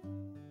game.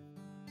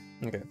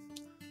 Okay.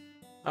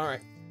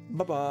 Alright.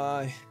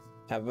 Bye-bye.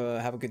 Have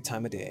a good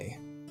time of day.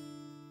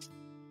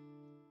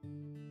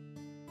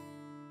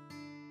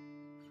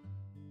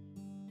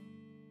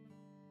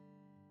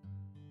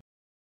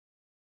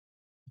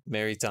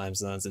 Merry time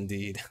zones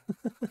indeed.